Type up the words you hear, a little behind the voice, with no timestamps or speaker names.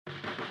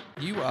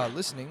You are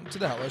listening to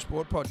the Hello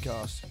Sport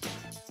Podcast.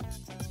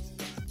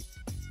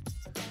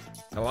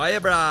 How are you,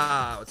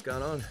 brah? What's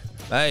going on?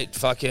 Mate,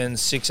 fucking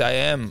 6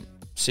 a.m.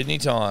 Sydney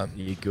time.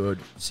 You good?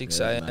 6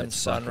 Yeah, a.m. mate,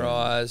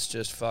 sunrise,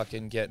 just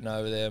fucking getting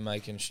over there,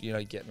 making,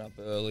 getting up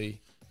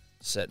early,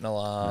 setting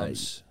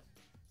alarms.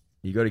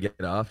 You got to get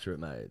after it,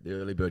 mate. The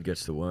early bird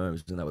gets the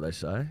worms. Isn't that what they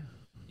say?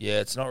 Yeah,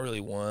 it's not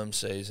really worm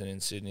season in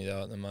Sydney,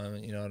 though, at the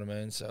moment, you know what I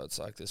mean? So it's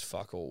like there's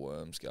fuck all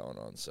worms going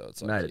on. So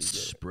it's like, Mate, it's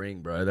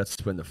spring, bro.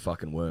 That's when the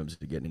fucking worms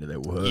are getting into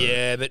their worm.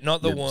 Yeah, but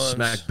not the You're worms.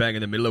 smack bang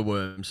in the middle of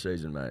worm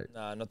season, mate.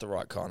 No, not the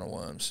right kind of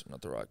worms. Not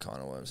the right kind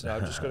of worms. Now,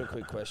 I've just got a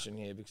quick question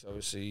here because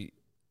obviously,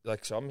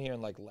 so I'm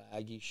hearing like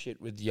laggy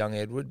shit with young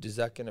Edward. Is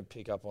that going to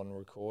pick up on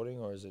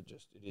recording, or is it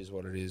just it is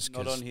what it is?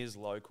 Not on his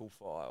local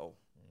file.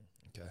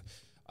 Okay.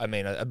 I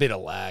mean, a bit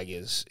of lag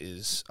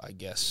is I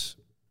guess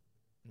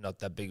not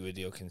that big of a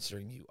deal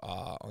considering you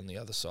are on the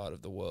other side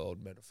of the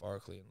world,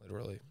 metaphorically and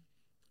literally.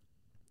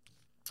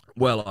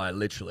 Well, I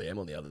literally am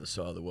on the other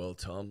side of the world,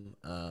 Tom.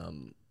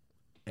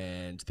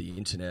 And the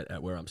internet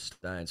at where I'm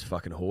staying is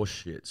fucking horse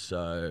shit.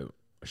 So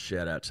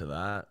shout out to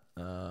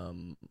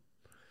that.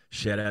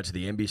 Shout out to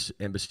the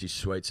Embassy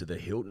Suites of the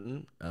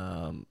Hilton.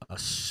 A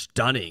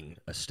stunning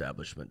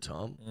establishment,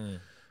 Tom.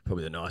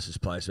 Probably the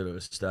nicest place I've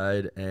ever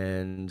stayed.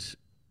 And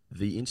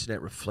the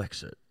internet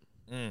reflects it.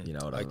 You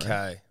know what I mean?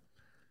 Okay.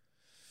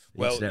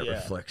 The internet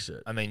reflects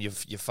it. I mean, your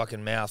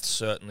fucking mouth,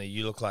 certainly.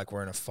 You look like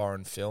we're in a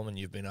foreign film and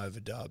you've been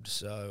overdubbed.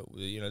 So,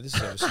 this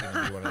is obviously going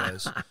to be one of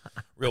those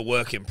real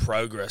work in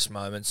progress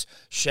moments.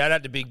 Shout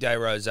out to Big Day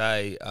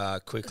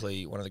Rosé,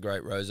 quickly, one of the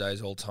great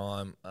rosés all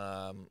time.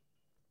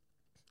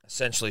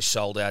 Essentially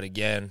sold out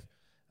again.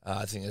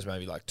 I think there's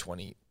maybe like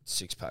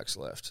 26 packs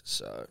left.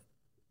 So,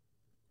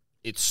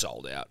 it's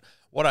sold out.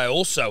 What I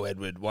also,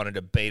 Edward, wanted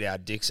to beat our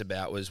dicks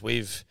about was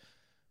we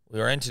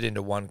were entered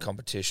into one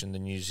competition, the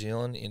New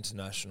Zealand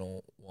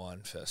International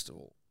Wine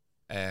Festival,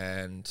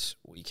 and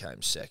we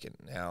came second.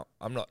 Now,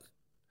 I'm not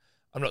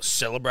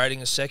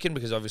celebrating a second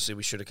because obviously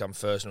we should have come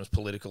first and it was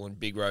political and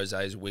Big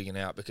Rosé's wigging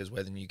out because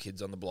we're the new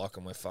kids on the block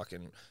and we're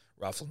fucking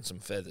ruffling some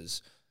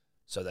feathers.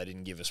 So they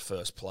didn't give us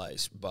first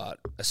place. But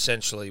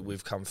essentially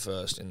we've come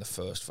first in the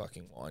first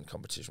fucking wine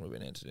competition we've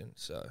been entered in.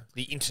 So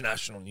the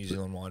International New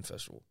Zealand Wine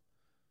Festival.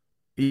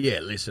 Yeah,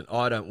 listen,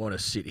 I don't want to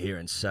sit here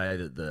and say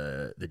that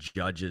the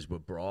judges were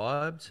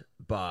bribed,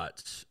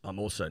 but I'm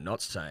also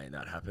not saying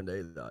that happened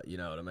either. You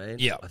know what I mean?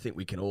 Yeah. I think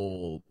we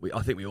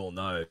all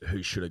know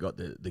who should have got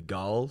the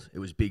gold. It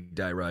was Big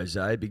Day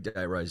Rosé. Big Day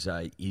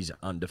Rosé is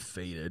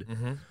undefeated,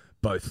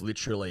 both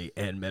literally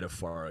and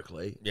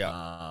metaphorically.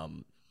 Yeah.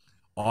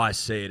 I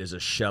see it as a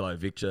shallow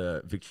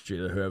victory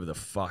to whoever the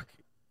fuck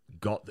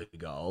got the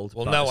gold.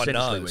 Well, but no one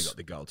essentially knows. We got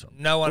the gold, Tom.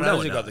 No one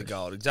knows who got the knows.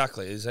 gold.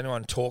 Exactly. Is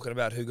anyone talking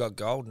about who got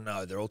gold?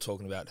 No, they're all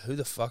talking about who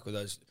the fuck were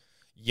those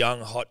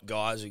young, hot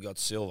guys who got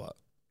silver.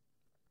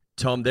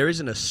 Tom, there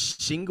isn't a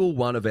single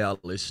one of our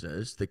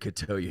listeners that could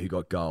tell you who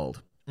got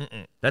gold.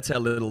 That's how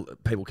little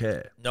people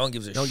care. No one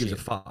gives a shit. No one gives a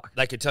fuck.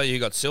 They could tell you who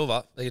got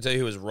silver. They could tell you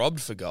who was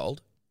robbed for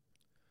gold.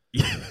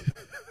 Yeah,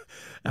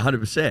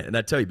 100%. And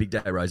they'd tell you Big Day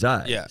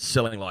Rosé. Yeah.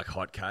 Selling like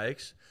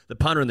hotcakes. The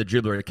punter and the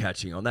dribbler are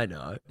catching on. They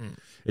know.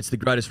 It's the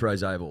greatest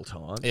rosé of all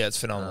time. Yeah, it's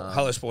phenomenal.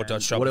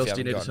 HelloSport.shop. What if else do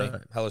you need to haven't say?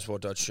 got any.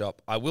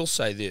 HelloSport.shop. I will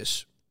say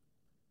this.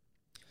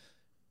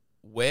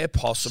 Where Say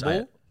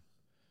possible,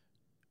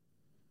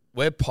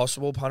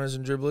 it. punters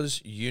and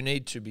dribblers, you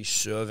need to be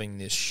serving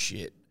this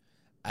shit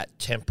at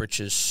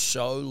temperatures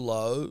so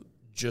low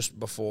just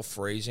before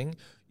freezing.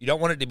 You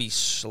don't want it to be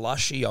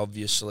slushy,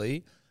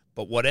 obviously,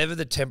 but whatever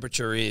the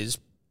temperature is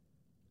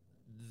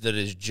that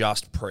is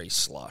just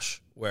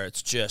pre-slush, where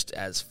it's just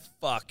as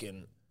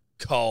fucking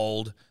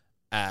cold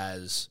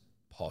as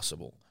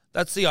possible.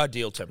 That's the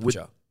ideal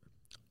temperature.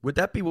 Would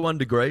that be 1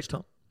 degree,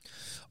 Tom?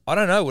 I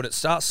don't know. Would it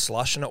start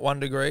slushing at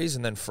 1 degree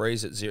and then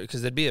freeze at 0?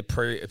 Because there'd be a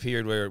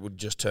period where it would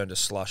just turn to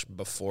slush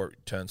before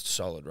it turns to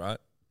solid, right?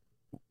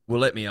 Well,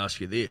 let me ask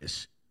you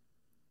this.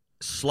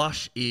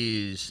 Slush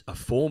is a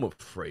form of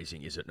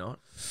freezing, is it not?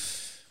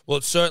 Well,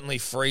 it's certainly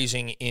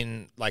freezing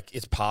in, like,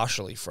 it's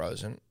partially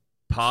frozen.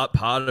 Part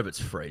of it's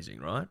freezing,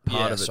 right?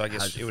 Part of it so I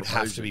guess has it would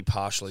have to frozen. be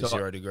partially So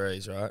 0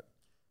 degrees, right?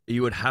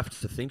 You would have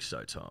to think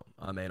so, Tom.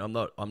 I mean, I'm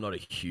not a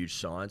huge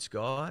science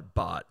guy,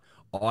 but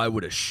I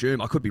would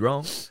assume, I could be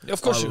wrong.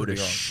 Of course I you would would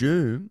be wrong.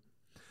 assume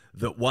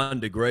that 1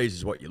 degrees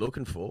is what you're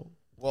looking for.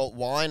 Well,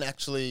 wine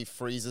actually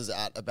freezes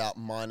at about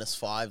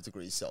 -5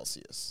 degrees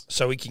Celsius.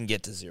 So we can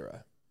get to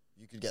 0.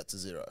 You could get to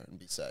 0 and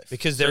be safe.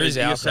 Because there is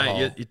You're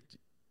saying alcohol.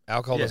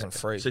 Alcohol yeah, doesn't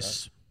freeze, so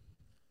right?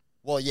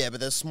 Well, yeah,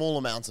 but there's small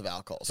amounts of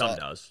alcohol. Some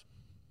does.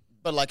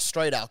 But like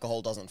straight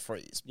alcohol doesn't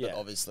freeze. But Yeah.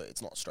 obviously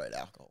it's not straight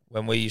alcohol.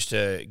 When we used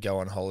to go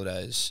on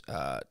holidays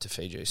to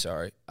Fiji,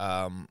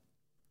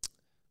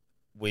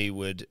 we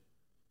would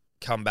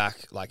come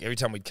back, like every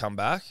time we'd come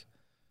back,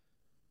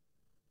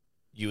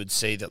 you would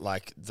see that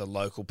like the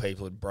local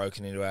people had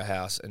broken into our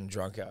house and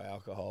drunk our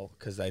alcohol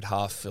because they'd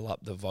half fill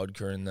up the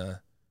vodka in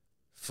the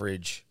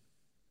fridge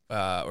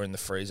or in the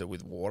freezer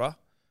with water.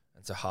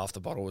 And so half the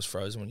bottle was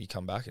frozen when you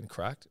come back and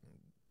cracked.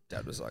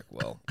 Dad was like,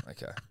 well,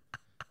 okay,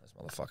 that's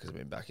Motherfuckers have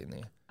been back in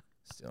there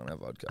stealing our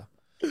vodka.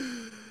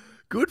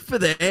 Good for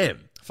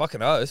them.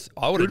 Fucking oath.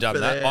 I would have Good done for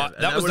that. them. And That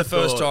they was the would've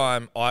first thought-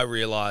 time I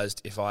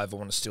realised if I ever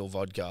want to steal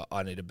vodka,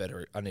 I need a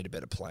better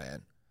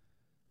plan.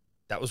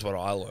 That was what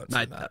I learned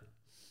Mate, from that.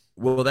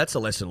 well, that's a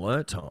lesson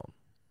learnt, Tom.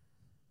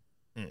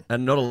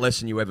 And not a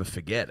lesson you ever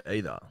forget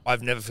either.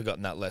 I've never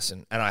forgotten that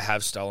lesson, and I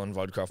have stolen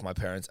vodka off my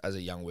parents as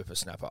a young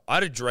whippersnapper. I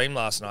had a dream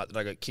last night that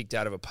I got kicked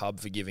out of a pub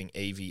for giving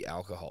Evie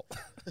alcohol.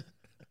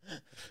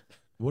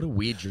 What a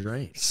weird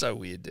dream. So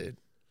weird, dude.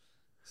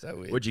 So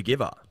weird. What'd you give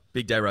her?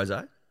 Big Day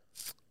Rosé?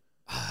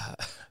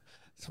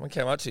 Someone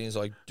came up to me and was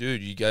like,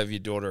 dude, you gave your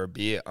daughter a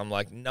beer. I'm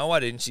like, no, I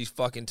didn't. She's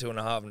fucking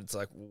 2.5. And it's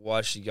like, why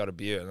has she got a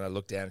beer? And I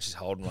look down and she's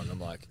holding one. I'm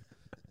like,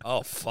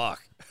 oh,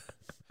 fuck.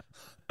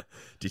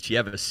 Did she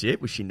have a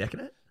sip? Was she necking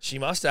it? She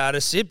must have had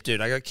a sip,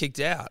 dude. I got kicked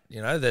out.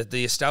 You know,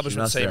 the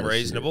establishment must have seemed had a sip.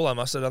 reasonable. I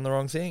must have done the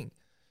wrong thing.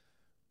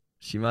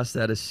 She must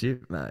have had a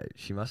sip, mate.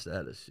 She must have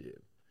had a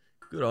sip.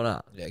 Good on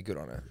her. Yeah, good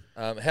on her.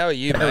 How are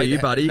you, mate? How are you,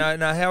 buddy?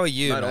 No, how are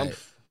you, Mate, mate?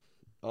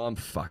 I'm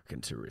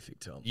fucking terrific,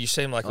 Tom. You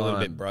seem like a little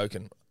bit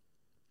broken.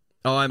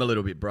 I'm a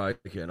little bit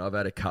broken. I've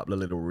had a couple of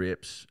little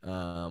rips.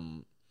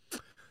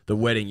 The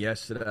wedding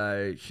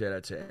yesterday, shout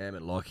out to Em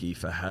and Lockie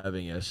for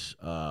having us.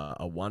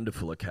 A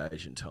wonderful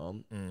occasion,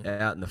 Tom.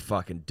 Out in the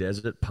fucking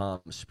desert,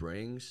 Palm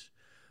Springs.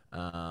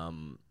 A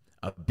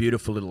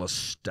beautiful little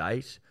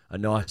estate, a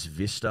nice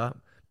vista,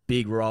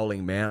 big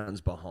rolling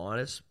mountains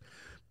behind us.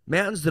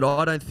 Mountains that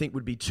I don't think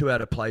would be too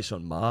out of place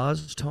on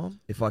Mars, Tom,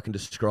 if I can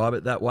describe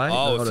it that way.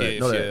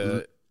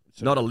 Oh,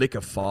 Not a lick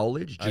of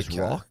foliage, just okay.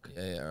 rock.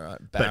 Yeah, right.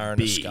 But Barren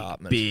big,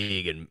 escarpment.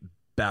 big and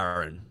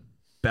barren,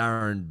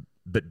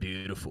 but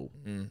beautiful,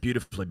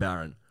 beautifully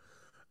barren.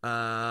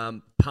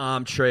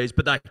 Palm trees,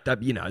 but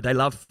they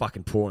love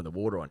fucking pouring the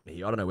water on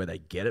here. I don't know where they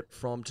get it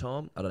from,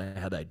 Tom. I don't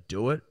know how they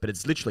do it, but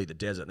it's literally the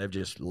desert. And they've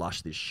just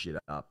lushed this shit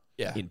up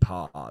in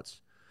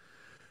parts.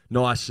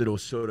 Nice little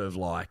sort of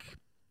like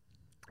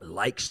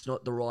lake's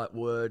not the right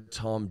word,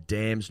 Tom.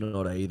 Dam's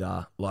not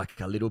either. Like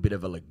a little bit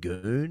of a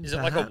lagoon. Is it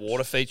like a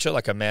water feature,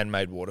 like a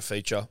man-made water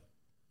feature?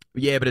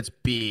 Yeah, but it's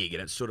big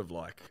and it's sort of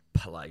like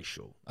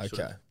palatial.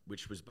 Okay.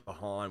 Which was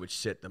behind, which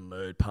set the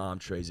mood. Palm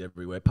trees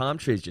everywhere. Palm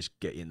trees just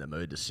get you in the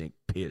mood to sink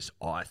piss,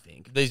 I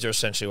think. These are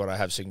essentially what I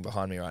have sitting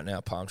behind me right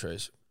now, palm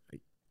trees.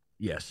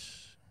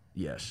 Yes.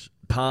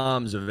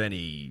 Palms of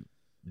any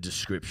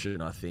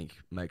description, I think,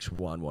 makes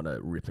one want to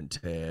rip and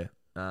tear.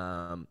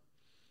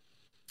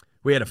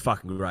 We had a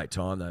fucking great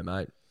time though,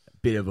 mate.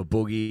 Bit of a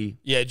boogie.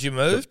 Yeah, did you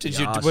move?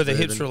 Were the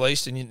hips moving.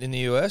 released in the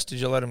US? Did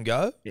you let them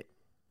go?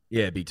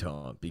 Yeah, big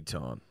time.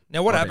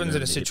 Now, what I've been happens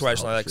in a moving the hips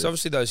situation the like whole that? Because trip.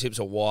 obviously those hips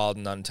are wild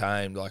and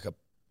untamed, like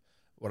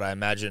what I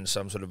imagine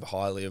some sort of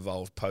highly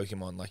evolved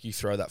Pokemon. Like you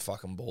throw that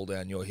fucking ball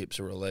down, your hips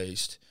are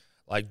released.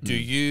 Like, do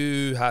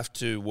you have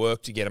to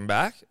work to get them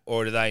back,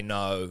 or do they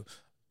know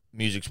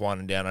music's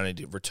winding down, I need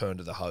to return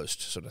to the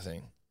host sort of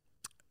thing?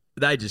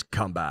 They just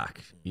come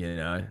back, you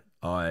know.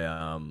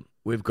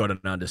 We've got an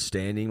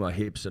understanding, my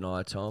hips and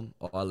I, Tom.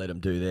 I let them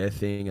do their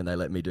thing and they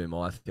let me do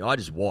my thing. I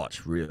just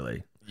watch,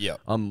 really. Yeah.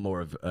 I'm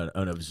more of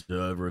an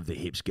observer of the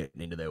hips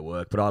getting into their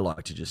work, but I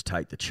like to just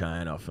take the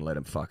chain off and let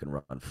them fucking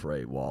run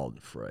free, wild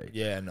and free.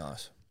 Yeah,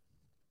 nice.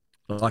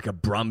 Like a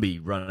Brumby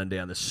running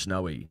down the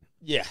snowy.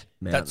 Yeah,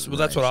 Mountain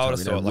that's what I would have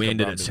range, thought. Like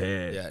wind a in its Brumby.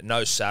 hair. Yeah,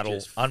 no saddle,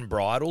 Just-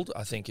 unbridled.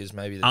 I think is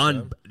maybe the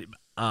term.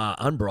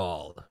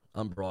 Unbridled.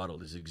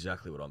 Unbridled is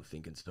exactly what I'm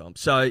thinking, Tom.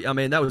 So, I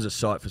mean, that was a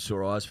sight for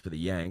sore eyes for the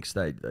Yanks.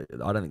 I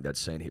don't think they'd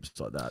seen hips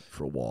like that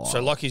for a while.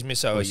 So Lockie's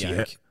Misso a Unless you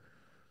Yank.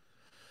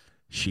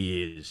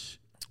 She is.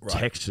 Right.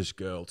 Texas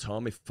girl,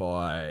 Tom, if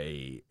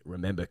I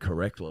remember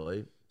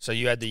correctly. So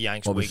you had the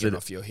Yanks Obviously wigging the-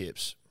 off your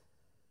hips.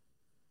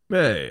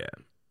 Yeah.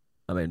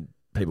 I mean,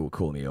 people would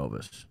call me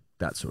Elvis.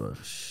 That sort of.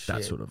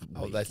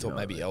 Oh, week, they you thought know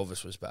maybe what I mean?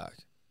 Elvis was back.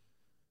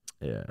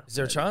 Yeah. Is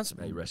there a chance?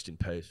 May he rest in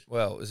peace.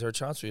 Well, is there a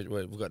chance we've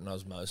got an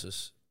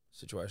osmosis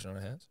situation on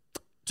our hands?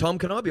 Tom,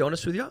 can I be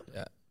honest with you?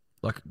 Yeah.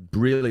 Like,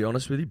 really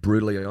honest with you?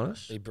 Brutally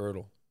honest? Be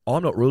brutal.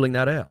 I'm not ruling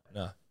that out.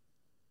 No,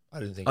 I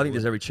didn't think. I it think would.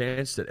 there's every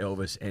chance that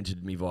Elvis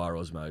entered me via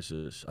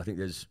osmosis. I think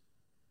there's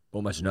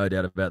almost no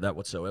doubt about that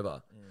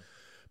whatsoever.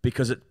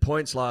 Because at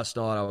points last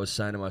night, I was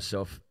saying to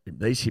myself,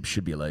 these hips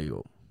should be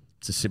illegal.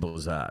 It's as simple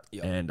as that.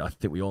 Yep. And I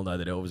think we all know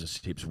that Elvis's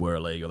hips were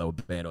illegal. They were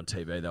banned on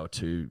TV. They were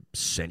too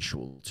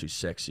sensual, too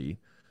sexy.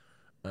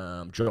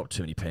 Dropped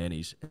too many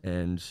panties.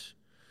 And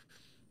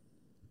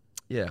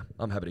yeah,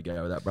 I'm happy to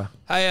go with that, bro.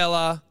 Hey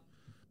Ella.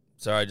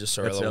 Sorry, I just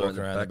saw That's Ella Ella walking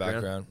in the around the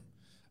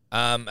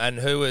background. And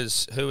who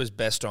was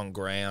best on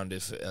ground,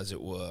 if as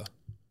it were?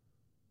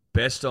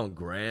 Best on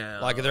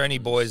ground. Like, are there any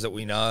boys that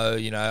we know?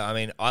 You know, I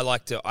mean, I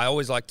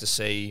always like to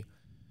see,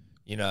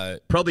 you know,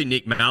 Probably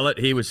Nick Mallet.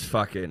 He was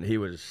he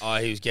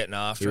was getting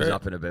after He was it.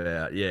 up and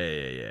about.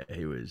 Yeah.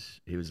 He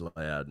was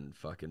loud and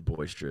fucking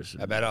boisterous.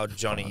 How about old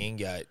Johnny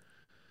Ingate?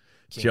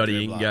 King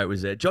Johnny dribbler. Ingate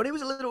was there. Johnny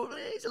was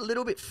he's a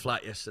little bit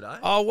flat yesterday.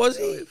 Oh, was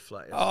A little he? bit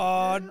flat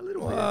Oh, yesterday. Yeah, a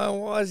little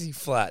bit. why is he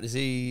flat? Is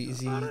he?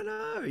 I don't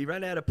know. know. He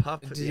ran out of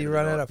puff. Did he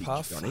run out of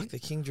puff? Fuck, the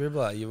king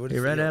dribbler. You would. He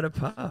ran out of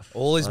puff.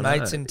 All his I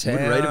mates know. in You town,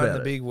 wouldn't read about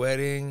the it. big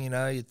wedding. You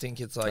know, you'd think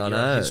it's like I you're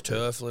on know. his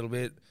turf a little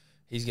bit.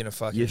 He's gonna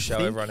fucking You show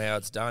think? everyone how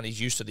it's done.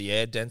 He's used to the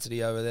air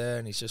density over there,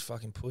 and he's just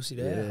fucking pussied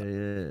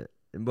out.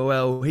 Yeah.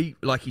 Well,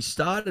 he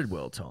started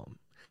well, Tom.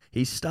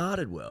 He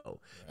started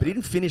well, but he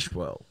didn't finish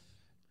well.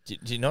 Do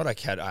you know what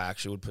I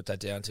actually would put that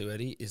down to,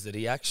 Eddie? Is that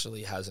he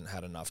actually hasn't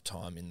had enough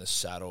time in the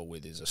saddle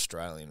with his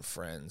Australian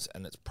friends,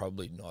 and it's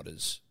probably not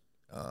as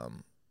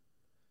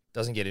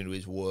doesn't get into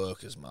his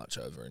work as much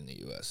over in the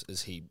US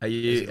as he. Are as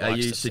he you likes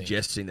to think.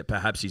 suggesting that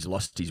perhaps he's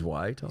lost his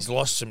way, Tom? He's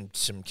lost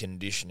some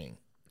conditioning?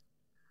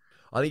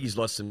 I think he's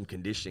lost some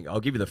conditioning. I'll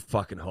give you the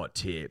fucking hot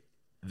tip.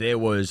 There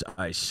was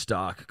a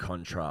stark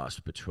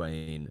contrast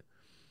between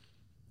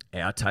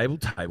our table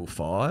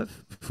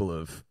 5, full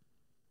of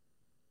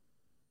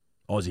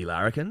Aussie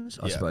larrikins,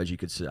 I Yeah. suppose you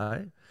could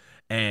say,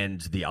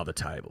 and the other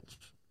tables.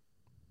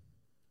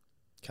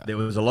 Okay. There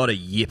was a lot of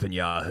yip and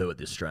yahoo at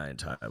the Australian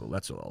table.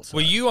 That's all I'll say.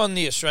 Were you on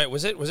the Australian?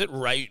 Was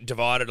it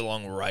divided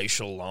along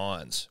racial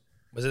lines?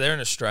 Was it there an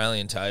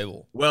Australian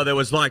table, Well, there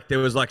was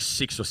like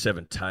 6 or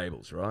 7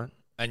 tables, right?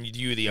 and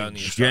you were the only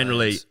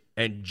Generally,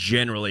 Australians?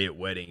 generally at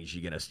weddings,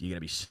 you're gonna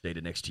be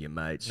seated next to your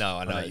mates. No,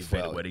 I know you've you've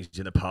been well. at weddings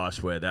in the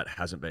past where that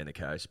hasn't been the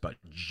case, but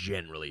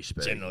generally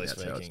speaking, Generally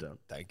that's how it's speaking, done.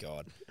 thank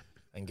God.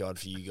 Thank God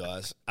for you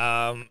guys.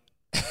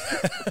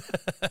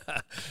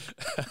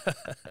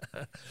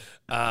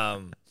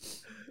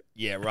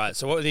 Yeah, right.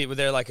 So what were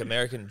there like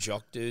American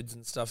jock dudes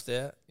and stuff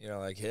there? You know,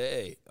 like,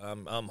 hey,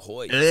 I'm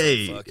Hoyt.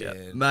 Hey,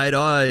 fucking mate,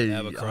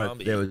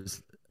 Abercrombie. there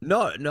was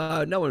no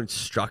one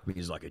struck me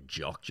as like a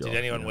jock. Did you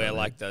anyone know wear what I mean?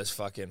 like those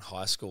fucking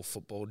high school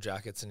football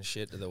jackets and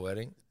shit to the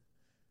wedding?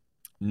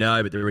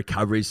 No, but the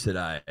recoveries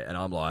today, and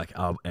I'm like,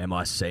 oh, am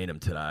I seeing them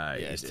today?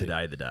 Yeah, Is dude.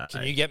 today the day?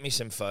 Can you get me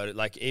some photo?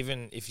 Like,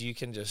 even if you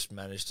can just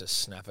manage to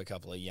snap a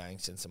couple of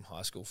yanks in some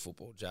high school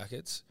football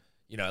jackets,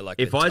 you know, like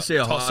If the I see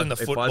a tossing high,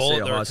 the if I football see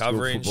at a the high school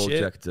recovery and football shit.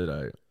 jacket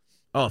today,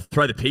 oh,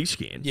 throw the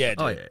pigskin. Yeah,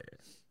 oh dude. yeah.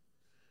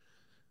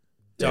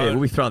 Don't- Yeah,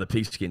 we'll be throwing the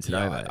pigskin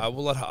today, Yeah, mate. I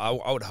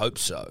would hope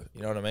so.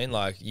 You know what I mean?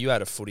 Like, you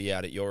had a footy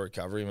out at your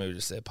recovery, and we were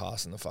just there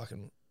passing the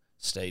fucking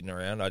steeding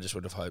around. I just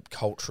would have hoped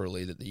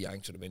culturally that the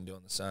Yanks would have been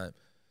doing the same.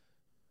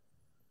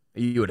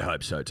 You would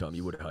hope so, Tom.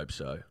 You would hope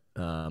so.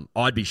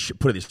 I'd be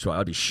put it this way: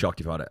 I'd be shocked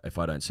if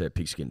I don't see a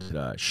pigskin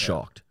today.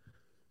 Shocked.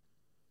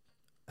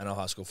 And a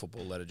high school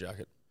football leather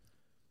jacket.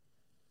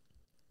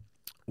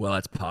 Well,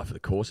 that's par for the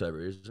course over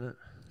here, isn't it?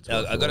 That's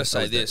Now, what I gotta thought. say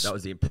That was this. That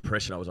was the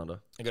impression I was under.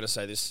 I got to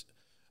say this.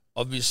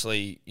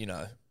 Obviously, you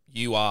know,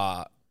 you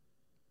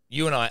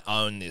and I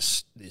own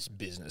this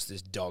business,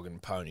 this dog and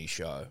pony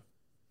show,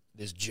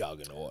 this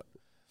juggernaut.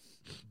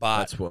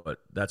 But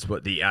That's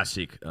what the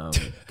ASIC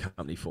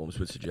company forms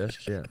would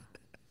suggest. Yeah.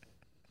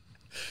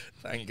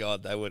 thank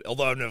God they would.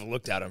 Although I've never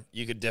looked at them,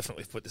 you could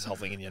definitely put this whole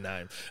thing in your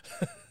name.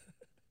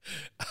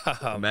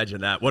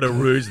 Imagine that. What a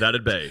ruse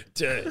that'd be.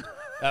 Dude,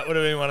 that would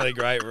have been one of the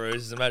great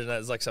ruses. Imagine that.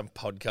 It's like some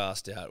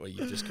podcast out where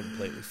you just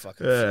completely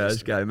fucking Yeah, fleeced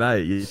let's me. go,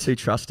 mate. You're too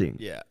trusting.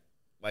 Yeah,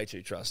 way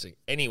too trusting.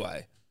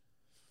 Anyway,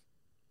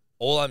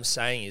 all I'm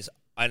saying is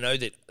I know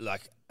that,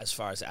 like, as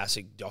far as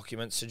ASIC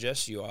documents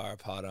suggest, you are a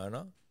part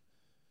owner,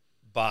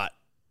 but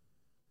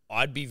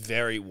I'd be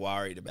very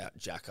worried about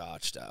Jack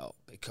Archdale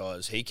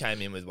because he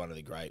came in with one of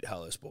the great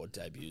Hello Sport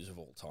debuts of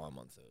all time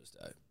on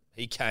Thursday.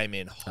 He came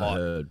in I hot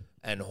heard.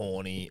 and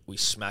horny. We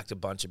smacked a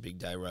bunch of Big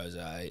Day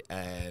Rosé,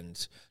 and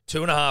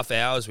 2.5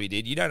 hours we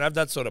did. You don't have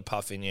that sort of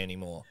puff in you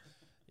anymore.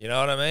 You know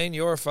what I mean?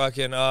 You're a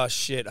fucking, oh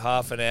shit,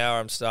 half an hour,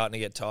 I'm starting to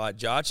get tired.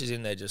 Jarch is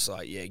in there just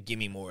like, yeah, give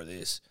me more of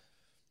this.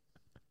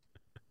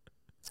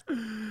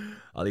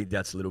 I think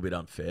that's a little bit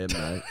unfair,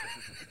 mate.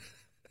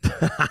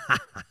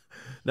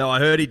 No, I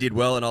heard he did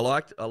well, and I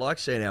like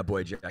seeing our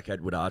boy Jack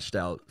Edward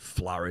Archdale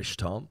flourish,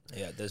 Tom.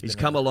 Yeah, He's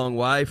come a long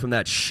way from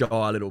that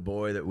shy little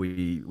boy that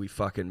we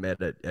fucking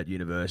met at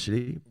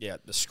university. Yeah,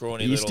 the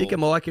scrawny You little... stick a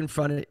mic in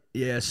front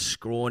of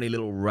scrawny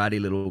little ratty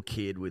little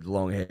kid with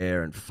long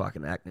hair and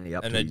fucking acne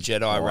up and to a his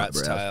Jedi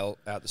rat's eyebrows. tail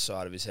out the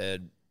side of his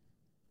head.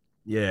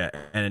 Yeah,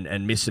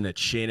 and missing a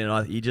chin,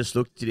 and you just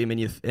looked at him,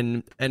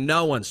 and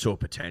no one saw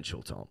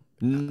potential, Tom.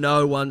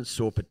 No one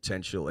saw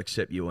potential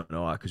except you and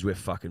I, because we're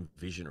fucking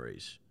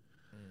visionaries,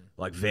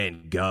 like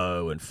Van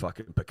Gogh and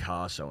fucking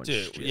Picasso and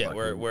Dude, shit. yeah, Like,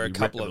 we're a we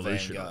couple of Van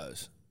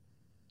revolutionised. Goghs.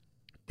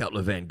 Couple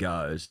of Van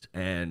Goghs,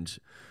 and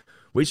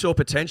we saw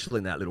potential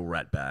in that little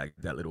rat bag,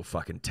 that little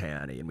fucking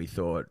townie, and we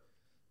thought,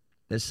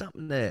 there's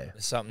something there.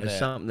 There's something There's there.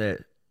 something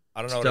there.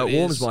 I don't know So what it it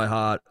warms is. my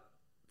heart,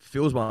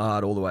 fills my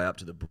heart all the way up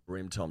to the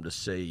brim, Tom, to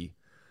see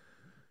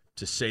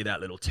that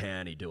little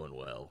townie doing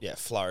well, Yeah,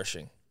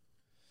 flourishing.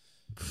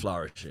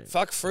 flourishing.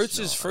 Fuck, Fruits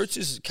It's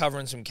is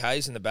covering some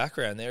K's in the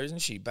background there, isn't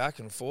she? Back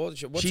and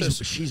forth. What's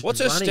She's her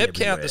running step count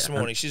everywhere. this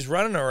morning? She's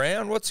running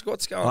around. What's going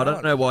on? I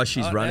don't know why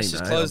she's Oh, running, Ness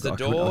has mate. closed the I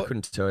couldn't- door. I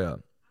couldn't tell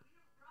you.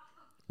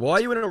 Why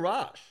are you in a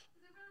rush?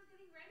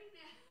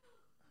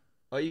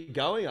 Are you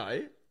going, are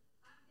you?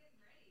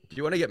 Do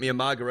you want to get me a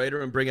margarita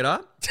and bring it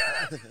up?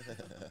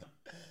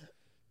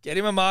 Get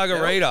him a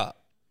margarita.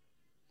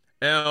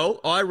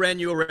 I ran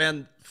you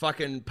around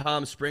fucking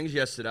Palm Springs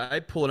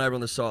yesterday, pulling over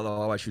on the side of the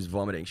highway. She was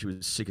vomiting. She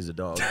was sick as a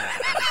dog.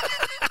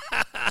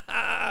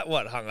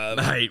 What, hungover?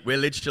 Mate, we're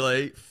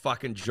literally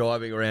fucking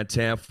driving around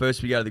town.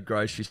 First we go to the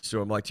grocery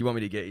store. I'm like, do you want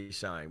me to get you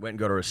something? Went and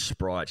got her a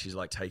Sprite. She's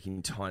like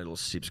taking tiny little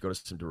sips. Got her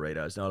some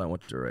Doritos. No, I don't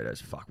want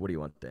Doritos. Fuck, what do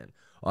you want then?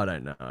 I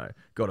don't know.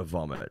 Got to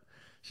vomit.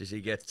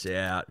 She gets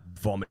out,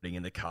 vomiting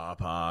in the car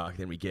park.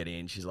 Then we get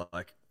in. She's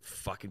like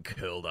fucking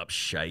curled up,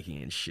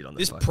 shaking and shit on the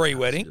This fucking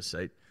pre-wedding?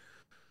 passenger seat.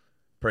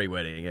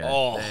 Pre-wedding, yeah.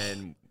 Oh.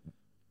 And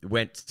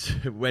went to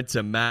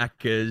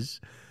Macca's.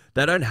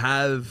 They don't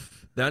have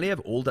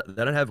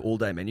all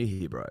day menu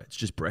here, bro. It's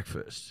just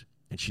breakfast.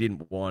 And she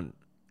didn't want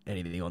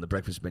anything on the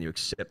breakfast menu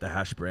except the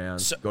hash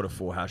browns. Got her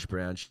 4 hash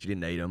browns. She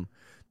didn't eat them.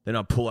 Then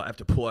I have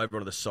to pull over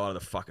onto the side of the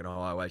fucking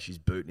highway. She's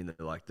booting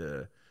into like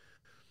the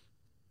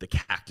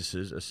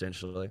cactuses,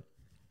 essentially.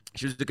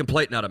 She was a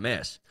complete and utter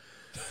mess.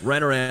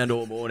 Ran around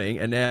all morning,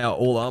 and now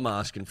all I'm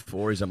asking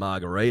for is a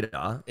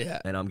margarita. Yeah.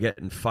 And I'm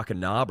getting fucking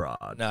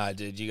Narbra. Nah,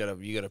 dude, you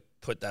gotta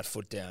put that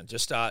foot down.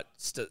 Just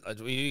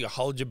you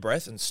hold your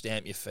breath and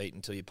stamp your feet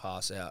until you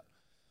pass out.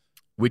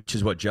 Which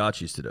is what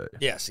Jarch used to do.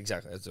 Yes,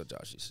 exactly. That's what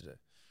Josh used to do.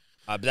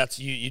 But that's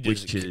you do.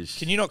 Which is-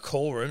 Can you not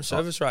call room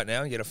service right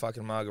now and get a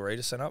fucking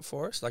margarita sent up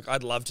for us? Like,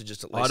 I'd love to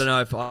just at least. I don't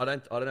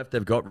know if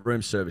they've got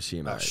room service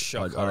here, mate. Oh,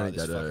 shock! I don't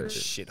This think they fucking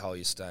do. shithole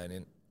you're staying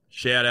in.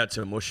 Shout out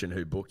to Mushin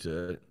who booked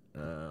it.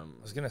 I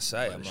was gonna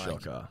say, What I'm a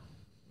like, shocker.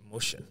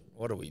 Mushin.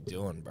 What are we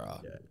doing, bro?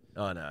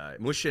 Yeah. I know.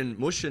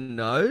 Mushin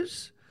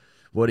knows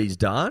what he's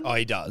done. Oh,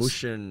 he does.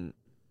 Mushin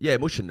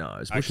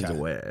knows. Mushin's Okay.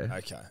 aware.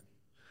 Okay.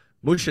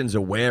 Mushin's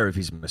aware of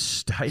his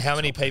mistake. How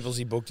many people's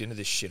he booked into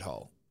this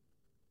shithole?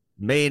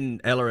 Me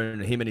and Ella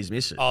and him and his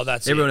missus. Oh,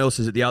 that's everyone it. else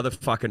is at the other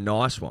fucking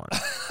nice one.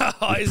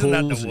 Oh, isn't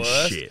that Pools the and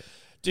worst? Shit.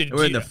 Dude,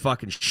 We're in the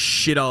fucking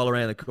shithole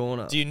around the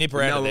corner. Do you nip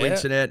around no there?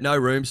 internet, no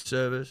room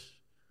service.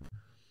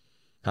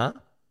 Huh?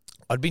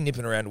 I'd be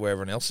nipping around where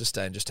everyone else is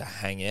staying just to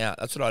hang out.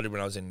 That's what I did when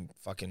I was in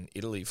fucking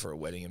Italy for a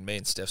wedding, and me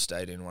and Steph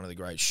stayed in one of the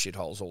great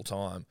shitholes all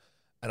time.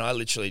 And I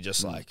literally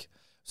just like,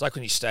 it's like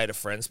when you stay at a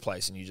friend's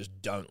place and you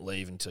just don't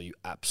leave until you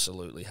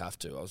absolutely have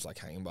to. I was like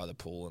hanging by the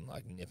pool and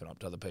like nipping up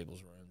to other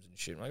people's rooms and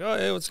shit. I'm like, oh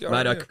yeah, what's going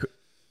Mate, on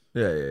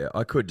here?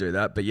 I could do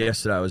that, but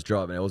yesterday I was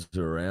driving Elsa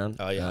around.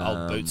 Oh yeah,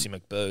 old Bootsy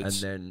McBoots. And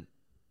then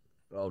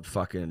old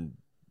fucking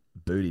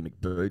Booty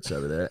McBoots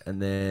over there.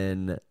 And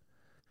then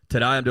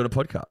today I'm doing a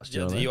podcast.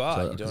 Yeah, know what I you mean? are.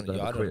 So You're I doing, never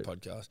you are doing a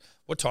quit. podcast.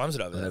 What time is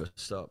it over I there? never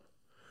stop.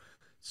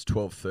 It's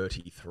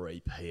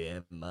 12:33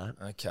 p.m., mate.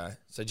 Okay.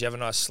 So did you have a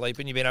nice sleep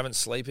in? You been having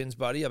sleep-ins,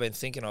 buddy? I've been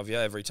thinking of you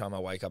every time I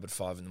wake up at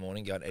 5 in the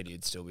morning going, Eddie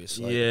would still be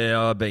asleep.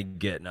 Yeah, I've been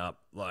getting up.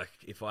 Like,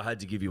 if I had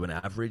to give you an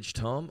average,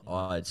 Tom,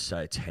 I'd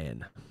say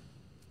 10.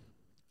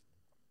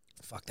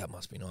 Fuck, that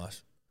must be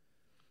nice.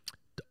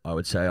 I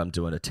would say I'm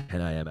doing a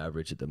 10 a.m.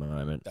 average at the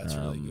moment. That's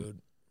really good.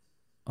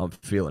 I'm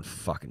feeling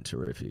fucking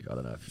terrific. I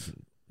don't know if you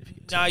can.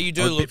 No, tell. you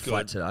do I'm a look bit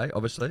flat good. today,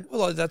 obviously.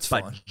 Well, that's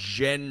fine. But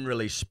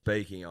generally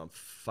speaking, I'm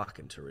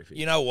fucking terrific.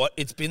 You know what?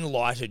 It's been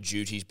lighter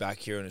duties back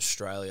here in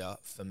Australia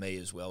for me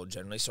as well,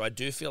 generally. So I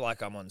do feel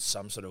like I'm on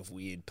some sort of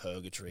weird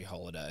purgatory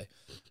holiday.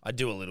 I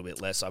do a little bit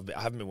less. I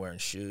haven't been wearing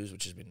shoes,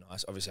 which has been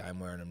nice. Obviously,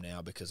 I'm wearing them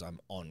now because I'm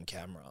on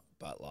camera.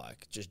 But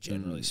like, just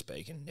generally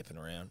speaking, nipping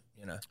around,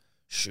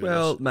 shoes.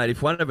 Well, mate,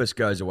 if one of us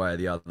goes away,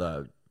 the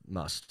other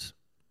must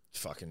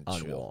fucking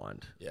chill.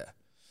 unwind. Yeah.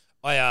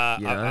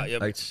 You know?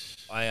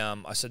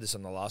 I said this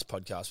on the last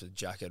podcast with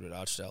Jack Edward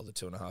Archdale, the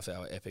 2.5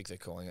 hour epic they're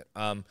calling it.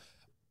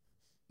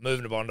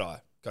 Moving to Bondi,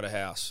 got a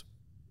house,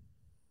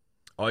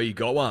 Oh, you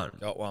got one?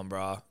 got one,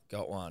 brah,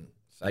 got one.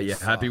 Are you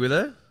happy with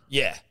it?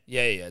 Yeah.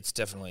 It's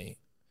definitely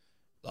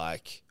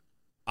like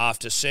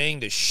after seeing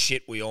the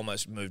shit we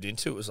almost moved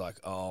into, it was like,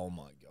 oh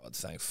my god,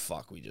 thank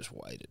fuck we just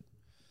waited.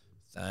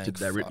 Did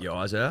they rip your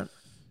eyes out?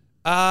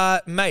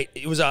 Mate,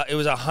 it was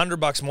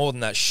 $100 more than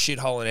that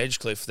shithole in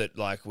Edgecliff that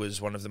like was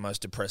one of the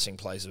most depressing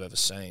places I've ever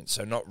seen.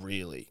 So not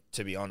really,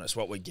 to be honest.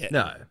 What we're getting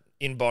No.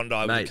 in Bondi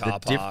with Mate, the car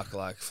the park,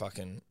 like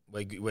fucking,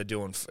 we're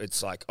doing.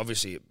 It's like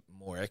obviously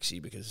more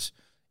exy because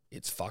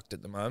it's fucked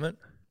at the moment.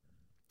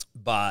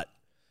 But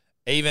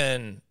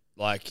even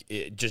like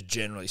just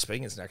generally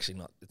speaking, it's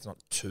not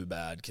too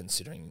bad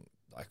considering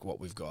like what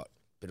we've got.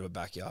 Bit of a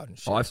backyard and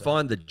shit. I so-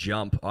 find the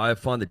jump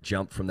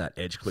from that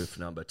Edgecliff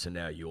number to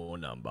now your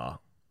number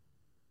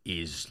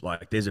is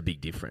like there's a big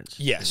difference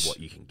Yes. in what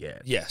you can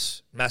get.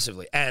 Yes,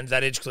 massively. And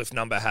that Edgecliff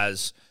number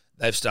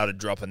they've started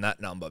dropping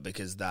that number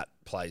because that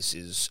place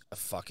is a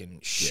fucking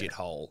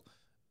shithole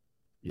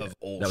Yeah. of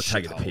all They were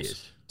taking the shitholes.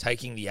 piss.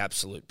 Taking the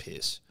absolute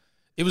piss.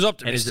 It was And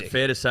optimistic. is it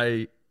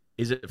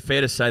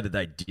fair to say that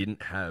they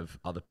didn't have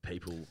other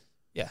people?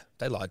 Yeah,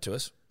 they lied to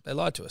us.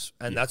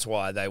 And that's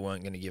why they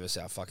weren't going to give us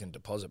our fucking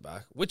deposit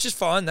back, which is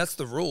fine. That's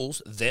the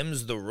rules.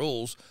 Them's the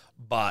rules.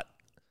 But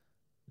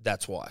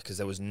that's why, because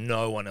there was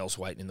no one else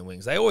waiting in the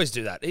wings. They always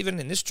do that, even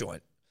in this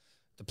joint.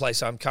 The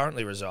place I'm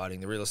currently residing,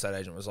 the real estate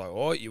agent was like,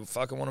 oh, you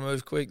fucking want to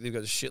move quick? They've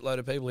got a shitload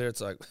of people here.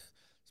 It's like, this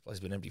place has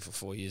been empty for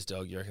 4 years,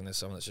 dog. You reckon there's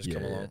someone that's just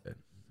come along?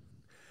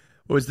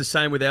 It was the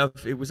same with our.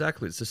 It was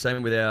actually. It's the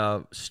same with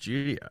our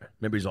studio.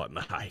 Remember, he's like,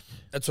 mate.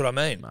 That's what I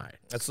mean. Mate.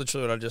 That's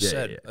literally what I just Yeah,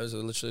 said. yeah. Those are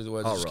literally the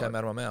words that just came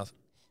out of my mouth.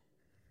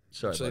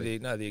 Sorry, Actually,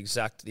 buddy. the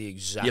exact.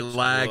 You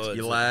lagged. words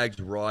You that- lagged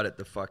right at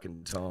the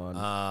fucking time.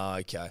 Ah,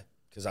 okay.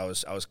 Because I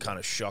was kind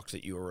of shocked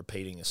that you were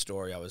repeating a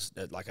story. I was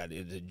like, it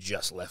had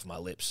just left my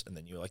lips, and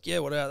then you were like, "Yeah,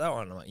 what about that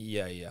one?" I'm like,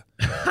 "Yeah."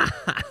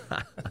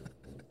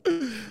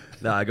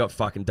 No, I got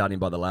fucking done in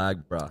by the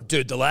lag, bruh.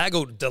 Dude, the lag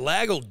will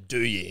do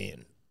you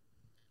in.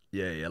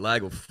 Yeah,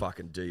 lag will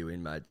fucking do you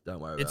in, mate. Don't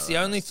worry about it. It's the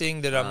only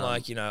thing that I'm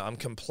like, I'm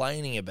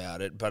complaining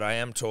about it, but I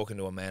am talking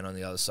to a man on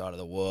the other side of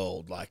the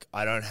world. Like,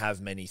 I don't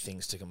have many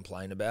things to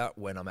complain about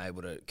when I'm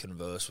able to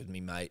converse with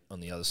me mate on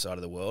the other side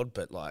of the world.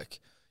 But like,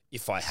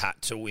 if I had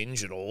to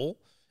whinge at all,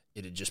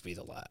 it'd just be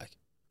the lag.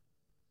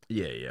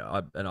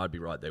 Yeah. And I'd be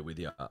right there with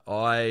you.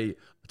 I'll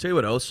tell you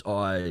what else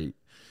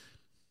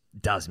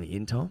does me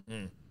in, Tom.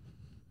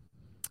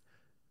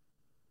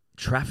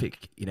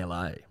 Traffic in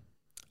LA.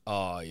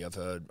 Oh, yeah, I've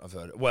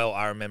heard it. Well,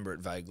 I remember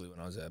it vaguely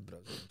when I was there, but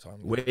it was a long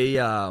time ago. We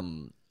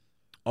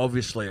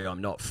obviously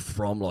I'm not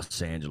from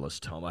Los Angeles,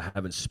 Tom. I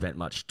haven't spent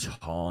much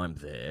time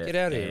there. Get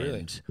out of here, really.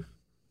 And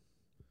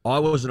I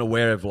wasn't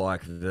aware of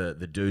like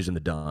the do's and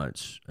the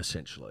don'ts,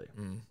 essentially.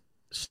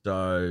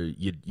 So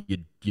you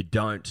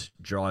don't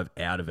drive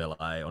out of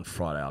LA on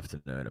Friday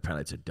afternoon.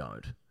 Apparently it's a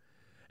don't.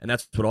 And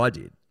that's what I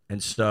did.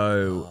 And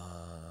so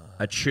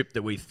a trip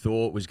that we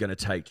thought was going to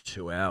take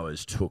 2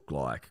 hours took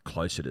like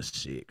closer to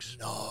 6.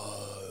 No,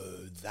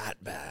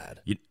 that bad.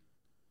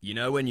 You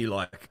know when you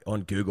like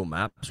on Google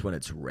Maps when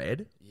it's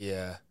red?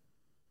 Yeah.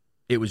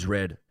 It was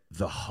red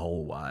the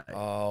whole way.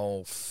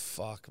 Oh,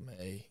 fuck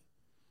me.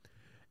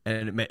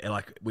 And it meant,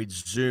 like we'd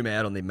zoom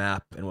out on the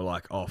map and we're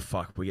like, oh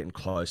fuck, we're getting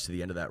close to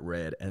the end of that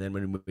red. And then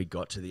when we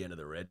got to the end of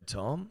the red,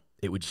 Tom,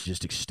 it would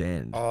just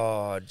extend.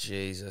 Oh,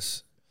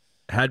 Jesus.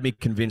 Had me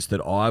convinced that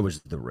I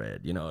was the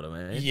red. You know what I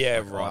mean?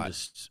 Yeah, Like,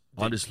 right.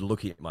 I'm just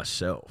looking at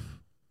myself.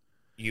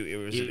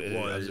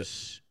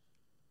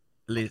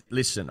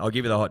 Listen, I'll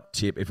give you the hot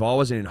tip. If I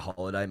wasn't in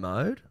holiday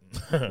mode,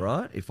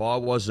 right? If I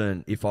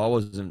wasn't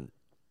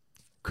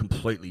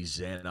completely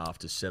zen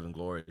after 7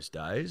 glorious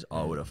days,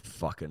 I would have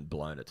fucking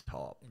blown it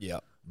top.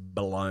 Yep.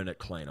 Blown it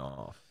clean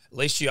off. At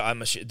least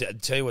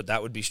tell you what,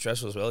 that would be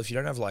stressful as well. If you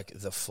don't have like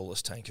the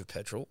fullest tank of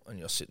petrol and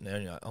you're sitting there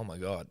and you're like, oh my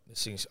God,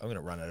 I'm going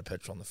to run out of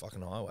petrol on the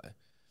fucking highway.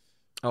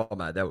 Oh,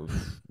 mate,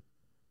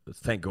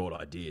 thank God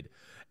I did.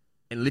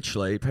 And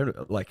literally,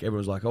 like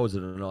everyone's like, oh, was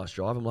it a nice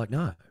drive? I'm like,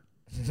 no.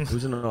 It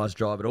wasn't a nice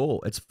drive at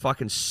all. It's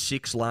fucking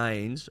 6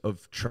 lanes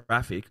of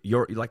traffic.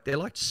 They're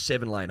like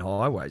 7-lane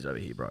highways over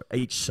here, bro.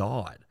 Each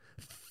side.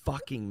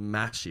 Fucking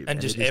massive.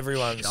 And just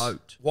everyone's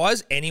choked. Why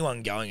is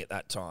anyone going at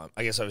that time?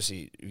 I guess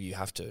obviously you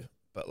have to,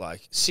 but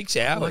like 6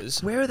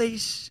 hours. Where are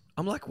these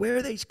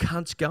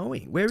cunts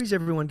going? Where is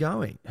everyone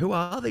going? Who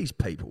are these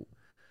people?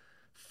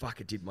 Fuck,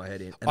 it did my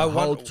head in. And the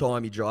whole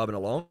time you're driving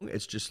along,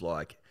 it's just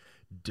like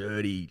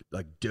dirty,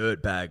 like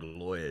dirtbag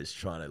lawyers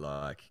trying to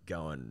like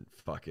go and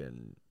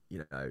fucking,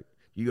 you know,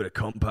 you got a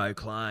compo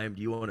claim.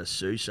 Do you want to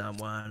sue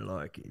someone?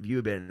 Like, if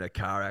you've been in a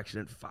car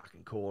accident,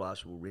 fucking call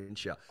us. We'll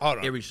rinse you.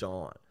 Every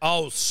sign.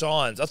 Oh,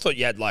 signs. I thought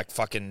you had like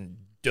fucking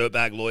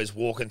dirtbag lawyers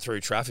walking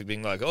through traffic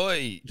being like,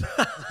 oi.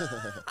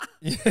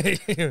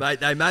 Mate,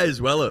 they may as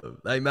well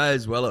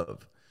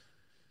have.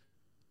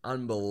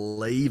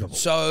 Unbelievable.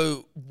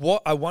 So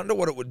I wonder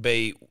what it would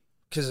be,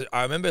 because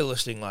I remember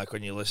listening, like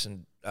when you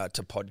listen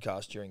to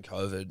podcasts during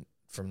COVID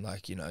from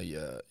like, you know,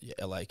 your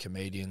LA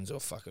comedians or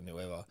fucking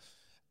whoever,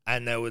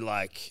 and they were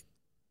like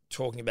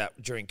talking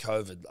about during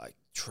COVID, like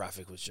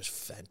traffic was just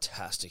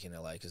fantastic in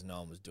LA because no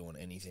one was doing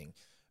anything.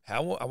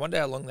 I wonder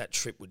how long that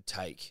trip would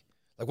take.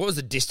 Like, what was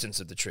the distance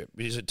of the trip?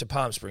 Is it to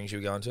Palm Springs you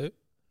were going to?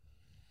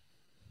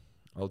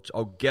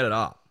 I'll get it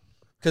up.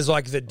 Because,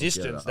 like, the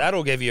distance,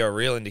 that'll give you a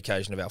real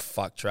indication of how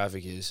fucked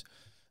traffic is.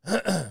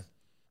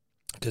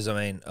 Because, I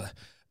mean,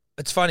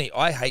 it's funny.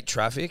 I hate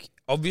traffic.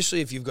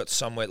 Obviously, if you've got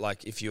somewhere,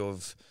 like, if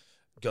you've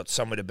got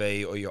somewhere to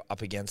be or you're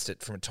up against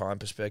it from a time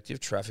perspective,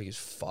 traffic is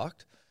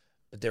fucked.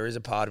 But there is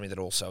a part of me that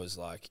also is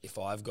like, if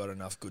I've got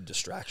enough good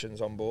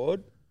distractions on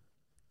board,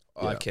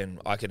 I can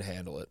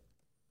handle it.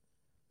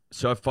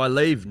 So if I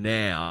leave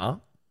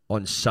now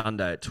on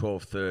Sunday at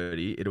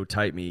 12:30, it'll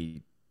take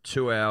me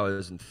 2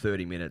 hours and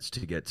 30 minutes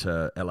to get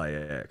to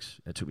LAX.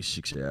 It took me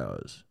 6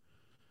 hours.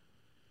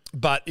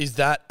 But is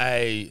that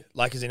as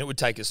in it would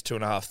take us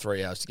 2.5,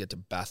 3 hours to get to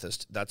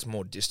Bathurst. That's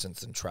more distance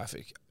than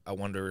traffic. I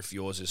wonder if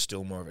yours is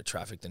still more of a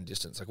traffic than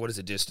distance. Like, what is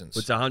the distance?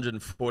 It's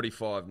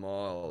 145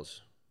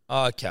 miles.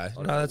 Oh, okay.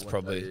 No, that's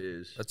probably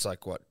probably, that's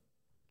like what,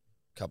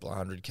 a couple of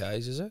 100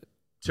 Ks, is it?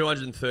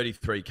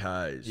 233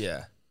 Ks.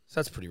 Yeah. So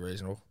that's pretty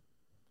reasonable.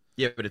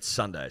 Yeah, but it's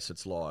Sunday, so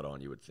it's light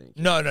on, you would think.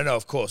 No,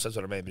 of course. That's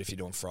what I mean. But if you're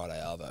doing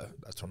Friday Arvo,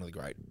 that's one of the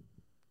great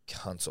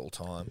cunts all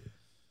time.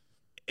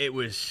 It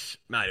was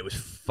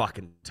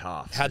fucking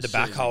tough. How'd the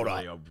back hold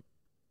up?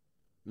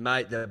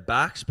 Mate, the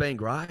back's been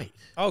great.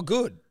 Oh,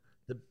 good.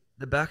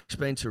 The back's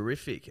been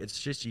terrific. It's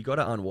just you got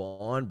to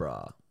unwind,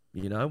 bruh.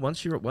 You know,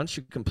 once you're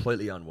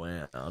completely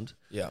unwound,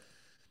 Yeah.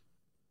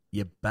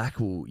 your back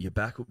will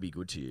be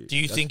good to you. Do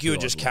you That's think you were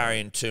good just idea.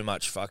 carrying too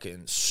much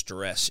fucking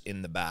stress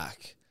in the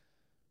back?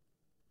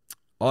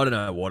 I don't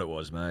know what it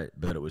was, mate,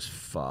 but it was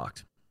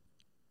fucked.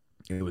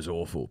 It was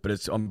awful.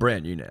 But I'm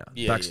brand new now.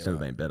 Yeah, Back's yeah, never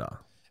right. been better.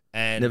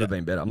 And Never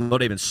been better. I'm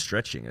not even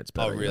stretching. It's oh,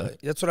 better. you know? really?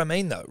 That's what I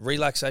mean, though.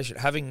 Relaxation,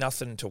 having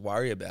nothing to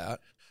worry about.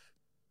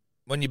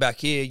 When you're back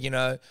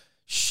here,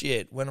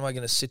 shit, when am I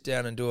going to sit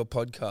down and do a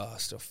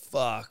podcast? Or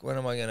fuck, when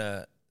am I going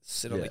to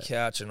sit on the Yeah.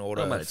 couch and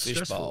order mate, a it's fish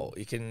stressful. bowl?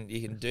 You can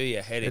do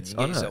your head in, It's- you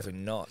I get know. yourself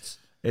in knots.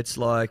 It's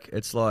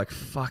like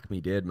fuck me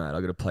dead, mate.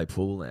 I got to play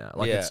pool now.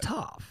 Like Yeah. it's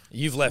tough.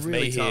 You've left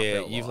Really me tough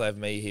here. out You've life. left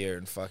me here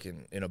and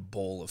fucking in a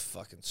ball of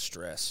fucking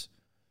stress.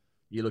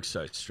 You look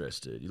so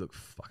stressed, dude. You look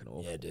fucking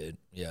awful. Yeah, dude.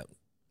 Yeah.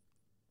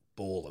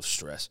 Ball of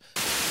stress.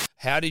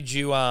 How did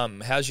you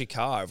how's your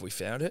car? Have we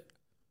found it?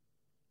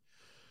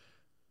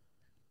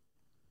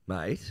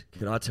 Mate,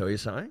 can I tell you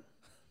something?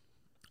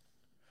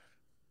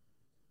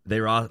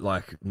 There are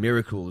like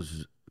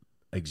miracles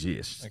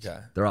exist. Okay.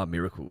 There are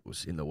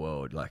miracles in the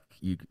world. Like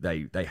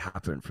they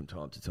happen from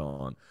time to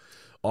time.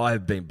 I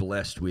have been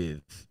blessed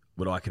with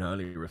what I can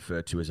only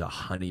refer to as a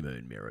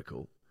honeymoon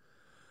miracle.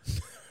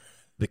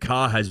 The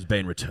car has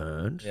been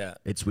returned. Yeah.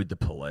 It's with the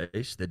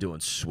police. They're doing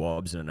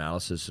swabs and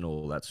analysis and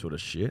all that sort of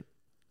shit.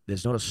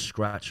 There's not a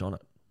scratch on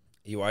it.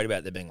 Are you worried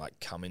about there being like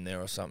cum in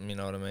there or something, you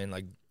know what I mean?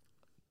 Like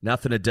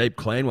Nothing a deep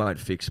clean won't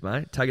fix,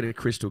 mate. Take it to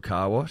Crystal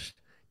Car Wash.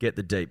 Get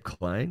the deep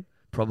clean.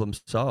 Problem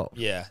solved.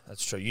 yeah,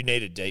 that's true. You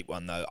need a deep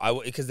one though.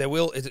 Because I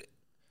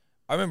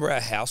remember our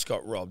house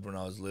got robbed when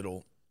I was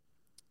little,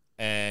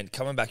 and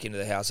coming back into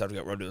the house after it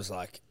got robbed, it was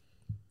like,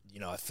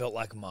 I felt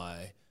like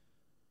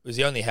it was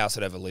the only house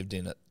I'd ever lived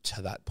in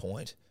to that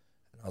point,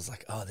 and I was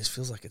like, oh, this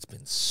feels like it's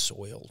been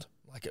soiled.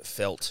 Like it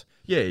felt,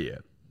 Yeah.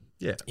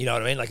 you know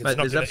what I mean? Like Mate,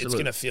 there's it's absolute-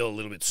 gonna feel a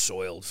little bit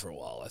soiled for a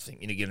while. I think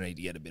you're gonna need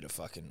to get a bit of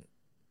fucking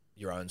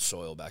your own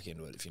soil back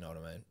into it, if you know what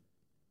I mean.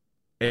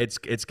 It's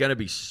going to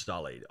be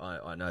sullied.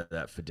 I know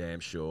that for damn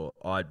sure.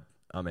 I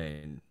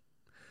mean,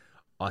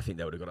 I think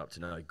they would have got up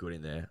to no good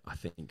in there. I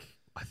think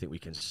we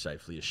can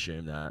safely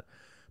assume that.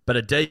 But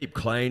a deep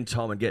clean,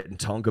 Tom, and getting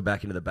Tonka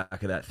back into the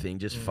back of that thing,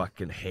 just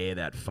fucking hair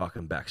that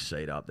fucking back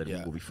seat up, then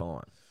Yeah. we'll be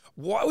fine.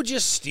 Why would you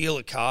steal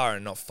a car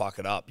and not fuck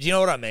it up? Do you know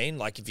what I mean?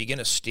 Like, if you're going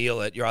to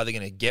steal it, you're either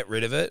going to get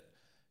rid of it,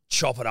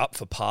 chop it up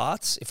for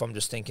parts, if I'm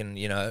just thinking,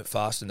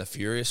 Fast and the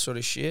Furious sort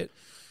of shit,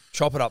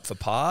 chop it up for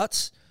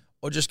parts,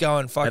 or just go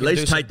and fucking At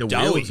least do take the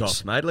some wheels doughies.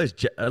 off,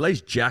 mate. At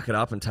least jack it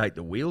up and take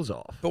the wheels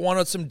off. But why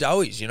not some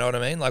doughies, you know what I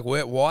mean? Like,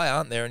 why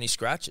aren't there any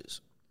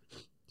scratches?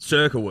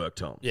 Circle work,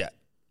 Tom. Yeah.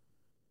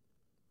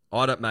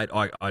 I don't, mate.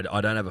 I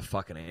don't have a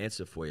fucking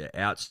answer for you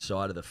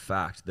outside of the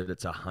fact that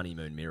it's a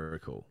honeymoon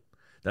miracle.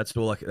 That's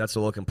all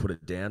I can put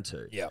it down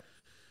to. Yeah. I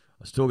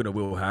was talking to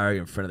Will Harry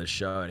in front of the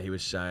show, and he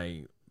was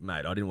saying,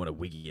 mate, I didn't want to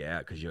wig you out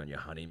because you're on your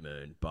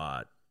honeymoon,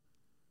 but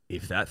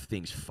if that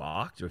thing's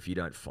fucked or if you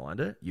don't find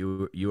it,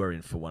 you are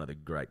in for one of the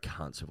great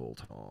cunts of all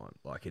time.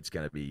 Like, it's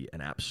going to be an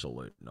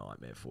absolute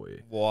nightmare for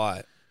you.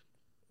 Why?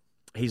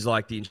 He's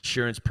like, the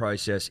insurance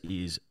process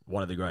is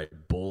one of the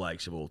great ball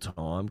aches of all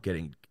time,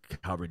 getting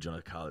coverage on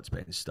a car that's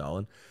been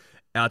stolen.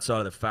 Outside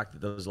of the fact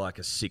that there was like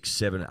a 6,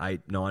 7,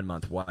 8, 9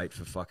 month wait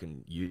for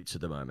fucking utes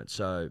at the moment.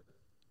 So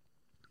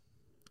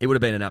it would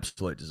have been an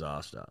absolute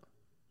disaster.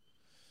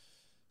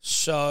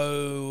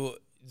 So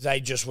they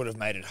just would have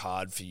made it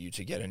hard for you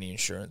to get any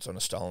insurance on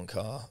a stolen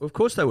car? Well, of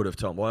course they would have,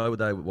 Tom. Why would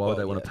they want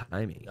yeah. to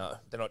pay me? No,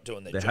 they're not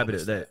doing their They're job. happy to,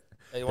 if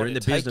they're want in to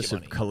the take business your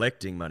of money.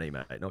 collecting money,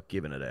 mate, not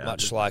giving it out. Much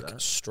Just like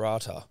that.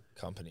 strata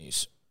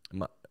companies.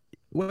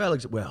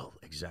 Well,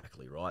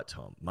 exactly right,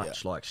 Tom.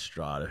 Much like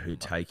Strata, who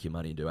take your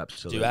money and do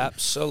absolutely Do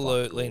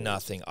absolutely fuck all.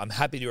 nothing. I'm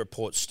happy to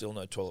report still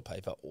no toilet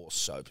paper or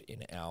soap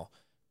in our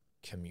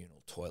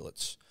communal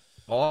toilets.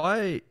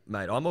 I'm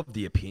of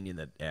the opinion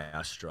that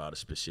our Strata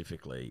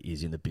specifically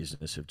is in the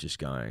business of just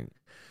going,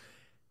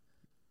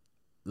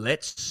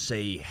 let's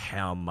see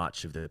how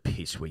much of the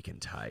piss we can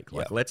take.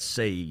 Like, Yeah.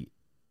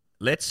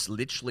 let's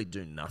literally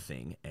do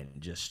nothing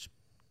and just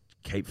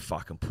keep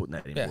fucking putting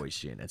that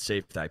invoice in and see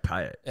if they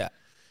pay it. Yeah.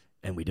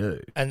 And we do.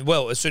 And,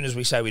 well, as soon as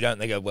we say we don't,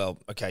 they go, well,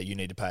 okay, you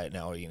need to pay it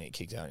now or you're going to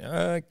get kicked out.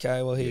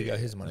 Okay, well, here you go.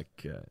 Here's the money.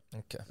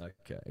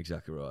 Okay.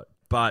 Exactly right.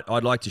 But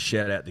I'd like to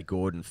shout out the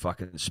Gordon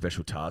fucking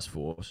Special Task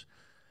Force.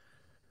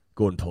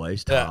 Gordon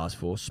Police Task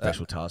Force,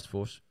 Special Task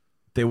Force.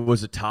 There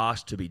was a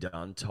task to be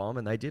done, Tom,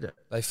 and they did it.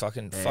 They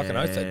fucking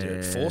oath they did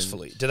it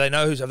forcefully. Do they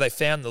know have they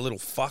found the little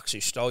fucks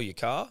who stole your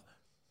car?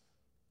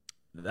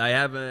 They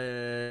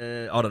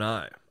haven't. I don't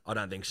know. I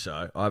don't think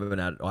so. I haven't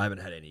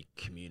had any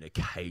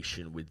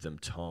communication with them,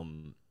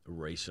 Tom,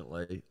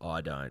 recently.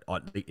 I don't.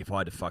 If I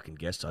had to fucking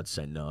guess, I'd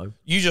say no.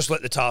 You just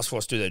let the task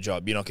force do their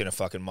job. You're not going to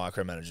fucking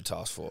micromanage a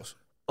task force.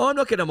 I'm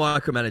not going to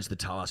micromanage the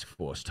task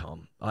force,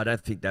 Tom. I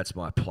don't think that's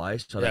my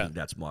place. I don't Yeah. think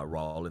that's my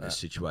role in this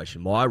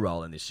situation. My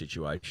role in this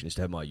situation is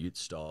to have my ute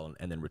stolen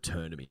and then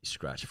return to me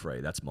scratch-free.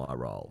 That's my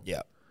role.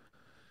 Yeah.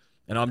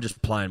 And I'm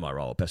just playing my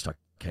role best I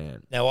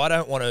can. Now, I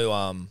don't want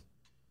to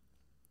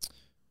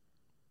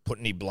put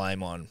any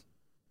blame on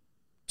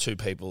two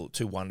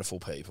wonderful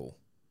people,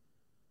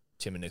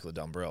 Tim and Nicola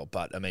Dumbrell.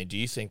 But, I mean, do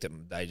you think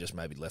that they just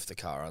maybe left the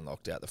car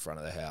unlocked out the front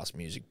of the house,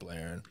 music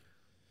blaring?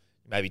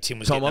 Maybe Tim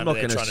was Tom, getting I'm under not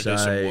there gonna trying to do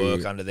say- some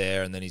work under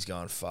there, and then he's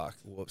going, fuck,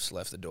 whoops,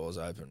 left the doors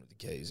open with the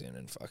keys in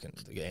and fucking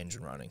the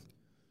engine running.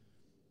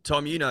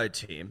 Tom, you know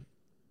Tim.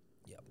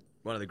 Yep.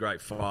 One of the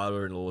great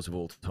father-in-laws of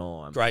all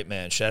time. Great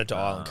man. Shout out to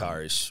Island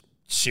Curries.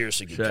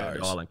 Seriously good Shout out to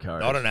curries. Island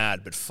Curries. Not an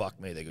ad, but fuck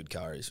me, they're good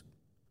curries.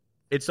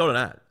 It's not an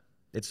ad.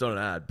 It's not an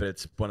ad, but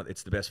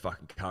it's the best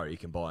fucking curry you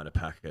can buy in a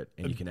packet,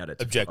 and you can add it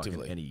to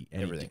Objectively, fucking any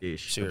everything.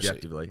 dish. Seriously.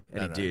 Objectively,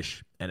 No, any no.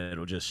 dish, and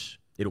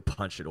it'll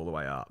punch it all the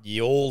way up.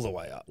 Yeah, all the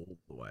way up. All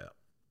the way up.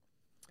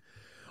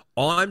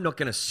 I'm not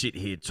going to sit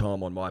here,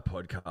 Tom, on my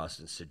podcast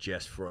and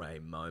suggest for a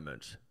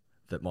moment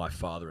that my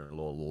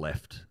father-in-law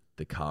left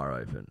the car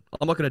open.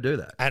 I'm not going to do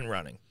that. And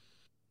running.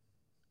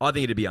 I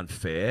think it'd be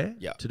unfair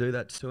Yeah. to do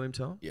that to him,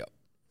 Tom. Yep.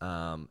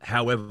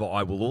 However,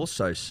 I will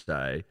also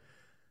say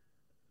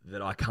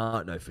that I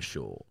can't know for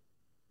sure.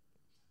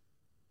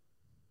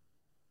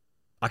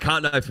 I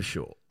can't know for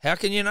sure. How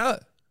can you know?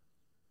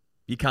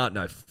 You can't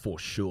know for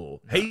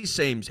sure. He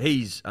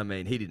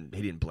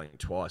didn't blink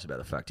twice about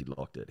the fact he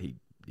locked it. He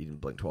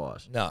didn't blink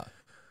twice. No.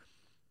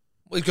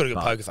 Well, he's got a good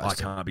But poker face. I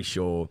can't be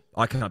sure.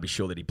 I can't be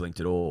sure that he blinked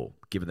at all,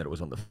 given that it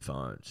was on the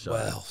phone. So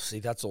Well, see,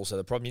 that's also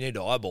the problem. You need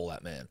to eyeball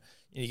that man.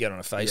 You need to get on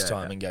a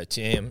FaceTime Yeah. and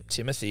go,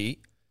 Timothy,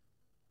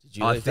 did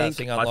you leave that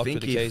thing unlocked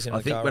with the keys in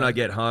the car? when I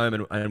get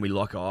home and we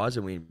lock eyes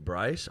and we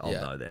embrace, I'll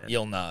know then.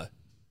 You'll know.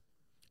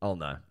 I'll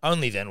know.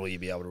 Only then will you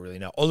be able to really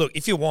know. Oh, look,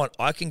 if you want,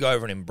 I can go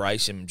over and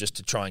embrace him just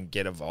to try and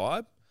get a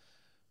vibe.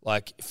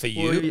 Like, for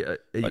you, Well,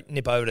 like,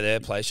 nip over to their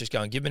place, just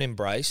go and give him an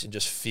embrace and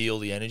just feel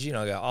the energy. And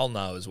I'll go, I'll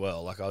know as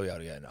well. Like, I'll be able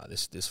to go, no,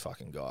 this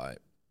fucking guy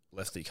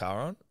left the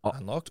car on,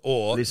 unlocked.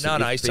 Or, listen,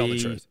 no, if he's telling the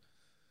he- truth.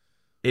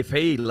 If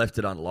he left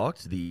it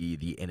unlocked,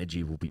 the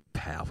energy will be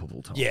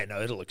palpable, Tom. Yeah,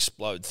 no, it'll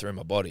explode through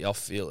my body. I'll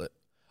feel it.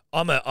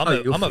 I'm a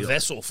you'll feel it.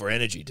 vessel for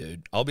energy,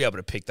 dude. I'll be able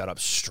to pick that up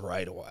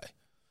straight away.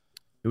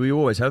 We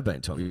always have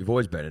been, Tom. You've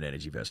always been an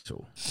energy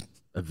vessel,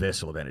 a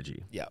vessel of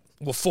energy. Yeah.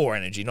 Well, for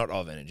energy, not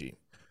of energy.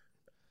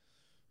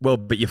 Well,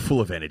 but you're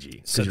full of energy.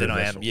 'cause So you're then a I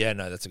am. vessel. Yeah,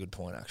 no, that's a good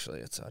point, actually.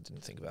 I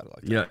didn't think about it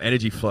like that. You know,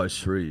 energy flows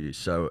through you.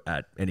 So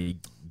at any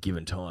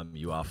given time,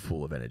 you are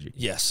full of energy.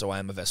 Yes, so I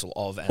am a vessel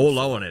of and Or for.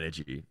 low on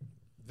energy.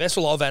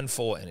 Vessel of and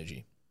for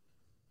energy.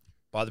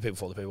 By the people,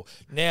 for the people.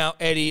 Now,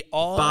 Eddie,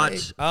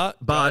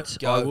 But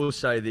go. I will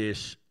say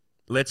this.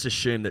 Let's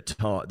assume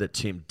that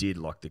Tim did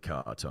lock the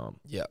car, Tom.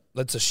 Yeah,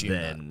 let's assume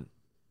that.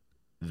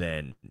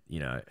 Then, you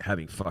know,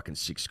 having fucking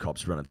 6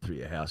 cops running through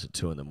your house at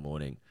 2 a.m.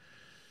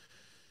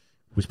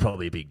 was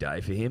probably a big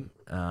day for him.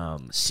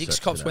 6 so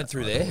for cops that, went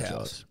through I their apologise.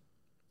 house.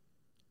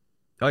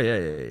 Oh,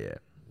 yeah.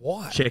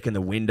 Why? Checking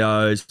the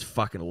windows,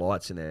 fucking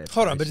lights in there.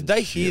 Hold on, but did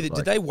they hear that?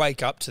 Did they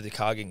wake up to the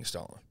car getting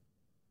stolen?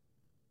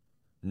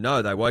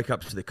 No, they woke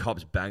up to the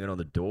cops banging on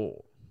the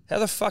door. How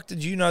the fuck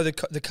did you know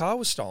the car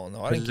was stolen,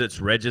 though? Because it's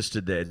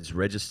registered there. It's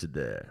registered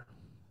there.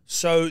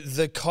 So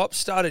the cops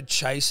started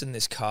chasing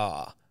this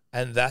car,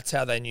 and that's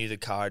how they knew the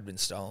car had been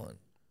stolen.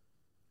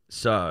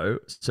 So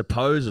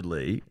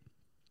supposedly,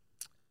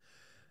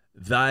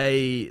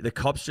 the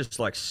cops just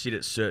like sit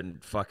at certain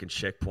fucking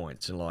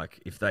checkpoints, and like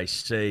if they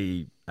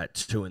see at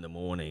 2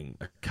 a.m.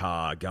 a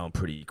car going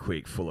pretty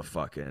quick, full of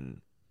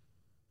fucking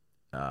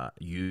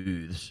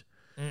youths,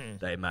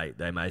 they may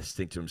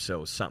think to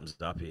themselves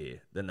something's up here.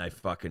 Then they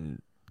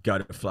fucking go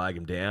to flag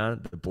him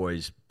down. The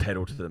boys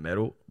pedal to the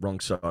metal, wrong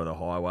side of the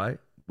highway,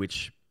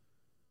 which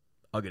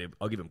I'll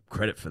give him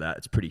credit for that.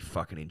 It's pretty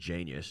fucking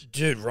ingenious.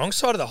 Dude, wrong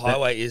side of the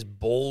highway is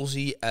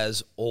ballsy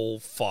as all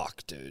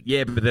fuck, dude.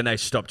 Yeah, but then they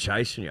stop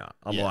chasing you.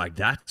 I'm Yeah. like,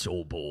 that's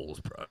all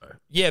balls, bro.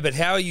 Yeah, but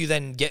how are you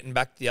then getting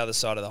back to the other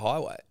side of the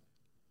highway?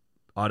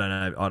 I don't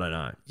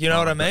know. You know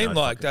what I I've got mean?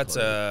 no Like, fucking that's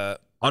clue. a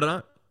I don't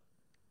know.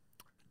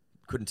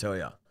 Couldn't tell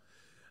you.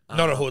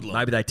 not a hoodlum.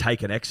 Maybe they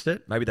take an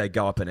exit. Maybe they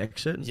go up an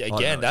exit. Yeah, I don't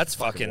again, know. that's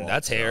It's fucking, wild,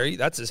 that's bro. hairy.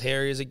 That's as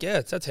hairy as it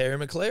gets. That's Harry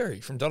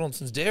McClary from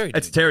Donaldson's Dairy.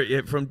 That's dude.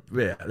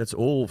 Terry that's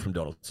all from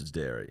Donaldson's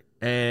Dairy.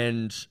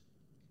 And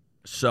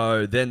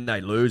so then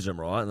they lose them,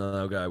 right? And then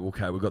they'll go,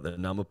 okay, we've got the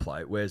number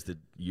plate. Where's the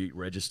ute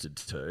registered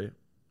to?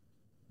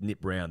 Nip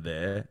round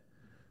there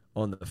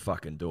on the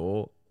fucking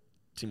door.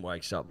 Tim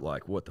wakes up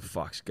like, what the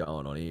fuck's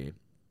going on here?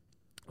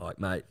 Like,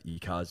 mate, your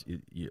car's,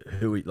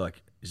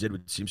 does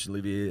Edward Simpson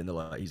live here? And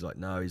he's like,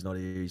 no, he's not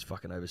here. He's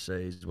fucking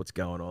overseas. What's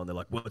going on? They're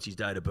like, what's his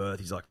date of birth?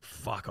 He's like,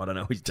 fuck, I don't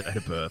know his date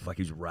of birth. Like,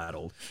 he's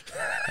rattled.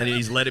 And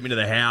he's let him into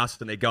the house,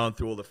 and they're going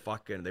through all the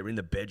fucking, they're in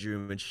the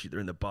bedroom and shit.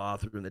 They're in the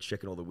bathroom. They're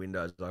checking all the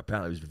windows. Like,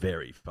 apparently it was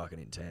very fucking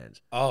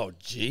intense. Oh,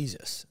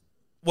 Jesus.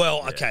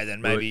 Well, okay,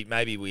 then Well,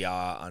 maybe we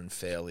are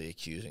unfairly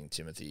accusing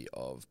Timothy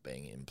of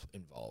being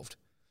involved.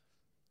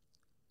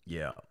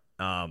 Yeah.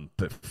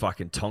 But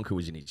fucking Tonka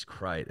was in his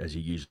crate, as he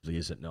usually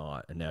is at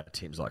night, and now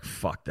Tim's like,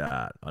 "Fuck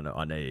that!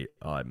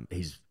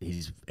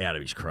 He's out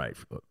of his crate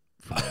from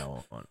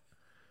now on."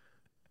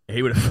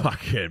 He would have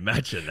fucking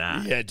imagine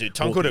that. Yeah, dude,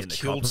 Tonka Walking would have in the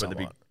killed cop with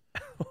the someone.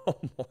 Oh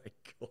my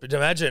god!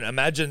 But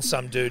imagine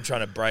some dude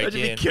trying to break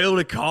Imagine he in. killed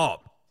a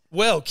cop.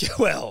 Well,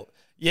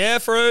 yeah,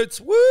 fruits.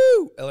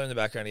 Woo! Ella in the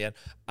background again.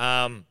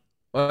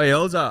 Oh,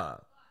 Elza.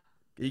 Are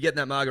you getting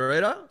that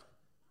margarita?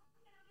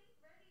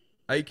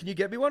 Hey, can you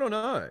get me one or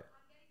no?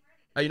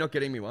 Are you not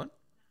getting me one?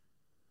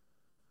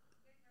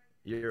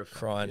 You're a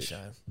Crying bitch.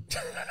 shame.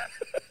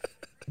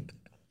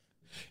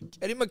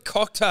 Get him a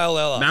cocktail,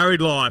 Ella.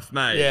 Married life,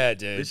 mate. Yeah,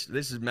 dude.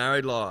 This is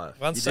married life.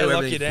 Once you they do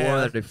lock everything you for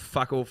down. them, they do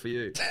fuck all for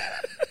you.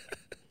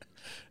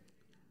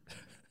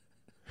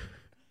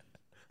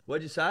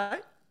 What'd you say?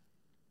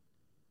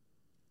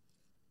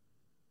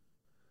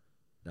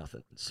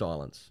 Nothing.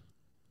 Silence.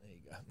 There you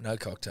go. No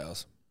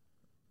cocktails.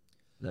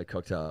 No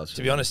cocktails.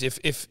 To be honest,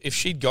 if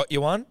she'd got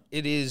you one,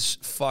 it is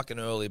fucking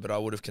early, but I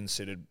would have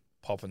considered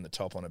popping the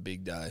top on a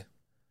big day.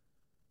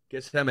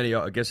 Guess how many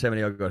I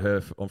got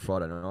her on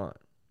Friday night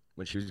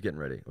when she was getting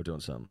ready or doing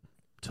something.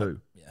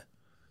 2. Yeah.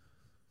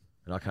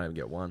 And I can't even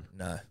get one.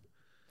 No.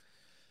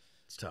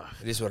 It's tough.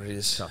 It is what it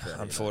is, Tough out here,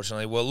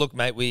 unfortunately. Well, look,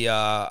 mate, we're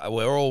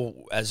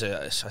all, as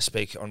I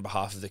speak on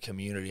behalf of the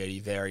community, Eddie,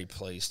 very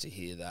pleased to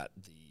hear that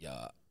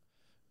the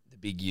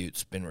big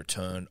Utes been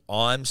returned.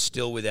 I'm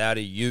still without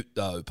a Ute,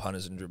 though,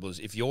 punters and dribblers.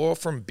 If you're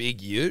from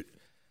Big Ute,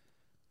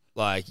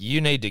 like,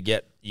 you need to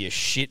get your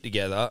shit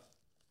together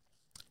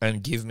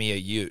and give me a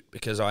Ute,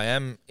 because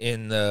I'm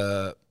in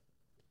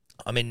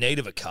need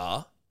of a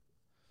car,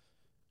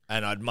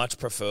 and I'd much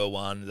prefer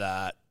one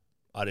that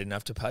I didn't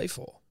have to pay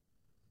for.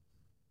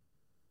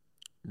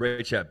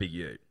 Reach out, Big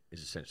Ute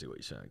is essentially what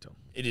you're saying, Tom.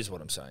 It is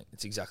what I'm saying.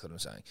 It's exactly what I'm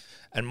saying.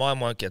 And mine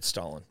won't get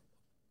stolen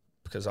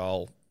because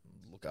I'll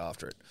look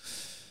after it.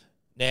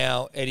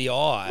 Now, Eddie,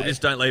 Well,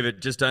 just don't leave it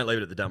at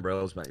the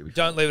Dumbrells, mate.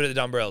 don't leave it at the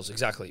Dumbrells,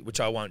 exactly, which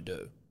I won't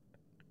do.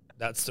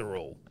 That's the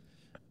rule.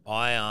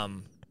 I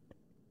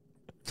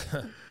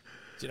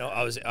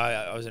was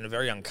in a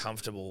very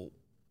uncomfortable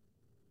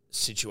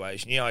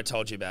situation. You know, I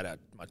told you about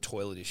my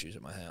toilet issues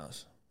at my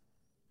house.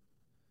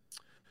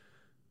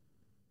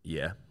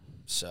 Yeah.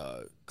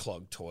 So,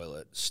 clogged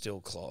toilet,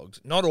 still clogged.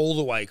 Not all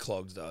the way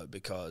clogged, though,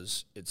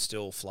 because it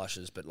still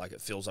flushes, but like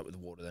it fills up with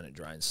water, then it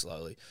drains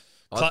slowly.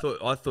 I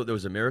thought there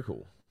was a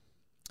miracle.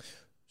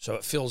 So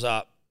it fills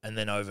up, and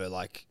then over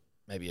like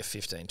maybe a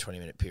 15,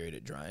 20-minute period,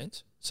 it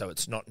drains. So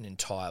it's not an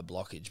entire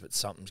blockage, but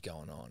something's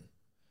going on.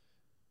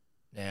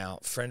 Now,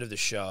 friend of the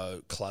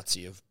show,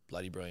 Klutzy of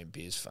Bloody Brilliant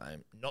Beers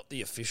fame, not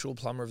the official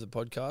plumber of the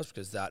podcast,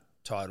 because that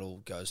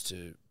title goes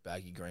to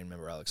Baggy Green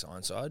member Alex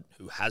Ironside,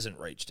 who hasn't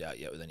reached out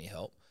yet with any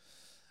help.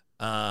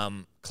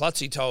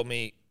 Klutzy told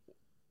me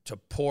to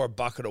pour a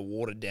bucket of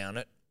water down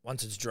it.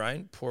 Once it's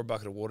drained, pour a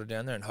bucket of water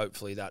down there, and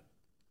hopefully that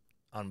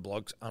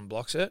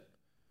unblocks it.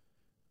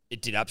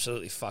 It did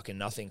absolutely fucking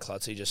nothing,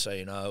 Klutzy, just so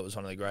you know. It was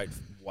one of the great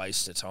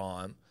wastes of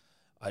time.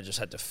 I just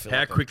had to fill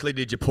How up quickly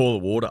did you pour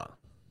the water?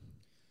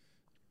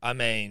 I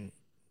mean,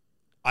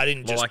 I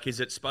didn't just... Like, is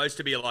it supposed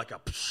to be like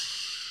a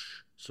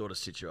sort of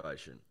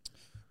situation?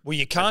 Well,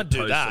 you can't do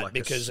opposed to that like a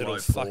because it'll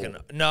slow fucking...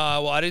 pour?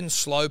 No, well, I didn't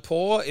slow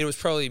pour. It was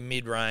probably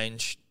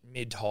mid-range,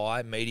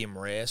 mid-high, medium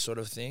rare sort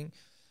of thing.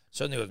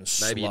 Certainly wasn't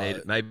slow. Maybe you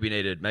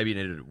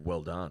needed it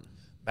well done.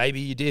 Maybe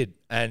you did.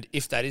 And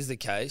if that is the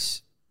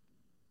case,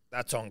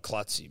 that's on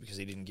Klutzy because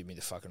he didn't give me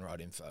the fucking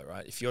right info,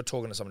 right? If you're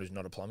talking to someone who's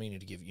not a plumber, you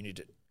need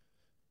to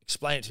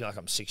explain it to me like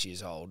I'm 6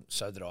 years old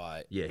so that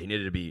I... Yeah, he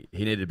needed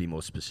to be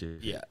more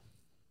specific. Yeah.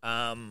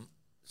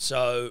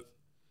 So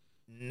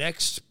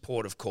next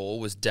port of call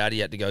was Daddy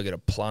had to go get a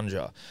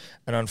plunger.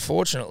 And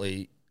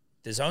unfortunately,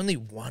 there's only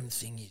one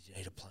thing you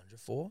need a plunger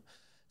for.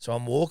 So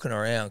I'm walking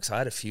around because I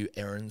had a few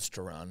errands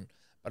to run,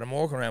 but I'm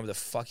walking around with a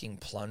fucking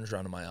plunger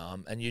under my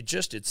arm, and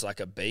it's like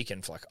a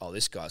beacon for like, oh,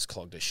 this guy's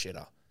clogged a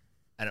shitter.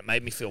 And it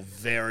made me feel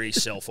very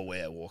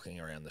self-aware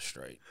walking around the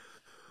street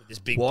with this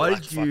big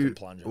black fucking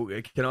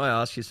plunger. Can I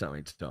ask you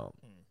something, Tom?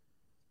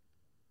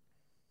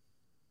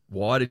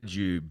 Why did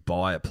you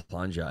buy a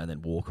plunger and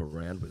then walk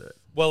around with it?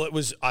 Well, it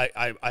was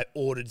I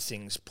ordered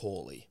things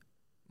poorly.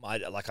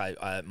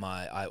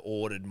 I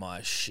ordered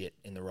my shit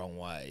in the wrong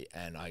way,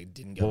 and I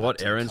didn't go. Well, what back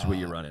to the errands were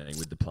car. you running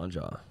with the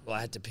plunger? Well,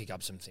 I had to pick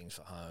up some things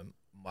for home.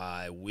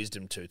 My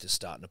wisdom tooth is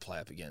starting to play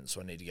up again,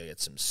 so I need to go get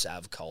some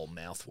Savcol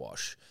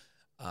mouthwash,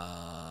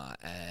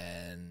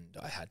 and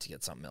I had to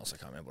get something else. I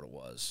can't remember what it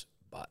was,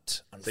 but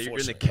So unfortunately, you're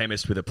in the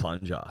chemist with a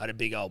plunger. I had a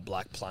big old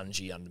black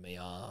plungy under my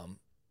arm,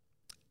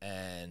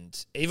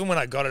 and even when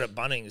I got it at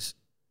Bunnings,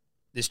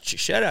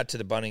 shout out to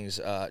the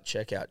Bunnings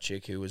checkout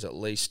chick who was at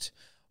least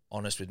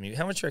honest with me.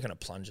 How much do you reckon a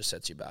plunger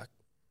sets you back?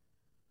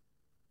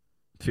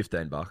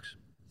 $15.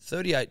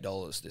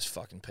 $38 this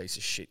fucking piece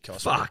of shit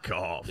cost. Fuck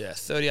off. Yeah,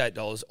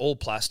 $38, all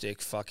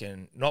plastic,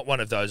 fucking, not one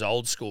of those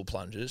old school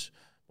plungers,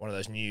 one of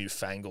those new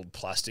fangled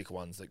plastic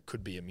ones that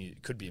could be a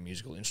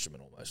musical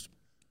instrument almost.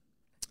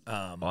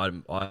 I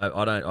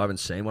haven't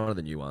seen one of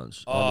the new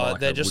ones. Oh, Like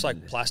they're a just like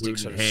wooden- plastic wooden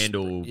sort of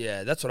handle.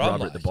 Yeah, that's what I'm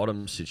rubber like. at the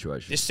bottom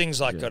situation. This thing's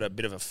like Yeah. got a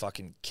bit of a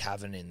fucking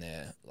cavern in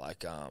there,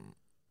 like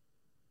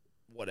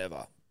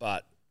whatever.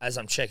 But as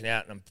I'm checking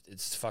out, and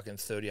it's fucking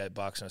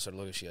 $38, and I sort of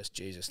look at her, she goes,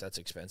 "Jesus, that's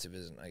expensive,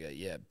 isn't it?" I go,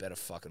 "Yeah, better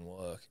fucking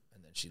work."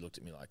 And then she looked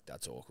at me like,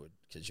 "That's awkward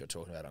because you're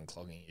talking about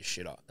unclogging your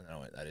shit up." And then I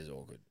went, "That is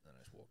awkward." And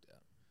I just walked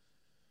out.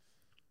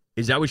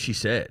 Is that what she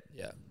said?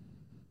 Yeah.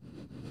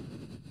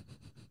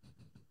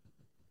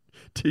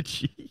 Did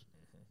she?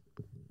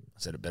 I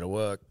said it better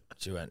work.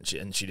 She went,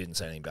 and she didn't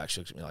say anything back.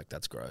 She looked at me like,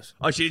 that's gross.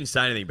 Oh, she didn't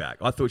say anything back.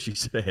 I thought she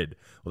said,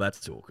 well,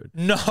 that's awkward.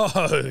 No,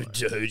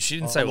 dude. She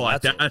didn't say, I'm well,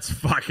 like, that's that's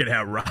fucking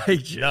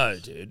outrageous. No,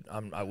 dude.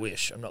 I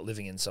wish. I'm not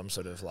living in some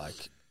sort of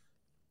like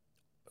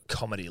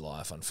comedy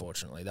life,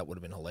 unfortunately. That would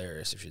have been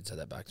hilarious if she'd said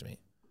that back to me.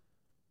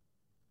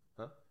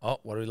 Huh? Oh,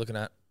 what are we looking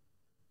at?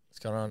 What's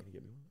going on?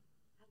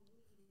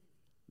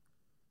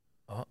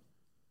 Oh,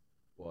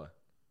 Why?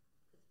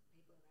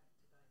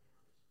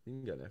 You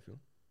can go now, Phil.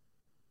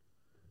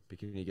 But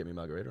can you get me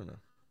margarita or no?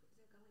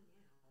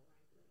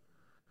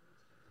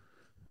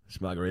 This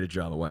margarita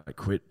drama won't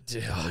quit.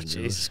 oh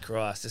Jesus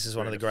Christ. This is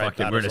one of the great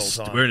Fucking, battles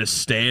of all time. we're in a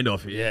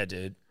standoff here. Yeah,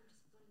 dude.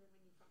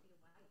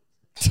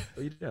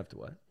 Oh, you didn't have to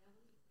wait.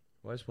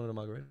 I just wanted a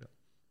margarita.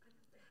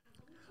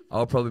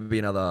 I'll probably be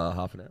another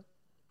half an hour.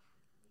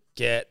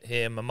 Get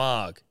him a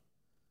mug.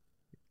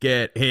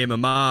 Get him a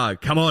mug.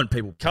 Come on,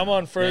 people. Come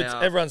on, fruits.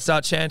 Now- Everyone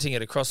start chanting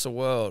it across the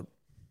world.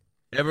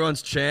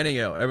 Everyone's chanting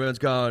it. Everyone's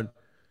going,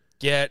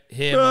 Get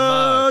him a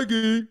mug.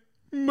 Muggy,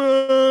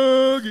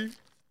 Muggy,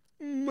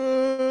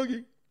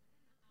 Muggy.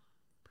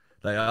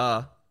 They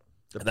are.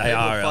 The They people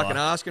are, fucking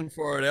Ella. asking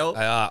for it, El.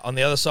 They are on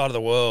the other side of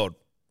the world.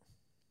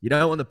 You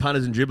don't want the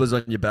punters and dribblers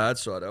on your bad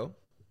side, El.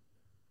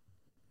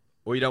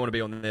 Or you don't want to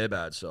be on their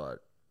bad side.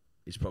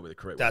 Is probably the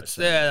correct That's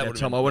way to say there. it. That Now,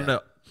 would've Tom, been-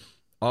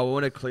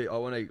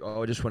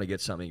 I just want to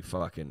get something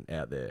fucking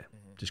out there.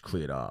 Just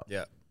cleared up.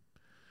 Yeah.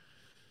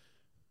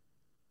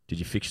 Did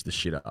you fix the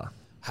shitter?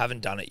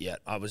 Haven't done it yet.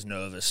 I was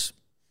nervous.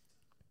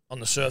 On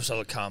the surface, I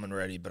looked calm and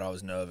ready, but I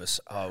was nervous.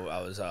 I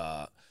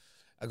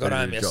got Ready to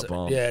home drop yesterday.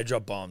 bombs. Yeah,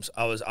 drop bombs.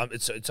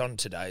 It's on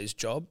today's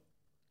job.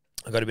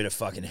 I got a bit of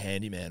fucking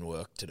handyman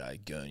work today,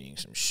 gurneying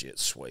some shit,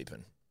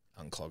 sweeping,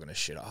 unclogging a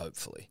shitter,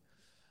 hopefully.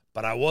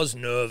 But I was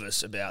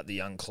nervous about the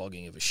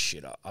unclogging of a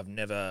shitter.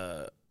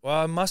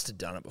 I must have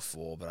done it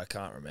before, but I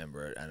can't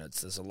remember it, and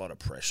there's a lot of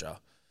pressure.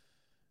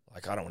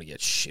 Like, I don't want to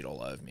get shit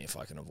all over me if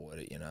I can avoid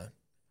it, you know?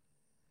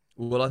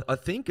 Well, I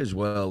think as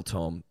well,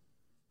 Tom,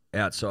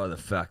 outside of the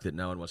fact that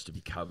no one wants to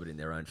be covered in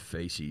their own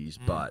feces,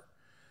 but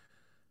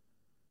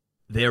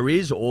there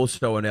is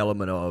also an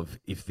element of,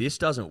 if this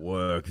doesn't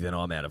work, then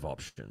I'm out of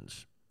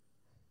options.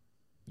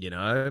 You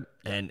know?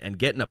 And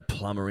getting a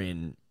plumber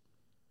in,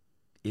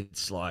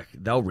 it's like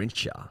they'll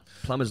rinse you.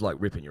 Plumbers like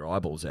ripping your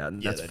eyeballs out,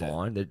 and Yeah, that's they do.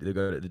 fine.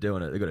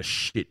 They've got a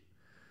shit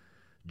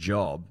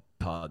job,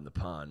 pardon the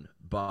pun,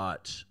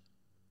 but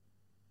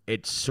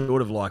it's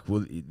sort of like,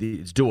 well,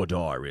 it's do or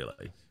die,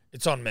 really.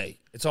 It's on me.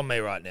 It's on me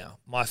right now.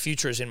 My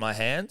future is in my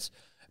hands,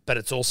 but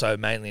it's also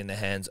mainly in the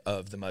hands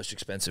of the most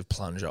expensive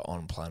plunger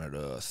on planet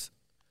Earth.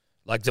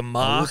 Like the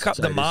markup,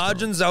 say the this,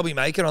 margins they'll be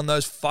making on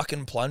those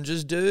fucking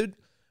plungers, dude,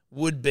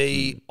 would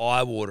be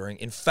eye-watering.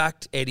 In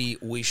fact, Eddie,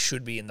 we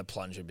should be in the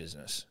plunger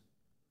business.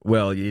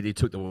 Well, you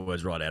took the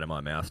words right out of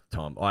my mouth,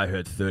 Tom. I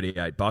heard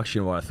 $38.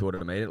 You know what I thought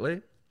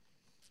immediately?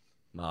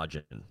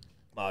 Margin.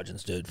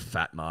 Margins, dude.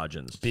 Fat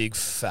margins. Big,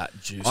 fat,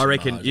 juicy I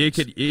reckon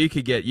margins.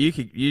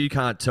 you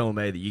can't tell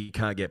me that you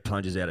can't get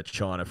plungers out of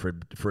China for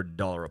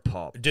 $1 a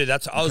pop. Dude, I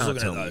was can't looking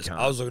at tell me you those. can't.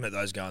 I was looking at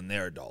those going,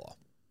 they're $1.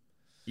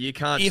 You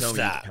can't If tell me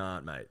that. you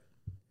can't, mate.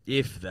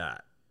 If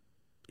that.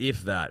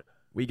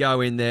 We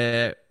go in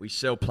there, we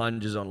sell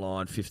plungers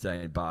online,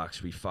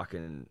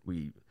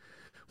 $15.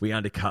 We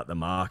undercut the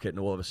market, and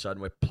all of a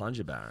sudden we're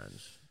plunger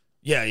barons.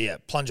 Yeah.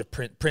 Plunger,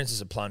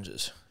 princes of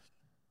plungers.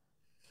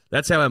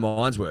 That's how our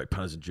minds work,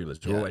 punters and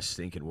dribblers. We're Yeah. always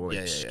thinking, we're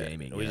always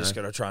scheming. We you just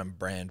know? got to try and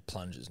brand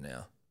plungers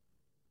now.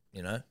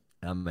 You know?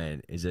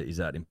 Man, is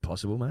that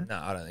impossible, mate? No,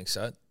 I don't think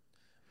so.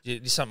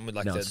 Something with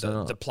like No, it's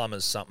not. the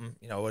plumbers something.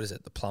 You know, what is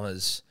it? The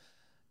plumbers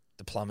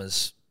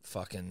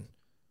fucking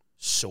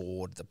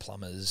sword, the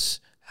plumbers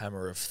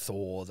hammer of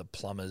Thor, the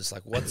plumbers,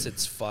 like what's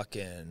its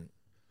fucking,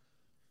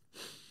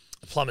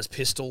 the plumber's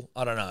pistol?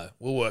 I don't know.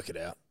 We'll work it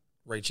out.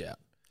 Reach out.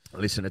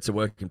 Listen, it's a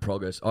work in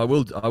progress. I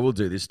will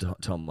do this,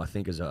 Tom. I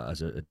think as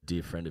a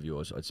dear friend of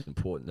yours, it's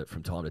important that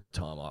from time to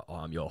time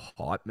I'm your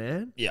hype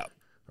man, Yeah.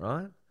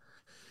 right?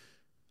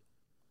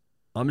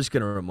 I'm just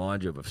going to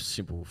remind you of a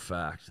simple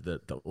fact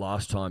that the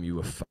last time you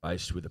were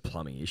faced with a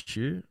plumbing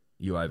issue,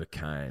 you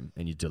overcame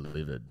and you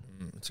delivered.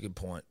 That's a good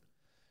point.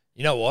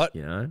 You know what?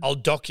 You know, I'll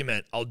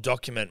document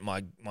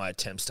my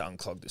attempts to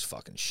unclog this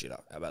fucking shit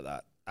up. How about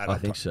that? And I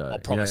think so. I'll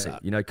promise you know,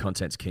 that. You know,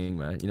 content's king,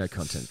 mate. You know,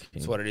 content's king.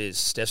 That's what it is.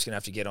 Steph's going to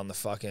have to get on the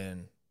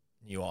fucking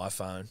new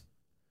iPhone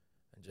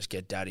and just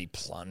get daddy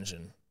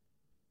plunging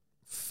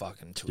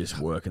fucking to Just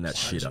his working that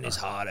plunging shitter. his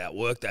heart out.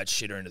 Work that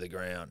shitter into the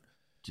ground.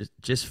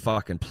 Just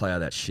fucking play out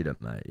that shitter,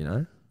 mate. You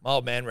know. My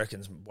old man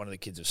reckons one of the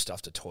kids have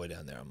stuffed a toy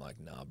down there. I'm like,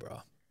 nah,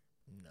 bro.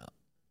 Nah. Well,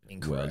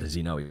 Incorrect. does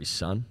he know his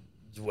son?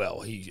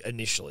 Well, he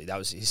initially, that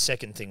was his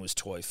second thing was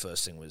toy.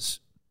 First thing was,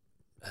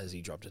 has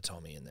he dropped a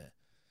Tommy in there?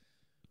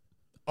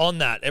 On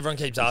that, everyone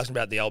keeps asking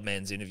about the old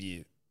man's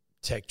interview.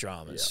 Tech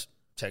dramas.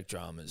 Tech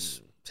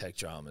dramas. Tech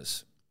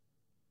dramas.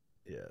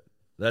 Yeah.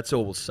 That's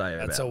all we'll say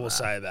about That's all we'll that.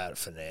 say about it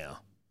for now.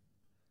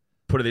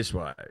 Put it this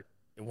way.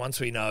 Once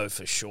we know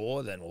for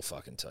sure, then we'll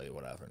fucking tell you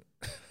what happened.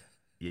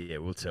 Yeah,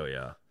 we'll tell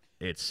you.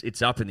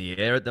 it's up in the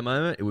air at the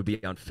moment. It would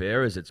be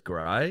unfair as it's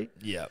grey.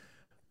 Yeah.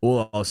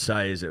 All I'll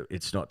say is that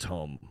it's not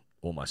Tom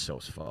or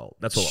myself's fault.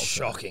 That's all I'll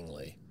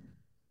say.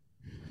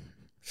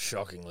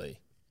 Shockingly,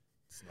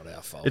 it's not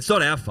our fault. It's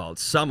not our fault.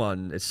 It's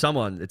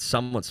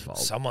someone's fault.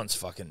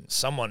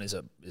 Someone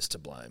is to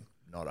blame,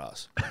 not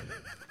us.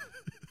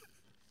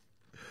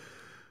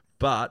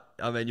 But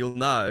I mean, you'll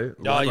know.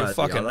 Oh, you'll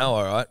fucking know,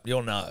 all right.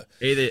 You'll know.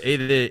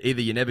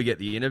 Either you never get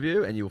the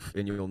interview and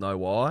you'll know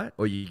why,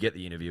 or you get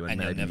the interview and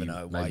maybe you'll never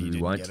know why maybe you we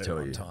didn't won't get it tell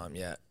on you. time.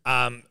 Yeah.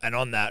 And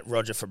on that,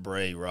 Roger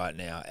Fabry right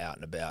now out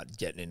and about,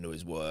 getting into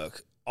his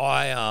work.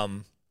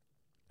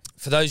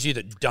 For those of you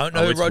that don't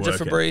know who it's Roger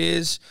working. Fabry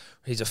is,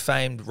 he's a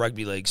famed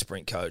rugby league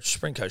sprint coach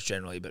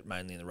generally, but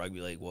mainly in the rugby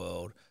league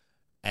world.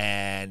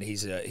 And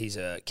he's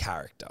a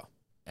character.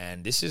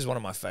 And this is one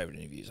of my favourite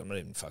interviews. I'm not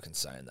even fucking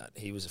saying that.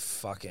 He was a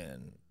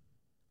fucking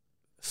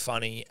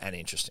funny and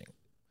interesting,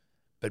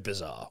 but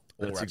bizarre.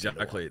 That's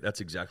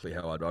exactly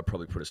how I'd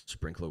probably put a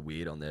sprinkler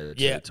weird on there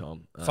too, Yeah.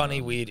 Tom.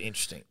 Funny, weird,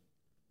 interesting.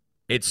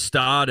 It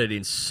started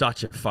in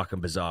such a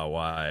fucking bizarre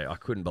way. I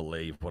couldn't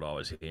believe what I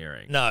was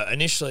hearing. No,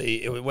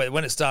 initially,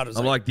 when it started, it was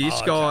I'm like, this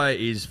oh, guy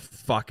okay. is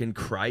fucking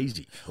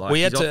crazy. Like, We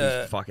he's had off to-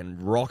 his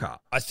fucking rocker.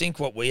 I think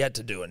what we had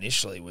to do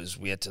initially was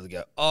we had to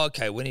go, oh,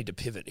 okay, we need to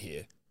pivot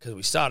here. Because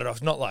we started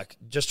off we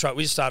just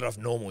started off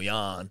normal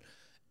yarn,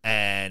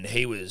 and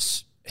he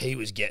was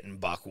getting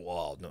buck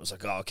wild, and it was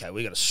like, oh, okay,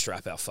 we got to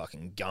strap our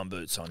fucking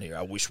gumboots on here,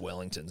 our Wish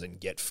Wellingtons, and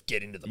get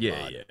into the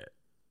mud. Yeah.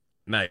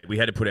 Mate, we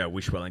had to put our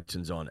Wish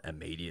Wellingtons on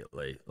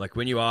immediately. Like,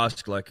 when you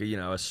ask, like, you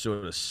know, a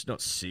sort of,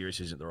 not serious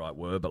isn't the right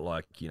word, but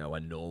like, you know, a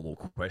normal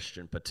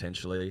question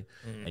potentially,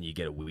 and you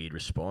get a weird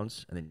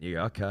response, and then you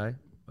go, okay,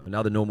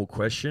 another normal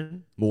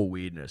question, more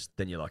weirdness.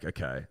 Then you're like,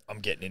 okay, I'm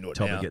getting into it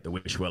tell now. me get the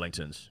Wish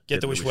Wellingtons.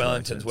 Get the Wish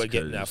Wellingtons. We're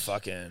getting our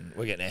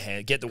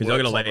hand. Get the work Because I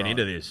got to clogger lean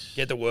into on. this.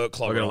 Get the work I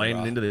clogger got to on, lean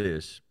bruh. into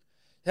this.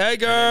 Hey, And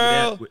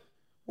girl. then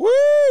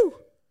Woo!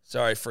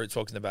 Sorry, Fruit's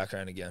walking in the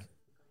background again.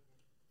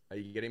 Are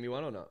you getting me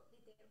one or not?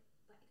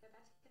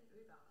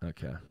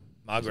 Okay.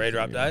 Margarita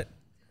update.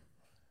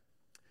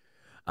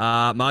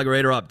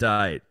 Margarita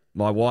update.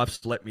 My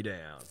wife's let me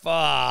down.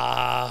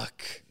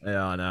 Fuck.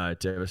 Yeah, I know.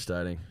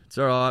 Devastating. It's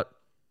all right.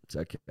 It's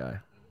okay.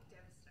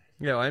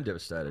 Yeah, I am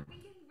devastated.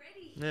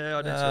 Yeah,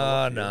 I did.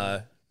 Oh,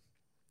 no.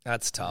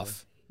 That's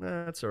tough.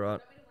 No, that's all right.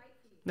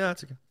 No,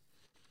 it's okay.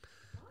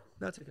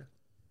 No, it's okay.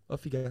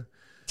 Off you go.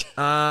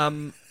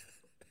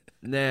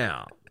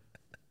 Now,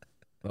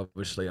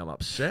 obviously, I'm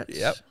upset.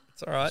 Yep.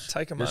 It's all right.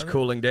 Take a moment. Just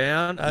cooling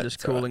down. I'm just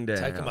It's all right. cooling down.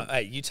 Take a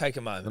hey, you take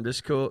a moment. I'm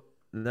just cool.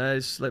 No,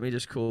 just let me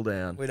just cool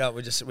down. We don't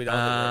want the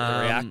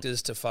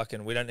reactors to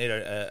fucking. We don't need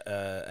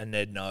a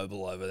Ned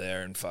Noble over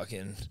there in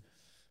fucking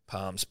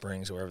Palm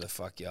Springs or wherever the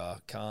fuck you are.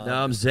 Calm. No,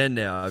 I'm zen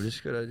now. I've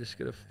just gotta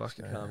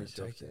fucking calm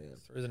yourself Take it down.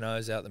 through the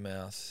nose, out the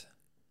mouth.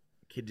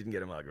 Kid didn't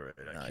get a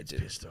margarita. No, he Kid's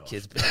didn't. pissed off.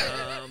 Kid's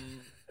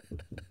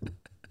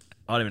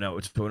I don't even know what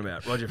we're talking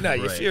about. Roger No,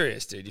 Fabry. you're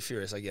furious, dude. You're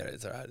furious. I get it.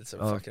 It's all right. It's a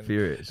I'm fucking.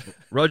 furious.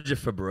 Roger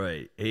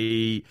Fabry.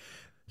 He's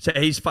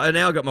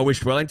now got my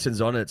Wish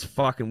Wellingtons on. And it's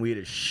fucking weird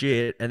as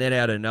shit. And then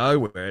out of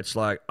nowhere, it's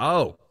like,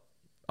 oh,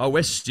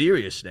 we're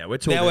serious now. We're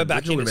talking. Now we're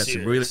back talking into about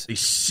some really serious.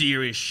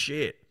 serious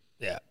shit.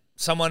 Yeah.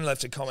 Someone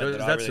left a comment So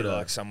that I that's really sort of-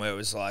 liked somewhere. It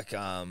was like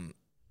I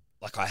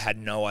had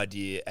no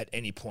idea at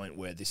any point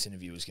where this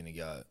interview was going to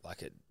go,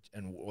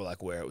 or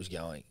like where it was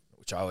going,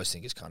 which I always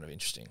think is kind of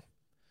interesting,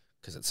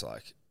 because it's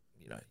like,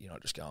 you know, you're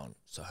not just going,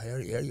 so how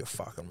do you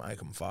fucking make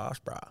them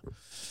fast, bruh?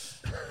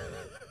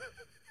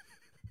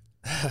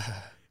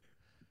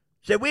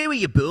 So where were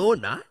you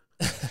born, mate?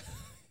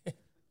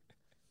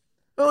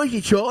 What was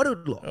your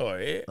childhood like? Oh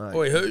yeah. Like,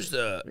 Oi, who's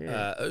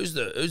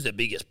the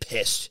biggest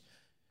pest?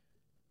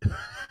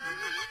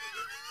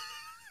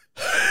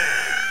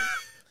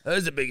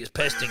 Who's the biggest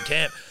pest in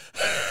camp?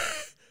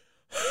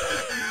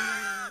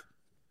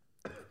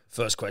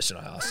 First question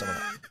I asked someone.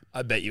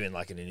 I bet you in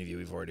like an interview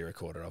we've already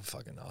recorded, I've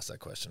fucking asked that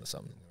question to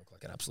someone. I look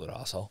like an absolute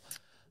asshole.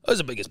 Who's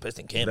the biggest pest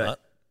in camp, mate?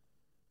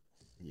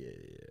 Yeah.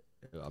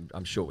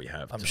 I'm sure we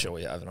have. I'm sure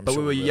we have. And I'm But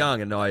sure we were will.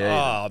 young and naive. Oh,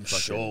 I'm and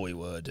fucking sure we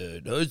were,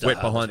 dude. Who's the wet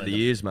hardest behind man the to-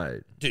 ears,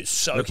 mate. Dude,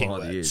 soaking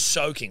behind the wet. ears.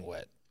 Soaking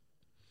wet.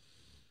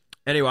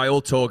 Anyway,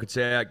 all talk. It's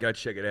out. Go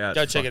check it out.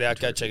 Go It's check it fucking out.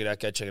 Go terrific. check it out.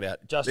 Go check it out.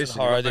 Justin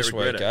Listen, you Horro might this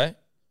regret week, it. eh?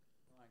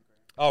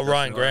 Oh,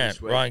 Ryan Horro Grant.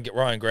 this week.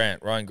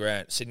 Ryan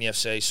Grant. Sydney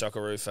FC,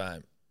 Socceroo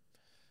fame.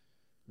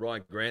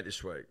 Ryan Grant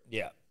this week.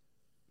 Yeah.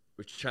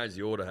 We've changed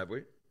the order, have we?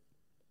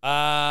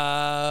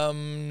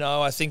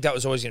 No, I think that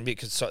was always going to be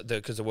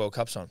because the World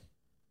Cup's on.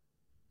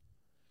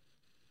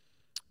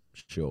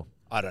 Sure.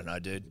 I don't know,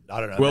 dude. I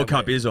don't know. World Maybe-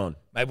 Cup is on.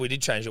 Maybe we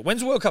did change it.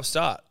 When's the World Cup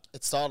start?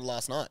 It started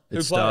last night. Who It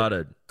played?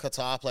 started.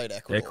 Qatar played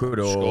Ecuador.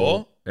 Ecuador.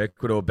 Score?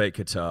 Ecuador beat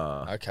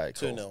Qatar. Okay,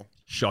 cool. 2-0.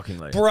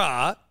 Shockingly.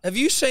 Bruh, have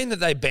you seen that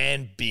they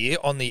banned beer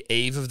on the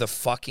eve of the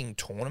fucking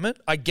tournament?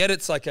 I get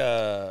it's like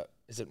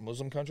is it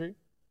Muslim country?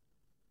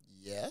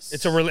 Yes.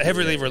 It's a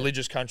heavily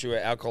religious country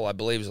where alcohol, I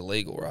believe, is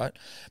illegal, right?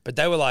 But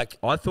they were like,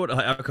 I thought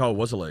alcohol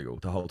was illegal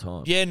the whole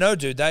time. yeah, no,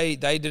 dude. They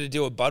did a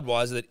deal with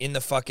Budweiser that in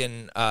the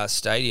fucking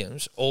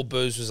stadiums, all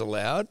booze was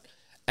allowed,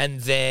 And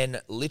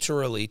then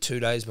literally 2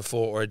 days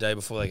before or a day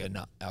before, they go,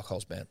 nah,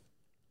 alcohol's banned.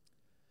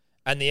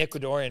 And the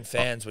Ecuadorian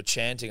fans were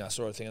chanting. I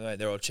saw a thing.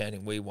 They're all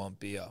chanting, "We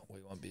want beer.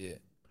 We want beer."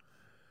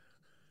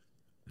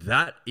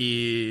 That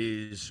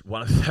is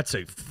that's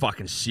a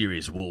fucking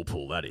serious wool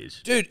pull. That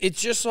is, Dude,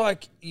 it's just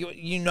like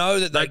you know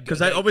that because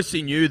they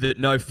obviously knew that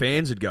no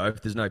fans would go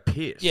if there's no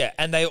piss. Yeah,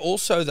 and they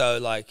also though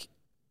like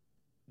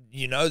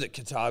you know that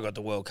Qatar got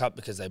the World Cup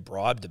because they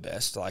bribed the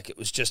best. Like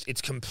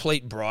it's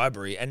complete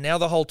bribery, and now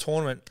the whole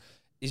tournament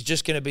is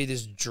just going to be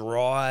this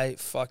dry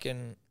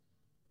fucking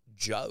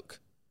joke.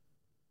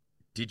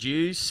 Did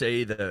you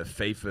see the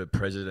FIFA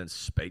president's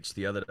speech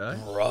the other day?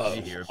 Bro,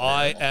 Did you hear about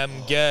I it? am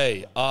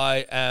gay.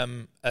 I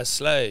am a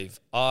slave.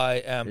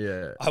 I am.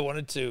 Yeah. I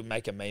wanted to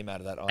make a meme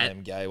out of that I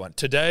am gay one.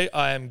 Today,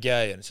 I am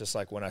gay. And it's just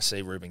like when I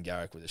see Ruben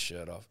Garrick with his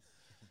shirt off.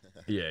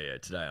 Yeah,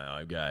 today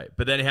I'm gay.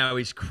 But then how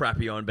he's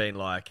crappy on being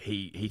like,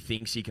 he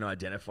thinks he can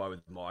identify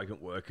with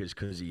migrant workers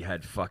because he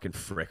had fucking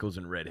freckles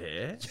and red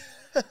hair.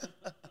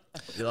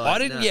 You're like, I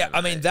didn't, "No, yeah.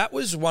 I mate." mean, that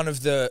was one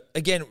of the,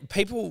 again,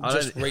 people I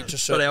just don't- reach a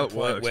it's not certain how it point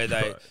works, where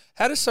they, bro.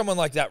 how does someone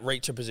like that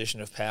reach a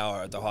position of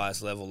power at the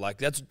highest level? Like,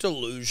 that's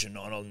delusion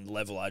on a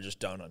level I just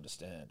don't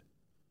understand.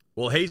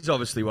 Well, he's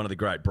obviously one of the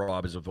great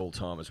bribers of all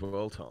time as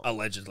well, Tom.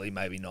 Allegedly,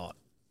 maybe not.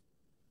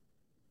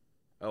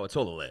 Oh, it's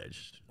all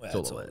alleged. Well, it's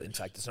all it's all- alleged. in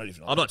fact, it's not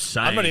even. I'm not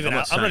saying. I'm not even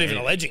saying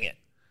alleging it.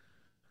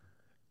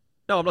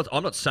 No,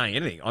 I'm not saying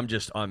anything.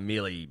 I'm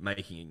merely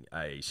making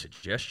a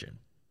suggestion.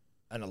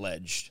 An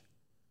alleged,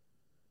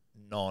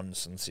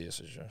 non-sincere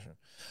suggestion.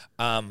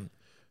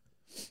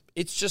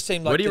 It's just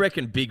seemed like What do you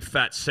reckon Big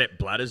Fat Sepp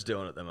Blatter's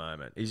doing at the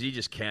moment? Is he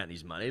just counting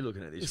his money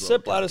looking at this? Is World Sepp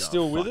Cup Blatter going,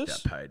 still with "Fuck,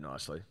 us?" That paid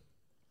nicely.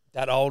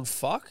 that old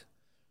fuck?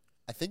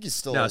 I think he's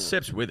still. No,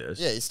 Sepp's with us.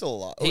 Yeah, he's still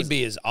alive. He'd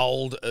be as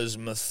old as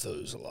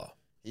Methuselah.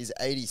 He's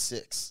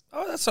 86.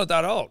 Oh, that's not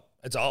that old.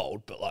 It's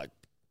old, but like,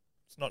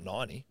 it's not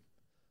 90.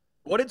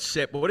 What did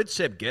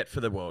Sepp get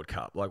for the World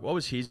Cup? Like, what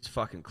was his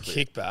fucking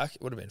clip? Kickback,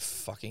 it would have been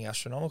fucking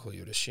astronomical,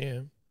 you'd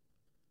assume.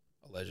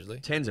 Allegedly.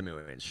 Tens of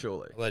millions,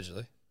 surely.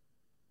 Allegedly.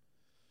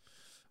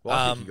 Well,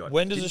 I think he got,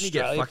 when does didn't he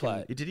get Australia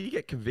fucking- play? Did he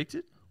get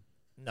convicted?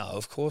 No,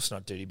 of course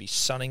not, dude. He'd be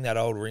sunning that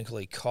old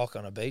wrinkly cock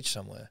on a beach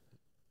somewhere.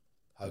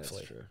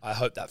 Hopefully. true. I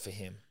hope that for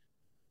him.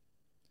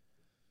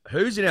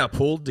 Who's in our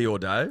pool,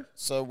 Diordo?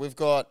 So we've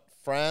got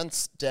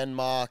France,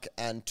 Denmark,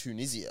 and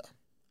Tunisia.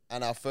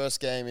 And our first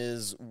game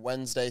is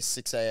Wednesday,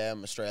 6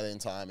 a.m. Australian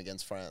time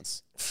against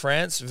France.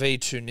 France v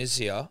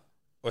Tunisia.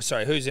 Or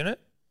sorry, who's in it?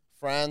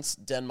 France,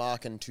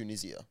 Denmark, and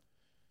Tunisia.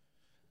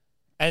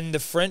 And the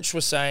French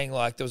were saying,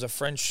 like, there was a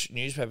French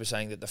newspaper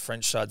saying that the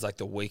French side's like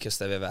the weakest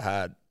they've ever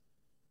had.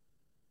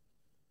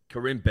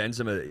 Karim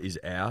Benzema is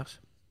out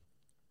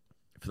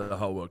for the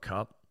whole World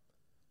Cup.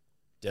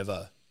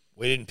 Devo.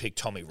 We didn't pick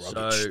Tommy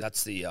Rogic. So,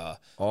 That's the I,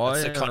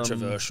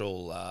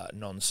 controversial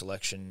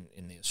non-selection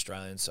in the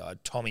Australian side.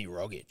 Tommy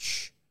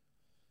Rogic.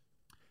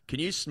 Can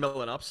you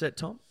smell an upset,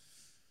 Tom?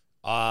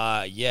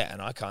 Yeah,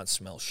 and I can't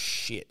smell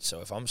shit.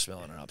 So if I'm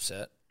smelling an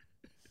upset,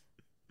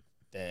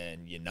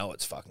 then you know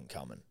it's fucking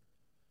coming.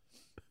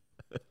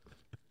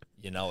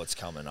 You know it's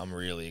coming. I'm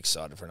really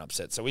excited for an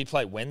upset. So we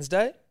play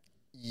Wednesday.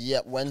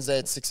 Yep, Wednesday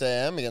at 6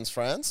 a.m. against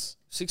France.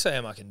 6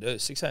 a.m. I can do.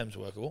 6 a.m. is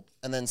workable.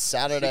 And then 6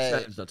 Saturday,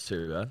 a.m.'s not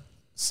too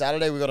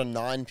bad. we got a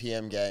 9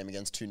 p.m. game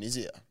against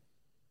Tunisia.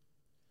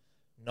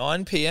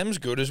 9 p.m.'s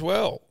good as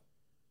well.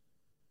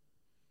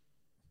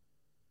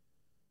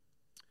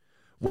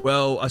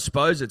 Well, I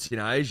suppose it's in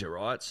Asia,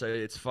 right? So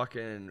it's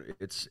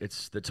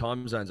it's the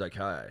time zone's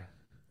okay.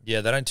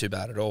 Yeah, that ain't too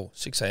bad at all.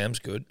 6 a.m.'s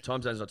good.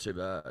 Time zone's not too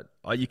bad.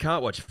 Oh, you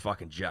can't watch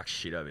fucking jack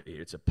shit over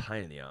here. It's a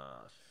pain in the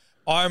ass.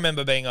 I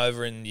remember being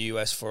over in the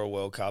US for a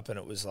World Cup and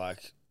it was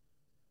like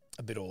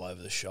a bit all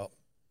over the shop.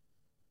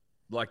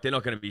 Like they're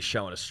not going to be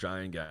showing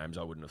Australian games.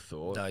 I wouldn't have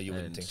thought. No, you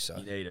wouldn't And think so.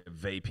 You need a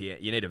VPN.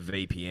 You need a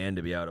VPN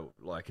to be able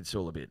to like. It's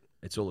all a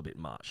bit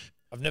much.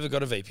 I've never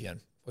got a VPN.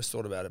 Always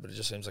thought about it, but it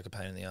just seems like a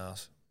pain in the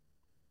ass.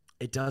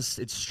 It does.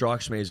 It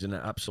strikes me as an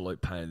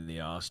absolute pain in the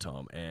ass,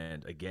 Tom.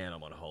 And again,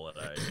 I'm on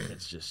holiday. And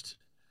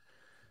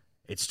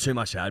it's too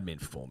much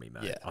admin for me,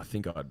 mate. Yeah. I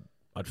think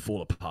I'd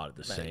fall apart at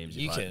the Mate, seams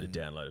you if I had to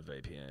can- download a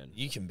VPN.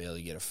 You can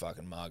barely get a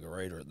fucking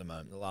margarita at the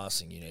moment. The last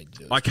thing you need to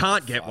do is I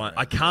can't fucking get fart one. around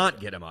I the can't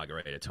margarita. get a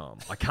margarita, Tom.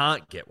 I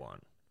can't get one.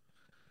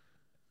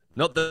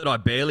 Not that I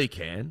barely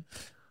can.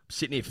 I'm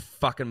sitting here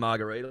fucking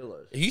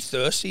margaritaless. Are you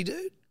thirsty,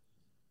 dude?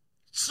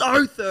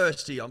 So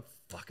thirsty. I'm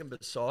fucking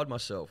beside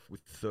myself with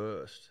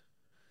thirst.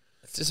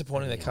 It's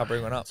disappointing they can't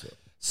bring one up.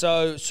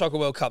 So, Soccer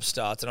World Cup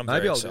starts, and I'm Maybe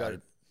very I'll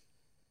excited.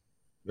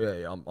 go.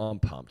 Yeah, I'm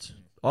pumped.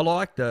 I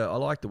like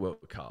the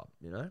World Cup.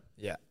 You know,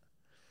 Yeah.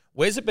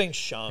 Where's it being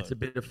shown? it's a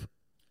bit of.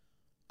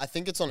 I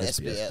think it's on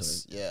SBS,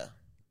 SBS. Yeah.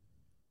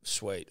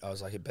 Sweet. I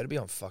was like, it better be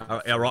on fucking. Are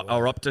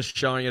Football. Optus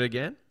showing it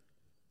again?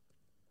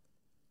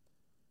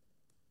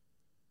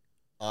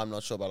 I'm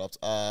not sure about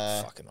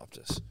Fucking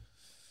Optus.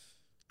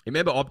 You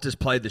remember Optus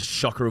played the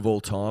shocker of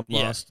all time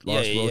last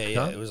World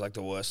Cup? It was like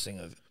the worst thing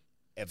of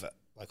ever.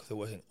 Like the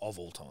worst thing of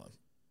all time.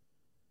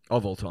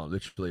 Of all time,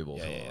 literally of all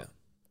Yeah, time. yeah, yeah.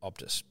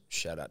 Optus.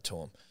 Shout out to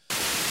him.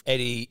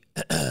 Eddie,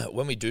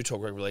 when we do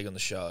talk rugby league on the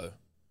show,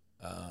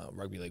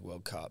 Rugby League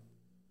World Cup,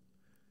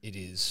 it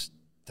is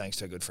thanks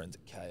to our good friends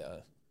at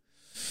KO.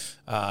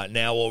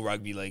 Now all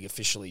rugby league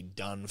officially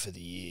done for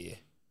the year.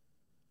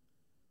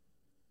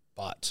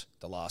 But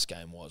the last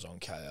game was on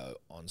KO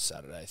on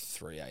Saturday,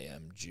 3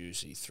 a.m.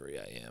 Juicy 3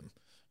 a.m.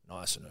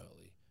 Nice and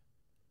early.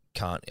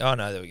 Oh,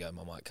 no, there we go.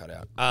 My mic cut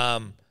out.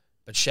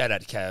 But shout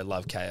out to KO.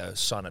 Love KO.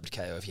 Sign up to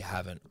KO if you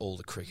haven't. All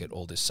the cricket,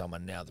 all this summer.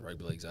 Now the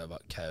rugby league's over.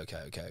 KO.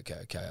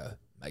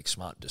 Make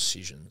smart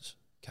decisions.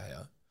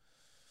 KO.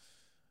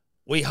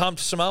 We humped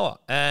Samoa.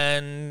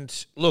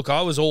 And, look,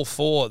 I was all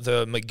for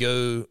the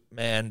Magoo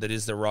man that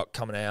is The Rock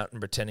coming out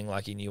and pretending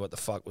like he knew what the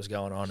fuck was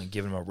going on and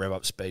giving him a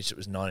rev-up speech that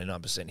was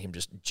 99% him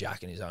just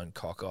jacking his own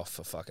cock off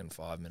for fucking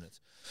 5 minutes.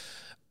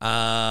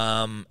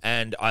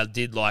 And I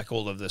did like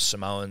all of the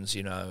Samoans,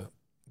 you know,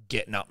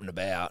 getting up and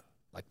about,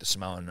 like the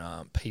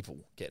Samoan people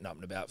getting up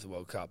and about for the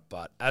World Cup.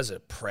 But as a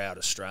proud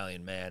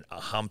Australian man,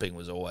 a humping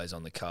was always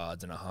on the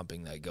cards, and a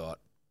humping they got.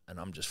 And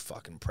I'm just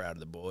fucking proud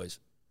of the boys.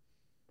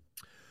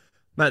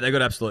 Mate, they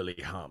got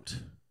absolutely humped.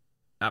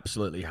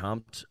 Absolutely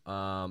humped.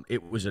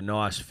 It was a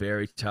nice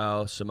fairy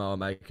tale. Samoa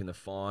making the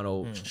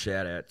final.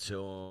 Shout out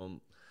to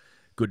them.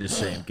 Good to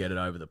see him get it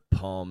over the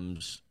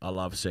Poms. I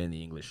love seeing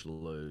the English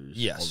lose,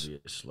 yes,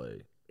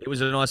 obviously. It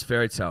was a nice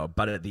fairy tale,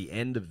 but at the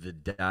end of the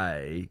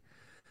day,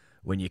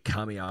 when you're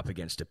coming up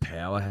against a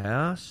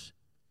powerhouse,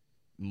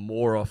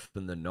 more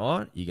often than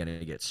not, you're going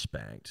to get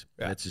spanked.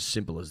 Yeah. And it's as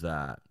simple as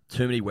that.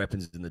 Too many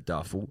weapons in the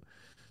duffel.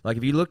 Like,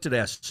 if you looked at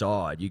our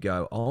side, you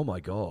go, oh, my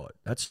God,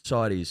 that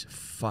side is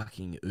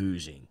fucking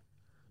oozing.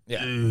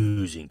 Yeah.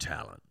 Oozing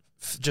talent.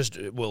 Just,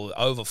 well,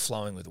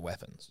 overflowing with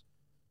weapons.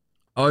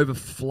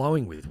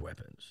 Overflowing with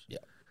weapons. Yeah.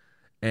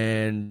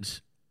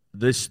 And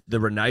the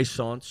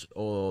renaissance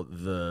or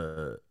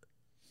the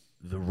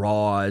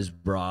rise,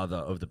 rather,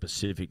 of the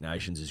Pacific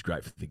nations is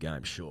great for the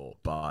game, sure.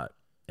 But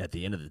at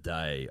the end of the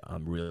day,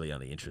 I'm really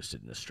only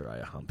interested in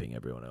Australia humping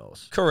everyone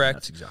else. Correct.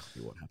 That's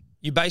exactly what happened.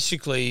 You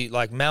basically,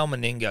 like, Mal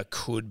Meninga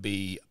could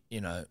be,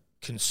 you know,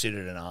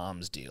 considered an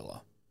arms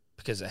dealer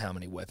because of how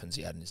many weapons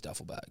he had in his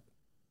duffel bag.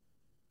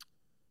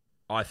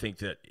 I think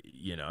that,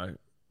 you know,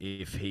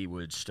 if he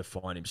was to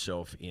find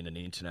himself in an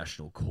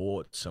international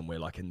court somewhere,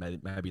 like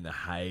maybe in The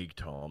Hague,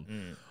 Tom,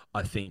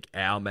 I think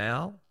our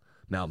Mal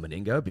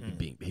Meninga,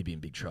 he'd be in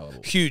big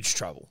trouble. Huge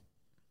trouble.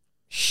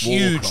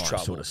 Huge war crime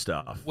trouble. sort of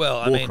stuff. Well,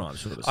 I mean,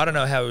 sort of I don't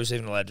know how he was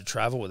even allowed to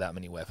travel with that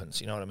many weapons.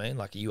 You know what I mean?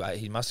 Like,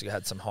 he must have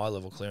had some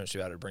high-level clearance to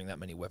be able to bring that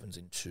many weapons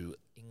into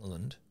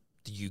England,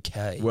 the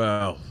UK.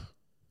 Well,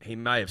 he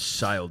may have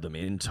sailed them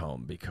in,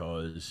 Tom,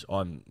 because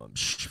I'm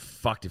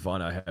fucked if I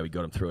know how he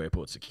got them through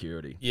airport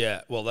security.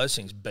 Yeah, well, those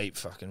things beat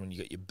fucking when you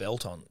got your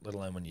belt on, let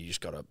alone when you just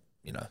got a,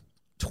 you know,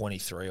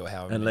 23 or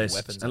however many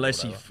weapons.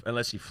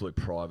 Unless he flew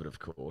private, of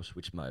course,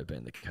 which may have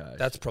been the case.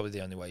 That's probably the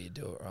only way you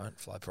do it, right?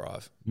 Fly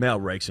private. Mal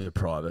reeks of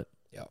private.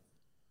 Yeah.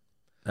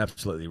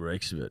 Absolutely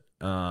reeks of it.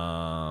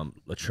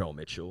 Latrell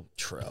Mitchell.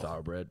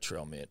 Thoroughbred.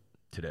 Trell Mitt.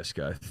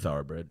 Tedesco.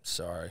 Thoroughbred.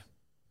 Sorry.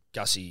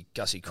 Gussie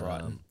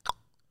Crichton.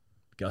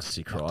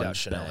 Gussie Crichton. Knocked out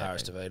Chanel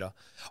Harris-Tavita.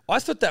 I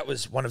thought that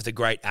was one of the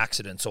great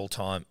accidents all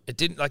time. It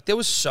didn't, like, there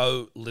was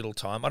so little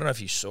time. I don't know if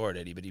you saw it,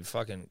 Eddie, but he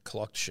fucking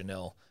clocked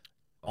Chanel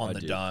on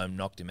the dome,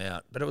 knocked him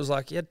out. But it was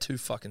like he had 2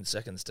 fucking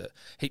seconds to...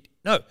 He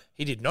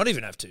did not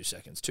even have 2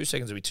 seconds. 2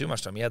 seconds would be too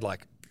much time. He had,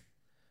 like,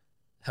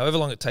 however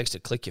long it takes to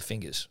click your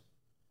fingers.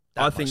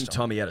 I think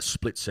Tommy had a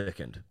split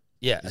second.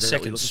 Yeah, a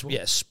second.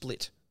 Yeah,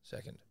 split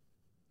second.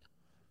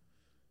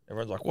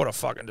 Everyone's like, what a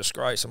fucking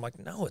disgrace. I'm like,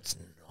 no, it's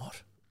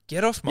not.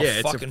 Get off my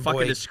fucking boy. Yeah, it's a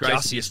fucking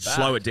disgrace if you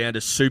slow it down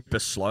to super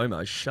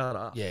slow-mo. Shut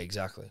up. Yeah,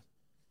 exactly.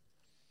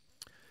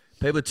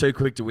 People are too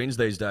quick to wins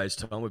these days,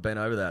 Tom. We've been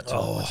over that.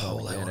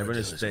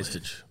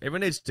 Everyone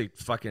needs to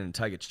fucking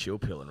take a chill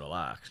pill and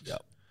relax.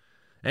 Yep.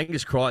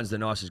 Angus Crichton's the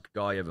nicest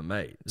guy you ever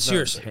meet. There's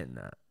seriously. No intent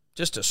in that.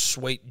 Just a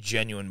sweet,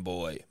 genuine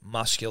boy.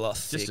 Muscular,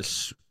 thick,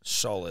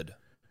 solid.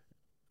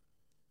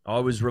 I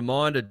was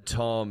reminded,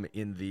 Tom,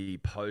 in the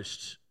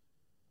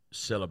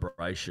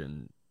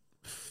post-celebration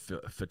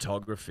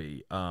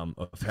photography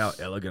of how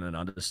elegant and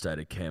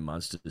understated Cam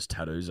Munster's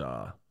tattoos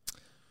are.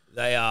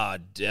 They are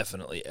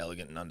definitely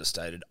elegant and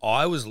understated.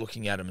 I was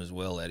looking at them as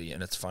well, Eddie,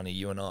 and it's funny,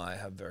 you and I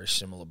have very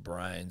similar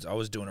brains. I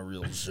was doing a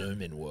real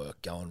zoom-in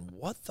work going,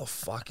 what the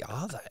fuck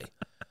are they?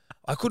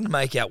 I couldn't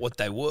make out what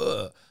they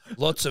were.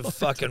 Lots of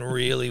fucking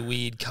really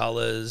weird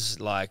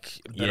colours,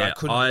 like, but yeah, I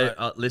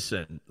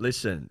couldn't...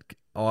 Listen.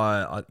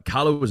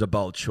 Colour was a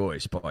bold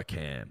choice by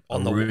Cam.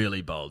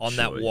 Really bold choice. On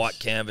that white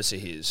canvas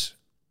of his.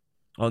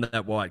 On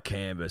that white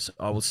canvas.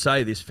 I will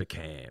say this for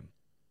Cam.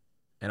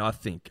 And I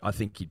think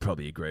you'd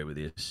probably agree with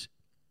this.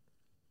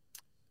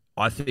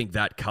 I think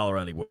that colour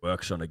only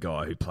works on a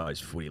guy who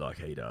plays footy like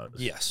he does.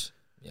 Yes.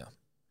 Yeah.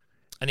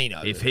 And he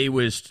knows. If he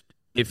was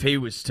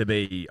to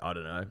be, I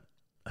don't know,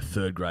 a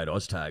third-grade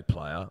Oztag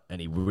player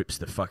and he rips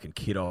the fucking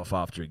kid off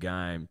after a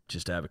game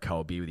just to have a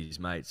cold beer with his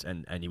mates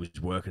and he was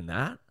working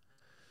that,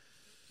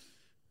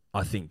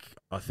 I think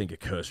a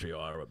cursory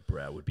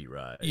eyebrow would be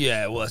raised.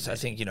 Yeah, well, I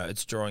think,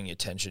 it's drawing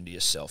attention to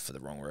yourself for the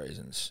wrong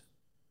reasons.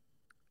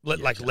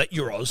 Let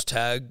your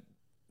OzTag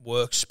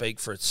work speak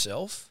for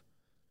itself.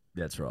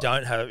 That's right.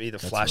 Don't have either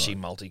flashy,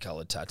 right.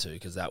 multicolored tattoo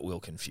because that will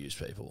confuse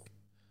people.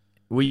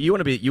 Well, you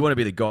want to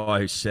be the guy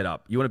who set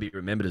up. You want to be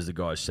remembered as the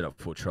guy who set up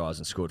 4 tries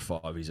and scored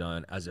 5 of his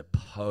own, as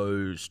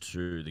opposed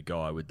to the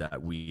guy with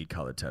that weird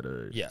coloured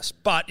tattoo. Yes,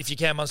 but if you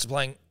Cam Munster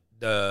playing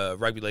the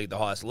rugby league at the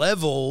highest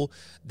level,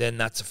 then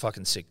that's a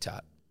fucking sick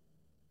tat.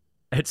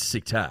 It's a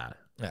sick tat.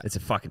 Yeah. It's a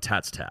fucking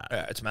tats tat.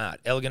 Yeah, it's mad,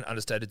 elegant,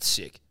 understated,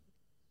 sick.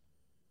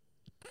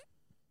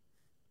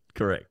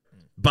 Correct.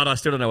 But I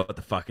still don't know what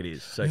the fuck it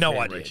is. So No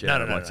Cam, idea. reach No, out.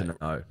 no, I'd no, like to no.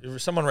 know.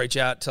 If someone reach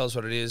out, tell us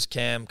what it is.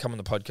 Cam, come on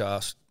the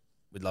podcast.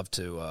 We'd love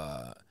to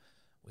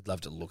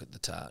look at the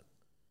tat.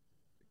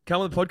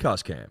 Come on the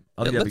podcast, Cam.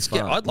 I think that'd be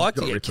fun. I'd like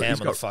He's to got get Cam on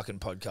the got- fucking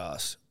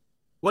podcast.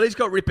 Well, he's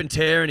got rip and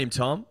tear in him,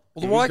 Tom.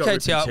 Well, the He's got rip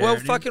and YKTR. tear Well, in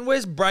him. fucking,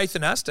 where's Braith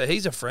and Asta?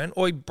 He's a friend.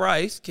 Oi,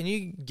 Braith, can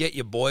you get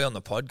your boy on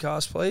the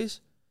podcast,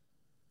 please?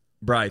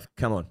 Braith,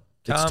 come on.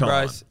 It's Come,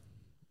 time. Braith.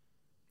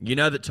 You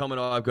know that Tom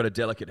and I have got a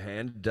delicate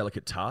hand,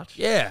 delicate touch?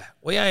 Yeah,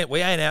 we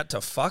ain't out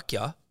to fuck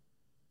ya.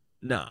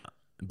 Nah.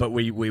 But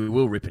we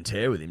will rip and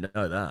tear with him,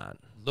 know that.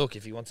 Look,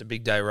 if he wants a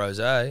big day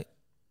rosé,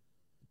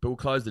 But we'll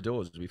close the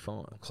doors, it'll be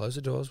fine. we'll close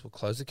the doors, we'll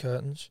close the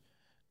curtains.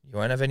 You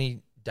won't have any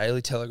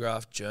Daily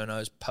Telegraph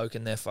journos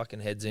poking their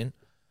fucking heads in.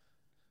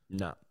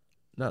 No.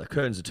 No, the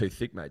curtains are too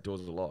thick, mate.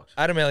 Doors are locked.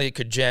 Adam Elliott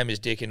could jam his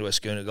dick into a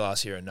schooner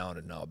glass here and no one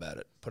would know about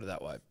it. Put it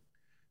that way.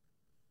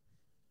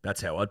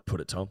 That's how I'd put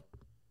it, Tom.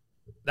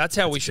 That's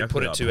how we That's should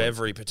put exactly it our to point.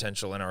 every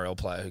potential NRL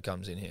player who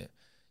comes in here.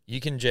 You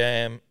can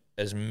jam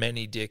as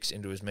many dicks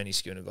into as many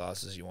schooner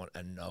glasses as you want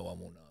and no one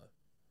will know.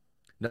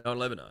 No one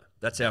will ever know.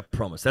 That's our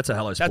promise. That's a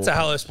Hello Sport. That's a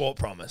Hello Sport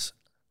promise.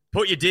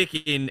 Put your dick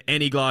in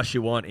any glass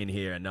you want in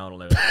here and no one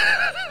will ever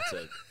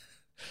know.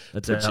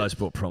 That's a Hello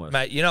Sport promise.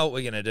 Mate, you know what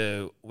we're going to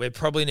do? We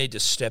probably need to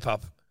step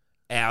up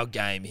our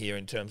game here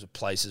in terms of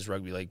places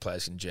rugby league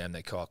players can jam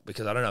their cock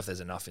because I don't know if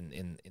there's enough in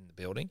the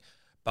building.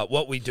 But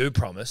what we do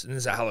promise, and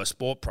this is a Hello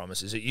Sport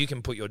promise, is that you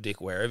can put your dick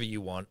wherever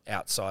you want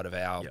outside of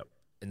our,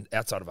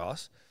 outside of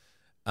us,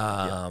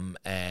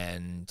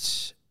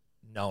 and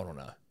no one will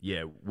know.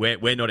 Yeah,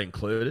 we're not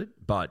included,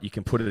 but you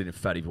can put it in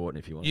Fatty Vorton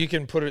if you want. You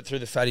can put it through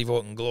the Fatty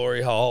Vorton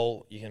glory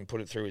hole. You can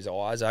put it through his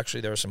eyes.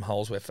 Actually, there are some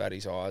holes where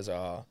Fatty's eyes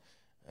are.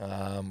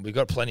 We've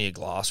got plenty of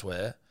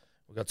glassware.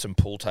 We've got some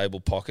pool table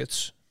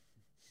pockets,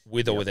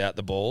 with or without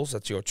the balls.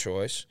 That's your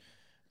choice.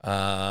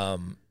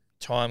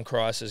 Time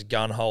crisis,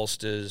 gun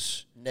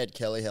holsters, Ned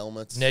Kelly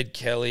helmets. Ned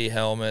Kelly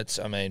helmets.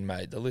 I mean,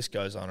 mate, the list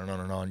goes on and on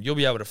and on. You'll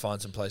be able to find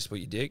some place to put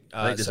your dick.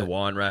 I think there's a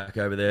wine rack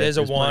over there. There's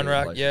a wine plenty of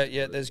rack. places.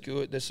 Yeah. There's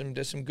good.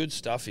 There's some good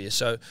stuff here.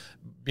 So,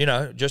 you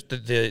know, just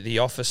the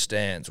offer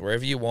stands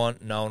wherever you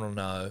want. No one will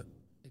know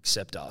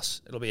except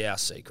us. It'll be our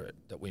secret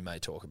that we may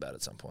talk about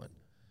at some point.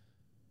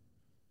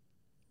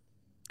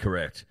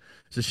 Correct.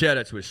 So shout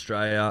out to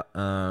Australia.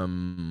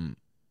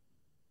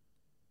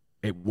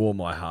 It warmed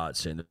my heart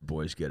seeing the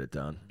boys get it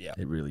done. Yeah.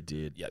 It really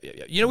did. Yeah.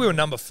 You know, we were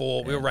number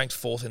 4. We were ranked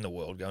 4th in the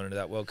world going into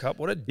that World Cup.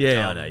 What a Yeah,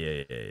 dumb, I know.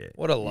 Yeah.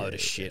 What a load of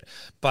shit.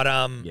 But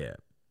Yeah.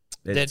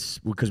 It's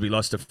because we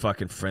lost a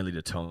fucking friendly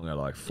to Tonga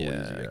like 4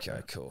 years ago.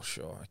 Okay, cool,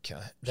 sure,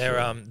 okay.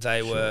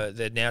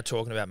 They're now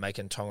talking about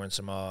making Tonga and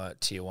Samoa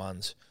tier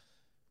 1s,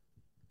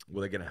 Well,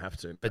 they're going to have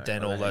to. but mate.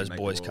 then I all don't know how those you make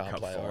boys the World can't Cup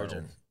play final.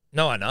 Origin.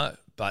 No, I know,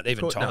 but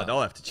even Tonga. No,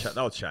 they'll have to.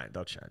 They'll change.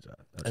 They'll change that.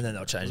 And then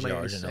they'll change Doesn't the make any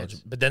Origin sense.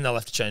 eligibility. But then they'll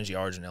have to change the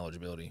Origin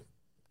eligibility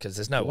because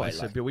there's no way.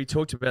 But we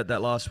talked about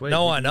that last week.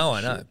 No, We I did know.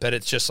 shit. But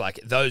it's just like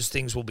those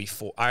things will be.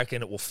 I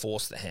reckon it will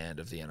force the hand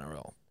of the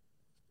NRL.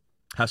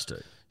 Has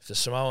to. If the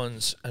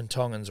Samoans and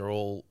Tongans are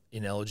all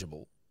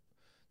ineligible,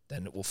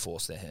 then it will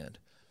force their hand.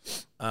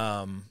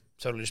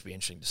 So it'll just be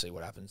interesting to see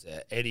what happens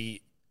there.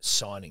 Eddie,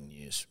 signing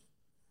news.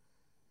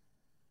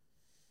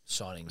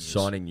 Signing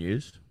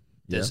news.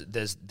 Yeah.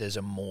 There's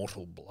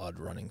immortal blood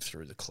running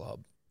through the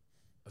club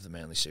of the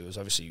Manly Seagulls.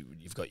 Obviously,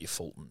 you've got your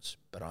Fultons,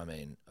 but I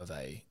mean of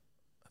a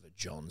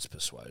John's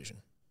persuasion.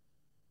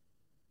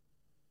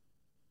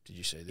 Did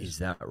you see this? Is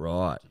that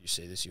right? Did you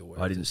see this? You're aware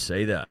I of didn't this?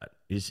 see that.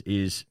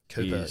 Is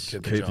Cooper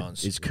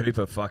Johns. Is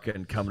Cooper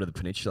fucking coming to the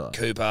peninsula?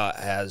 Cooper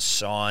has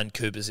signed.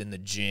 Cooper's in the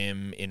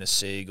gym in a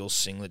Seagull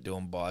singlet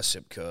doing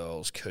bicep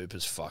curls.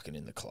 Cooper's fucking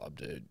in the club,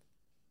 dude.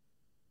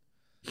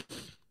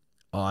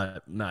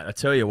 Mate, I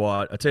tell you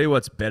what. I tell you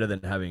what's better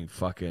than having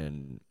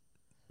fucking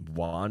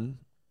one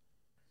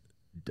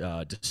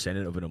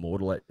descendant of an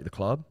immortal at the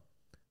club.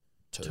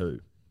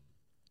 Two.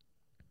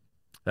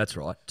 That's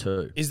right,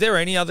 2. Is there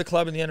any other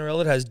club in the NRL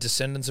that has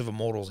descendants of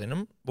immortals in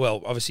them?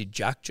 Well, obviously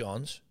Jack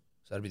Johns,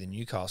 so that'd be the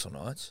Newcastle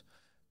Knights.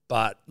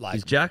 But like,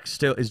 Is Jack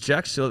still at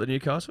the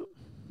Newcastle?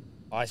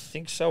 I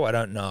think so. I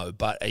don't know.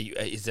 But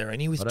is there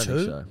any with I don't 2?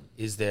 think so.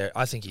 Is there?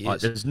 I think he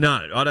is. There's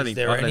none. I don't Is think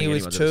there I don't any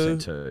think with anyone's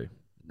ever seen 2? 2.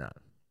 No.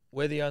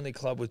 We're the only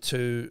club with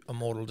 2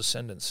 immortal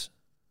descendants.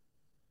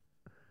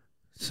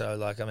 So,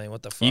 like, I mean,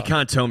 what the fuck? You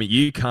can't tell me.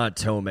 You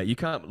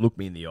can't look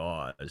me in the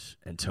eyes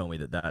and tell me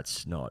that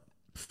that's not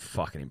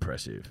fucking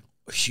impressive.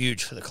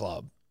 Huge for the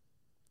club.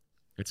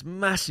 It's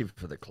massive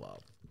for the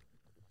club.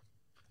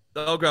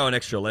 They'll grow an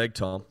extra leg,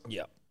 Tom.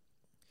 Yeah.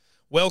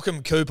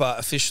 Welcome, Cooper,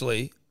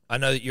 officially I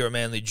know that you're a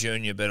Manly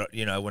junior, but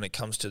you know when it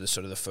comes to the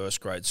sort of the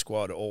first grade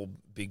squad, all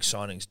big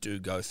signings do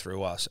go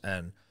through us,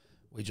 and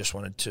we just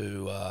wanted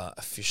to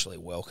officially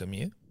welcome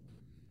you.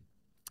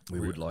 We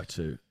would like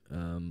to.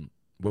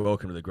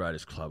 Welcome to the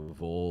greatest club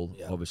of all.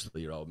 Yeah.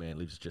 Obviously, your old man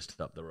lives just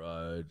up the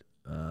road.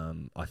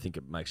 I think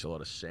it makes a lot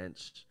of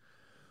sense.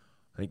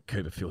 I think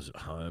Cooper feels at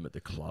home at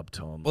the club,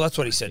 Tom. Well, that's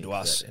what he I said think to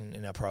us that-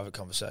 in our private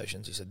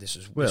conversations. He said this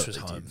was It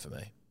home did. for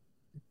me.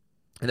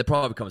 In the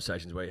private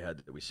conversations we had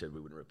that we said we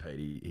wouldn't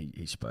repeat,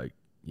 he spoke,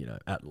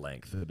 at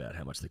length about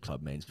how much the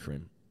club means for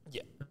him.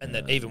 Yeah, and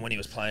that even when he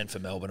was playing for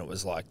Melbourne, it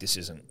was like this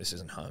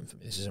isn't home for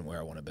me. This isn't where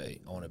I want to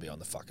be. I want to be on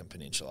the fucking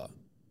peninsula.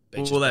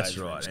 Beaches, Well, that's Bays,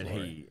 right, Rings,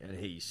 and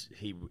Glory.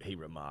 he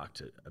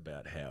remarked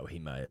about how he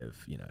may have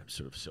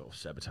sort of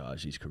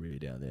self-sabotaged his career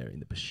down there in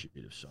the pursuit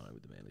of signing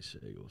with the Manly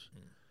Seagulls,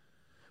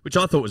 which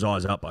I thought was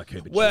eyes up by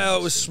Cooper. Well, it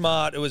Jennings. was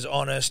smart. It was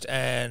honest,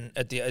 and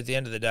at the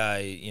end of the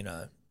day,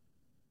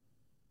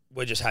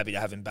 we're just happy to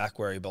have him back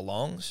where he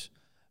belongs,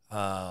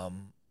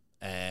 and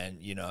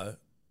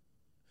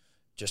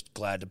just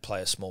glad to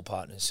play a small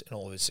part in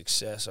all of his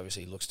success.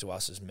 Obviously, he looks to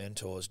us as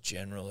mentors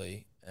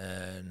generally,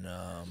 and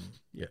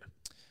yeah.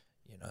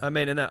 I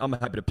mean, and I'm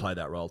happy to play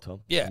that role,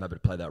 Tom. Yeah. I'm happy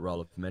to play that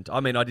role of mentor. I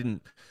mean, I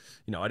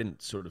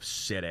didn't sort of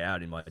set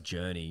out in my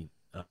journey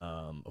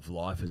of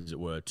life, as it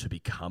were, to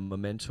become a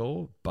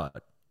mentor,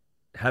 but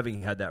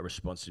having had that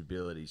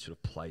responsibility sort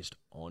of placed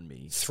on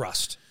me,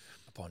 thrust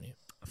upon you.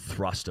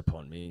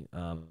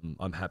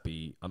 I'm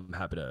happy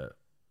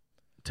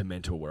to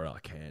mentor where I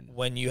can.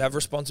 When you have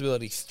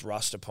responsibility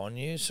thrust upon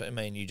you, so I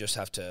mean, you just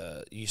have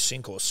to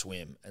sink or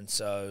swim. And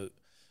so,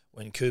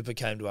 when Cooper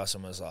came to us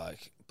and was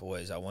like,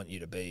 "Boys, I want you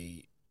to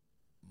be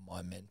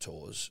my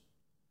mentors,"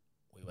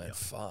 we went,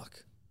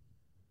 "Fuck."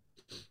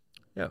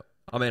 Yeah,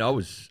 I mean,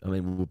 we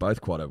were both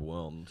quite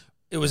overwhelmed.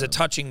 It was a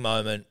touching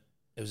moment.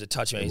 It was a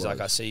touching moment. It He's like,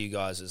 was. "I see you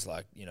guys as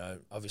like,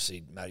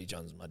 obviously Matty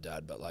John's my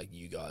dad, but like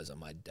you guys are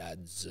my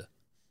dads."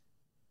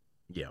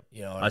 Yeah,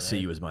 You know what I I see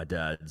mean? you as my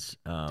dad's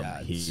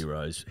Dads.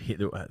 heroes.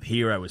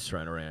 Hero was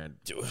thrown around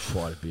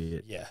quite a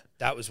bit. Yeah,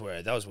 that was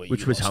where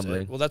Which you was lost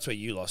humbling. it. Well, that's where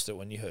you lost it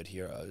when you heard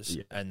Heroes,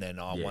 Yeah. and then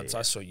Yeah, once yeah.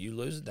 I saw you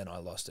lose it, then I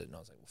lost it, and I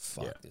was like, "Well,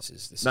 fuck, Yeah. this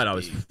is No,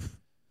 it big."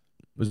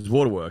 was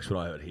Waterworks when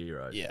I heard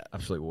Heroes. Yeah.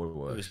 Absolute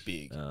Waterworks. It was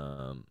big.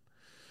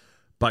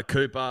 But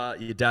Cooper,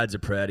 your dads are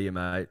proud of you,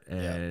 mate,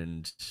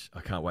 and I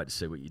can't wait to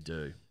see what you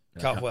do. I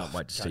Can't- can't well,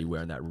 wait to see can't- you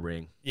wearing that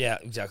ring. Yeah,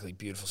 exactly.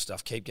 Beautiful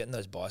stuff. Keep getting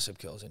those bicep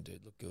curls in,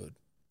 dude. Look good.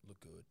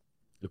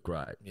 Look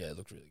great. Yeah, it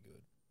looked really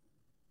good.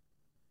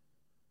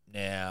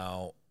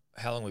 Now,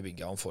 how long have we been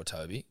going for,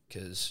 Toby?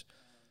 Because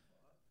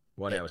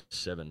 1 Yeah. hour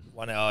 7.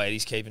 1 hour,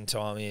 Eddie's keeping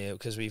time here.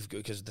 Because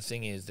the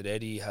thing is that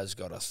Eddie has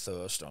got a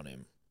thirst on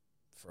him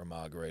for a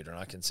margarita, and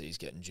I can see he's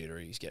getting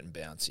jittery, he's getting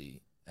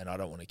bouncy, and I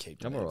don't want to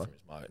keep I'm him all from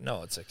his margarita.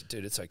 No, it's like,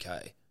 dude, it's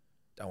okay.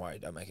 Don't worry,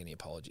 don't make any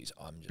apologies.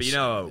 I'm just. But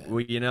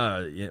saying,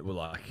 man. we're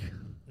like,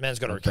 The man's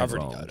got a I've been recovery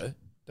to go wronged. to.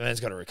 The man's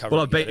got a recovery.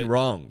 well, I've to go been to.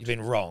 wrong. You've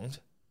been wronged.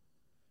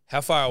 How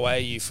far away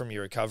are you from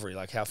your recovery?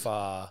 Like how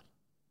far?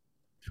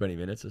 20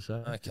 minutes or so.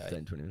 Okay.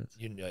 15, 20 minutes.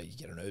 You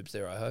get an Ubs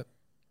there, I hope.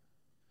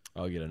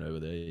 I'll get an Uber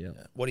there, yeah.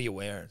 Yeah. What are you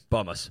wearing?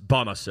 By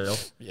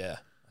myself, Yeah,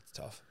 that's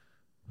tough.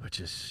 which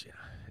is,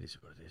 it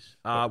is what it is.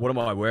 What am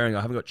I wearing?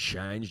 I haven't got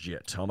changed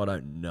yet, Tom. I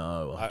don't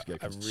know. I'll I have to go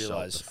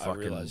consult the I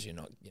realize you're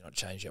not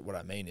changed yet. What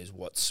I mean is,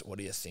 what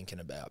are you thinking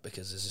about?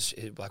 Because this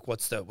is like,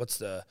 what's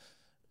the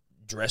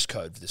dress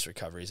code for this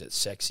recovery? Is it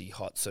sexy,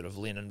 hot sort of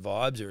linen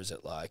vibes, or is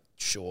it like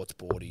shorts,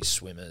 boardies,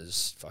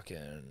 swimmers,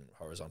 fucking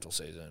horizontal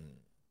season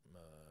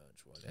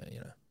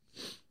merch?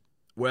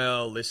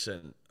 Well,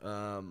 listen,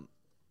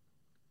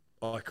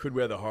 I could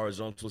wear the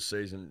horizontal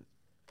season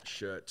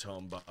shirt,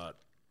 Tom, but I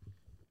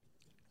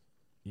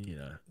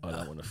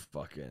don't want to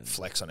fucking.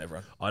 Flex on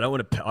everyone. I don't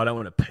want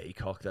to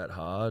peacock that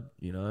hard,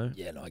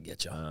 Yeah, no, I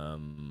get you.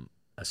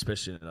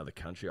 especially in another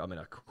country. I mean,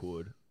 I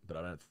could, but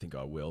I don't think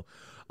I will.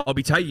 I'll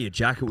be taking a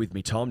jacket with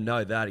me, Tom.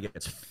 Know that it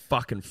gets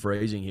fucking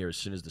freezing here as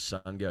soon as the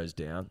sun goes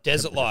down.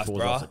 Desert Temperature life,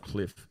 falls brah. off the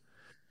cliff.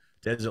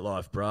 Desert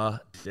life, brah.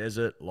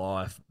 Desert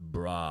life,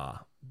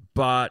 brah.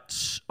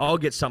 But I'll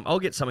get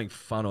something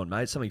fun on,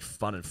 mate. Something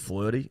fun and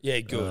flirty. Yeah,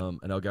 good.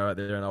 And I'll go out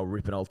there and I'll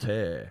rip and I'll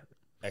tear.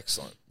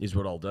 Excellent. Is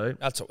what I'll do.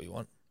 That's what we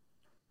want.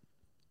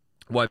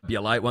 Won't be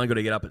late. Won't got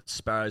to get up at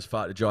Sparrow's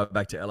Fart to drive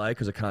back to LA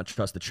because I can't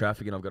trust the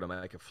traffic, and I've got to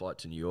make a flight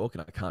to New York,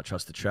 and I can't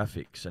trust the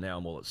traffic. So now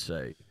I'm all at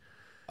sea.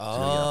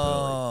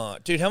 Oh,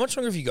 dude, how much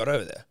longer have you got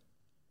over there?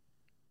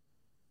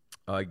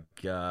 I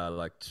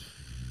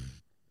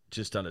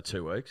just under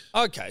 2 weeks.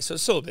 Okay, so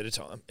it's still a bit of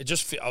time.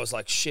 I was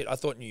like, shit, I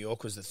thought New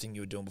York was the thing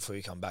you were doing before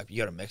you come back. But you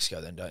go to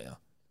Mexico then, don't you?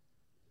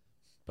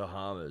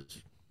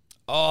 Bahamas.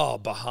 Oh,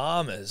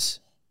 Bahamas.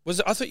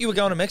 I thought you were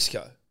going to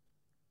Mexico.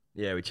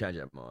 Yeah, we changed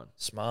our mind.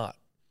 Smart.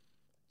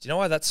 Do you know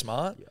why that's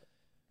smart? Yeah.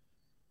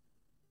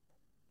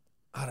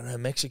 I don't know,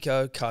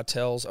 Mexico,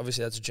 cartels,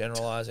 obviously that's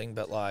generalizing,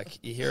 but like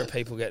you hear of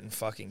people getting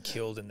fucking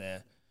killed in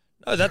there.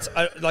 No,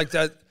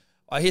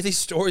 I hear these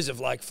stories of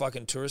like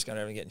fucking tourists going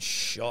over and getting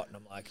shot, and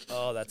I'm like,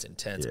 oh, that's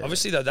intense. Yeah.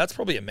 Obviously, though, that's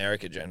probably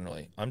America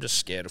generally. I'm just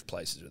scared of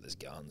places where there's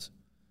guns.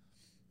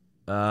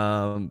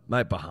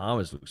 Mate,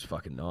 Bahamas looks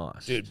fucking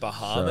nice. Dude,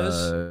 Bahamas?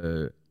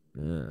 So,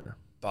 yeah.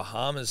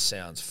 Bahamas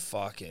sounds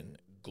fucking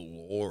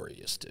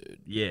glorious, dude.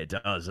 Yeah, it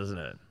does, doesn't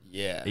it?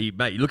 Yeah.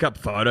 Mate, you look up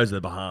photos of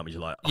the Bahamas,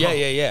 you're like, oh,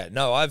 Yeah.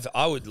 No,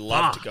 I would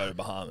love to Fuck. go to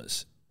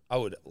Bahamas. I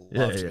would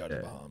love to go to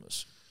yeah.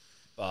 Bahamas.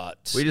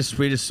 But We just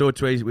thought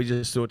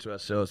to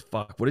ourselves,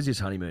 fuck, what does this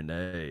honeymoon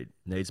need?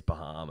 Needs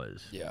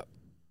Bahamas. yeah.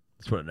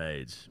 That's what it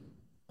needs.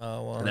 I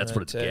want that's to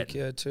what it's take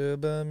getting. you to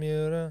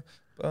Bermuda,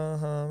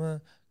 Bahama.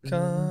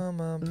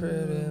 Come on,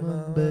 pretty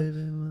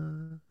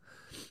mama.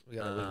 We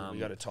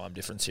got a time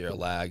difference here, a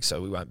lag,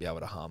 so we won't be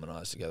able to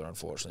harmonise together,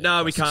 unfortunately.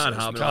 No, we across the can't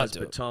seas. harmonise, do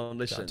but it. Tom,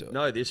 listen, do it.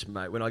 know this,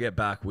 mate. When I get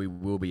back, we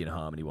will be in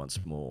harmony once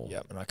more.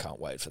 Yeah, and I can't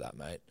wait for that,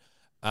 mate.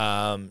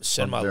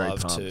 Send I'm my very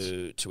love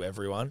pumped. to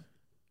everyone.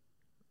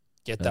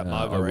 Get that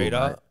I will,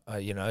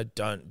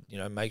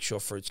 margarita. Make sure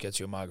Fruits gets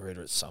you a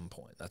margarita at some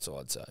point. That's all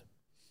I'd say.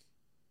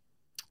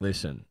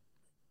 Listen,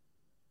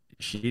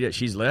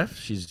 she's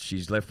left.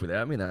 She's left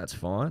without me. That's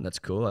fine. That's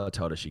cool. I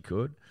told her she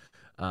could.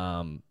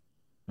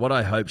 What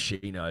I hope she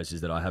knows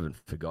is that I haven't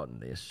forgotten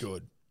this.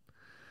 Good.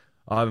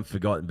 I haven't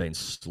forgotten being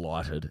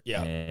slighted.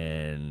 Yeah.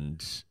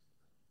 And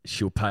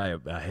she'll pay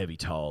a heavy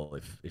toll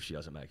if she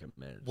doesn't make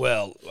amends.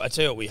 Well, I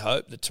tell you what, we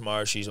hope that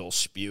tomorrow she's all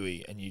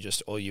spewy and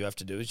all you have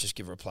to do is just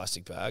give her a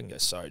plastic bag and go,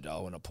 sorry,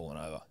 doll, we're not pulling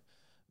over.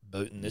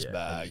 Boot in this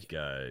bag. Just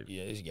go.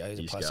 Yeah, there you go. Here's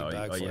a You just plastic go,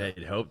 bag oh, for you you.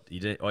 need help?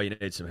 You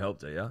need some help,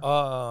 do you?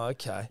 Oh,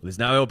 okay. There's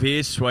no help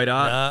here,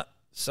 sweetheart. Nah,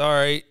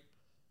 sorry.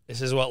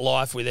 This is what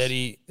life with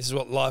Eddie. This is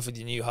what life with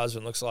your new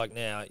husband looks like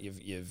now.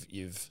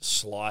 You've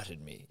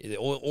slighted me.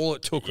 All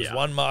it took was Yeah.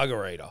 one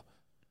margarita.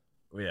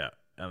 Yeah,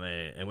 I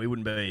mean, and we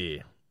wouldn't be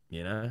here,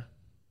 you know?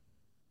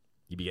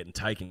 You'd be getting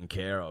taken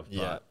care of,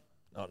 Yeah,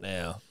 but not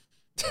now.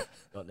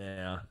 not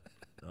now.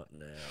 Not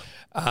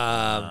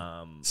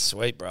now.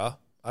 Sweet, bro.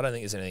 I don't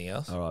think there's anything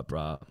else. All right,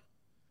 bruh.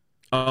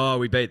 Oh,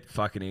 we beat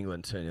fucking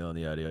England 2-0 on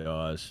the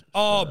ODIs.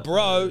 Oh,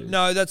 bro,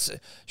 no, that's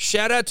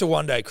shout out to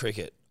one day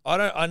cricket.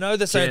 I know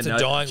they're saying it's a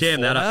dying Jam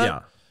format. that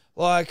up,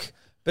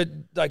 But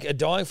a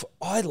dying.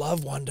 I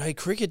love one day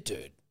cricket,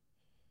 dude.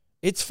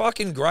 It's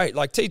fucking great.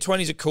 Like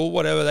T20s are cool,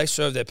 whatever. They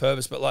serve their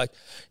purpose, but like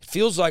it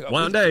feels like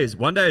One day is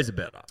a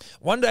better.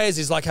 one day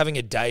is like having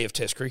a day of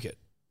Test cricket.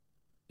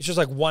 It's just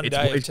like one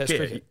day of Test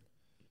cricket.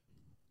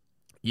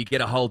 You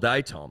get a whole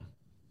day, Tom.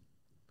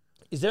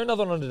 Is there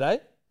another one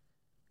today?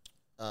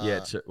 Yeah,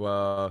 it's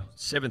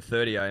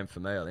 7:30 a.m. for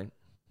me, I think.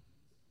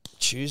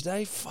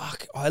 Tuesday?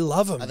 Fuck, I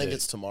love them. I think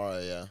it's tomorrow,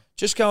 yeah.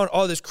 Just going,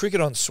 oh, there's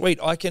cricket on. Sweet.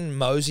 I can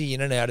mosey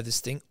in and out of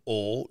this thing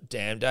all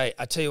damn day.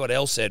 I tell you what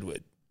else,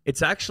 Edward.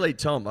 It's actually,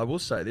 Tom, I will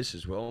say this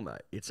as well,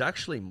 mate. It's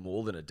actually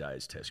more than a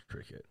day's Test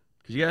cricket.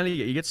 Because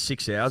you get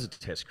 6 hours of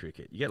Test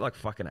cricket. You get like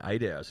fucking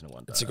 8 hours in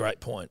one day. That's a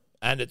great point.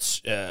 And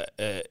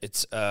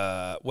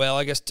well,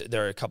 I guess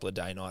there are a couple of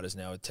day-nighters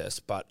now with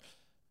Test, but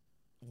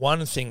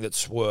one thing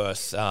that's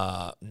worth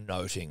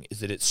noting is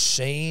that it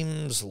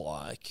seems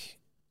like,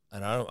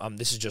 and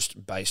this is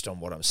just based on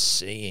what I'm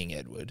seeing,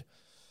 Edward,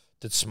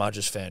 that Smudge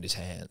has found his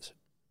hands.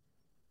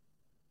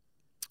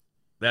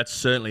 That's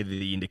certainly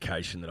the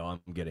indication that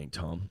I'm getting,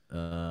 Tom.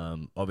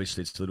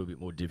 Obviously, it's a little bit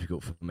more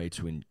difficult for me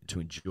to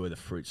enjoy the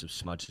fruits of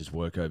Smudge's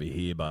work over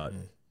here, but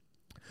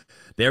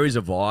there is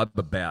a vibe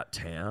about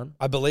town.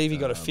 I believe he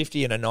got a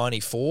 50 and a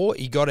 94.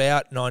 He got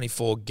out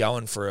 94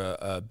 going for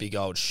a big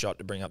old shot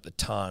to bring up the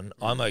ton.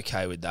 I'm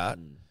okay with that.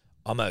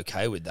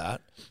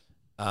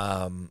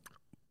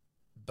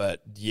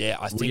 But, yeah,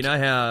 I think... Well, you know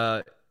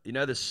how... You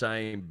know the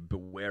saying,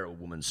 beware a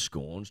woman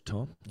scorned,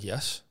 Tom?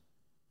 Yes.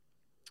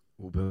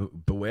 Well,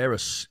 beware a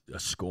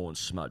scorned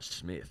Smudge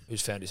Smith.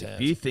 Who's found his hands.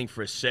 If you think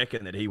for a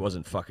second that he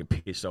wasn't fucking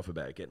pissed off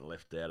about getting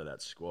left out of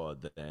that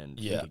squad, then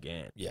think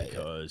again.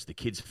 Because the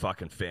kid's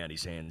fucking found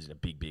his hands in a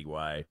big, big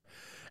way.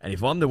 And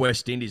if I'm the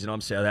West Indies and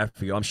I'm South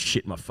Africa, I'm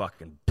shitting my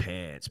fucking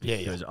pants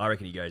because I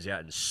reckon he goes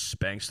out and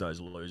spanks those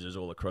losers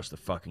all across the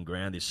fucking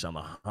ground this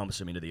summer, humps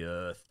them into the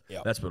earth.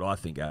 Yep. That's what I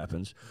think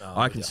happens. No,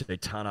 I can see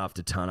ton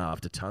after ton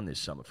after ton this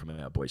summer from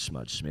our boy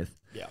Smudge Smith.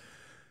 Yeah.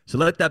 So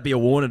let that be a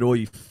warning to all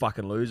you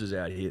fucking losers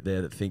out here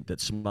there that think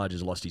that Smudge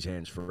has lost his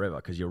hands forever,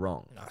 because you're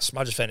wrong. No,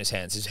 Smudge has found his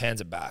hands. His hands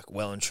are back,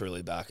 well and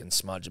truly back, and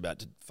Smudge about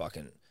to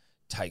fucking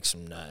take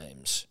some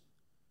names.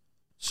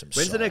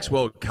 When's the next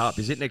World Cup?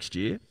 Is it next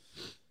year?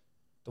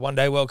 The One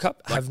Day World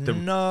Cup? Like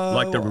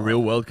the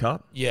real World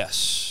Cup?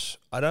 Yes.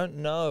 I don't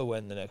know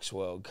when the next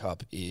World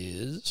Cup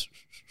is.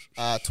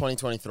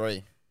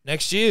 2023.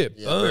 Next year.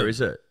 Yeah. Boom. Where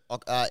is it?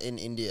 In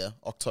India,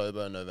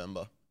 October,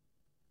 November.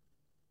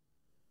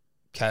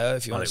 KO,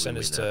 if you I want to think send we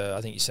us win to,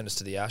 I think you send us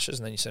to the Ashes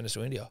and then you send us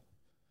to India.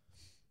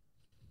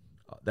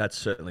 That's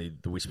certainly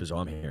the whispers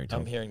I'm hearing, Tom.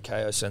 I'm hearing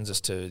KO sends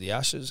us to the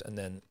Ashes and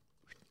then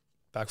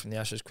back from the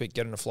Ashes, quick,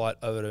 get on a flight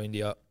over to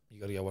India. You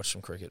got to go watch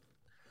some cricket.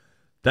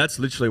 That's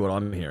literally what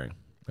I'm hearing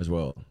as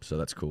well. So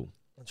that's cool.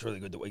 It's really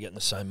good that we're getting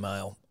the same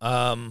mail.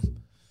 Love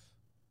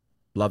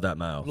that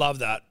mail. Love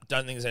that.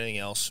 Don't think there's anything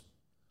else.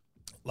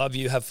 Love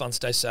you. Have fun.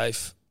 Stay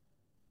safe.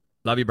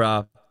 Love you,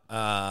 brah.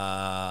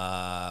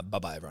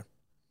 Bye-bye, everyone.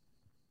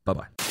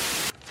 Bye-bye.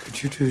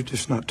 Could you two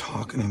just not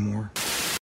talk anymore?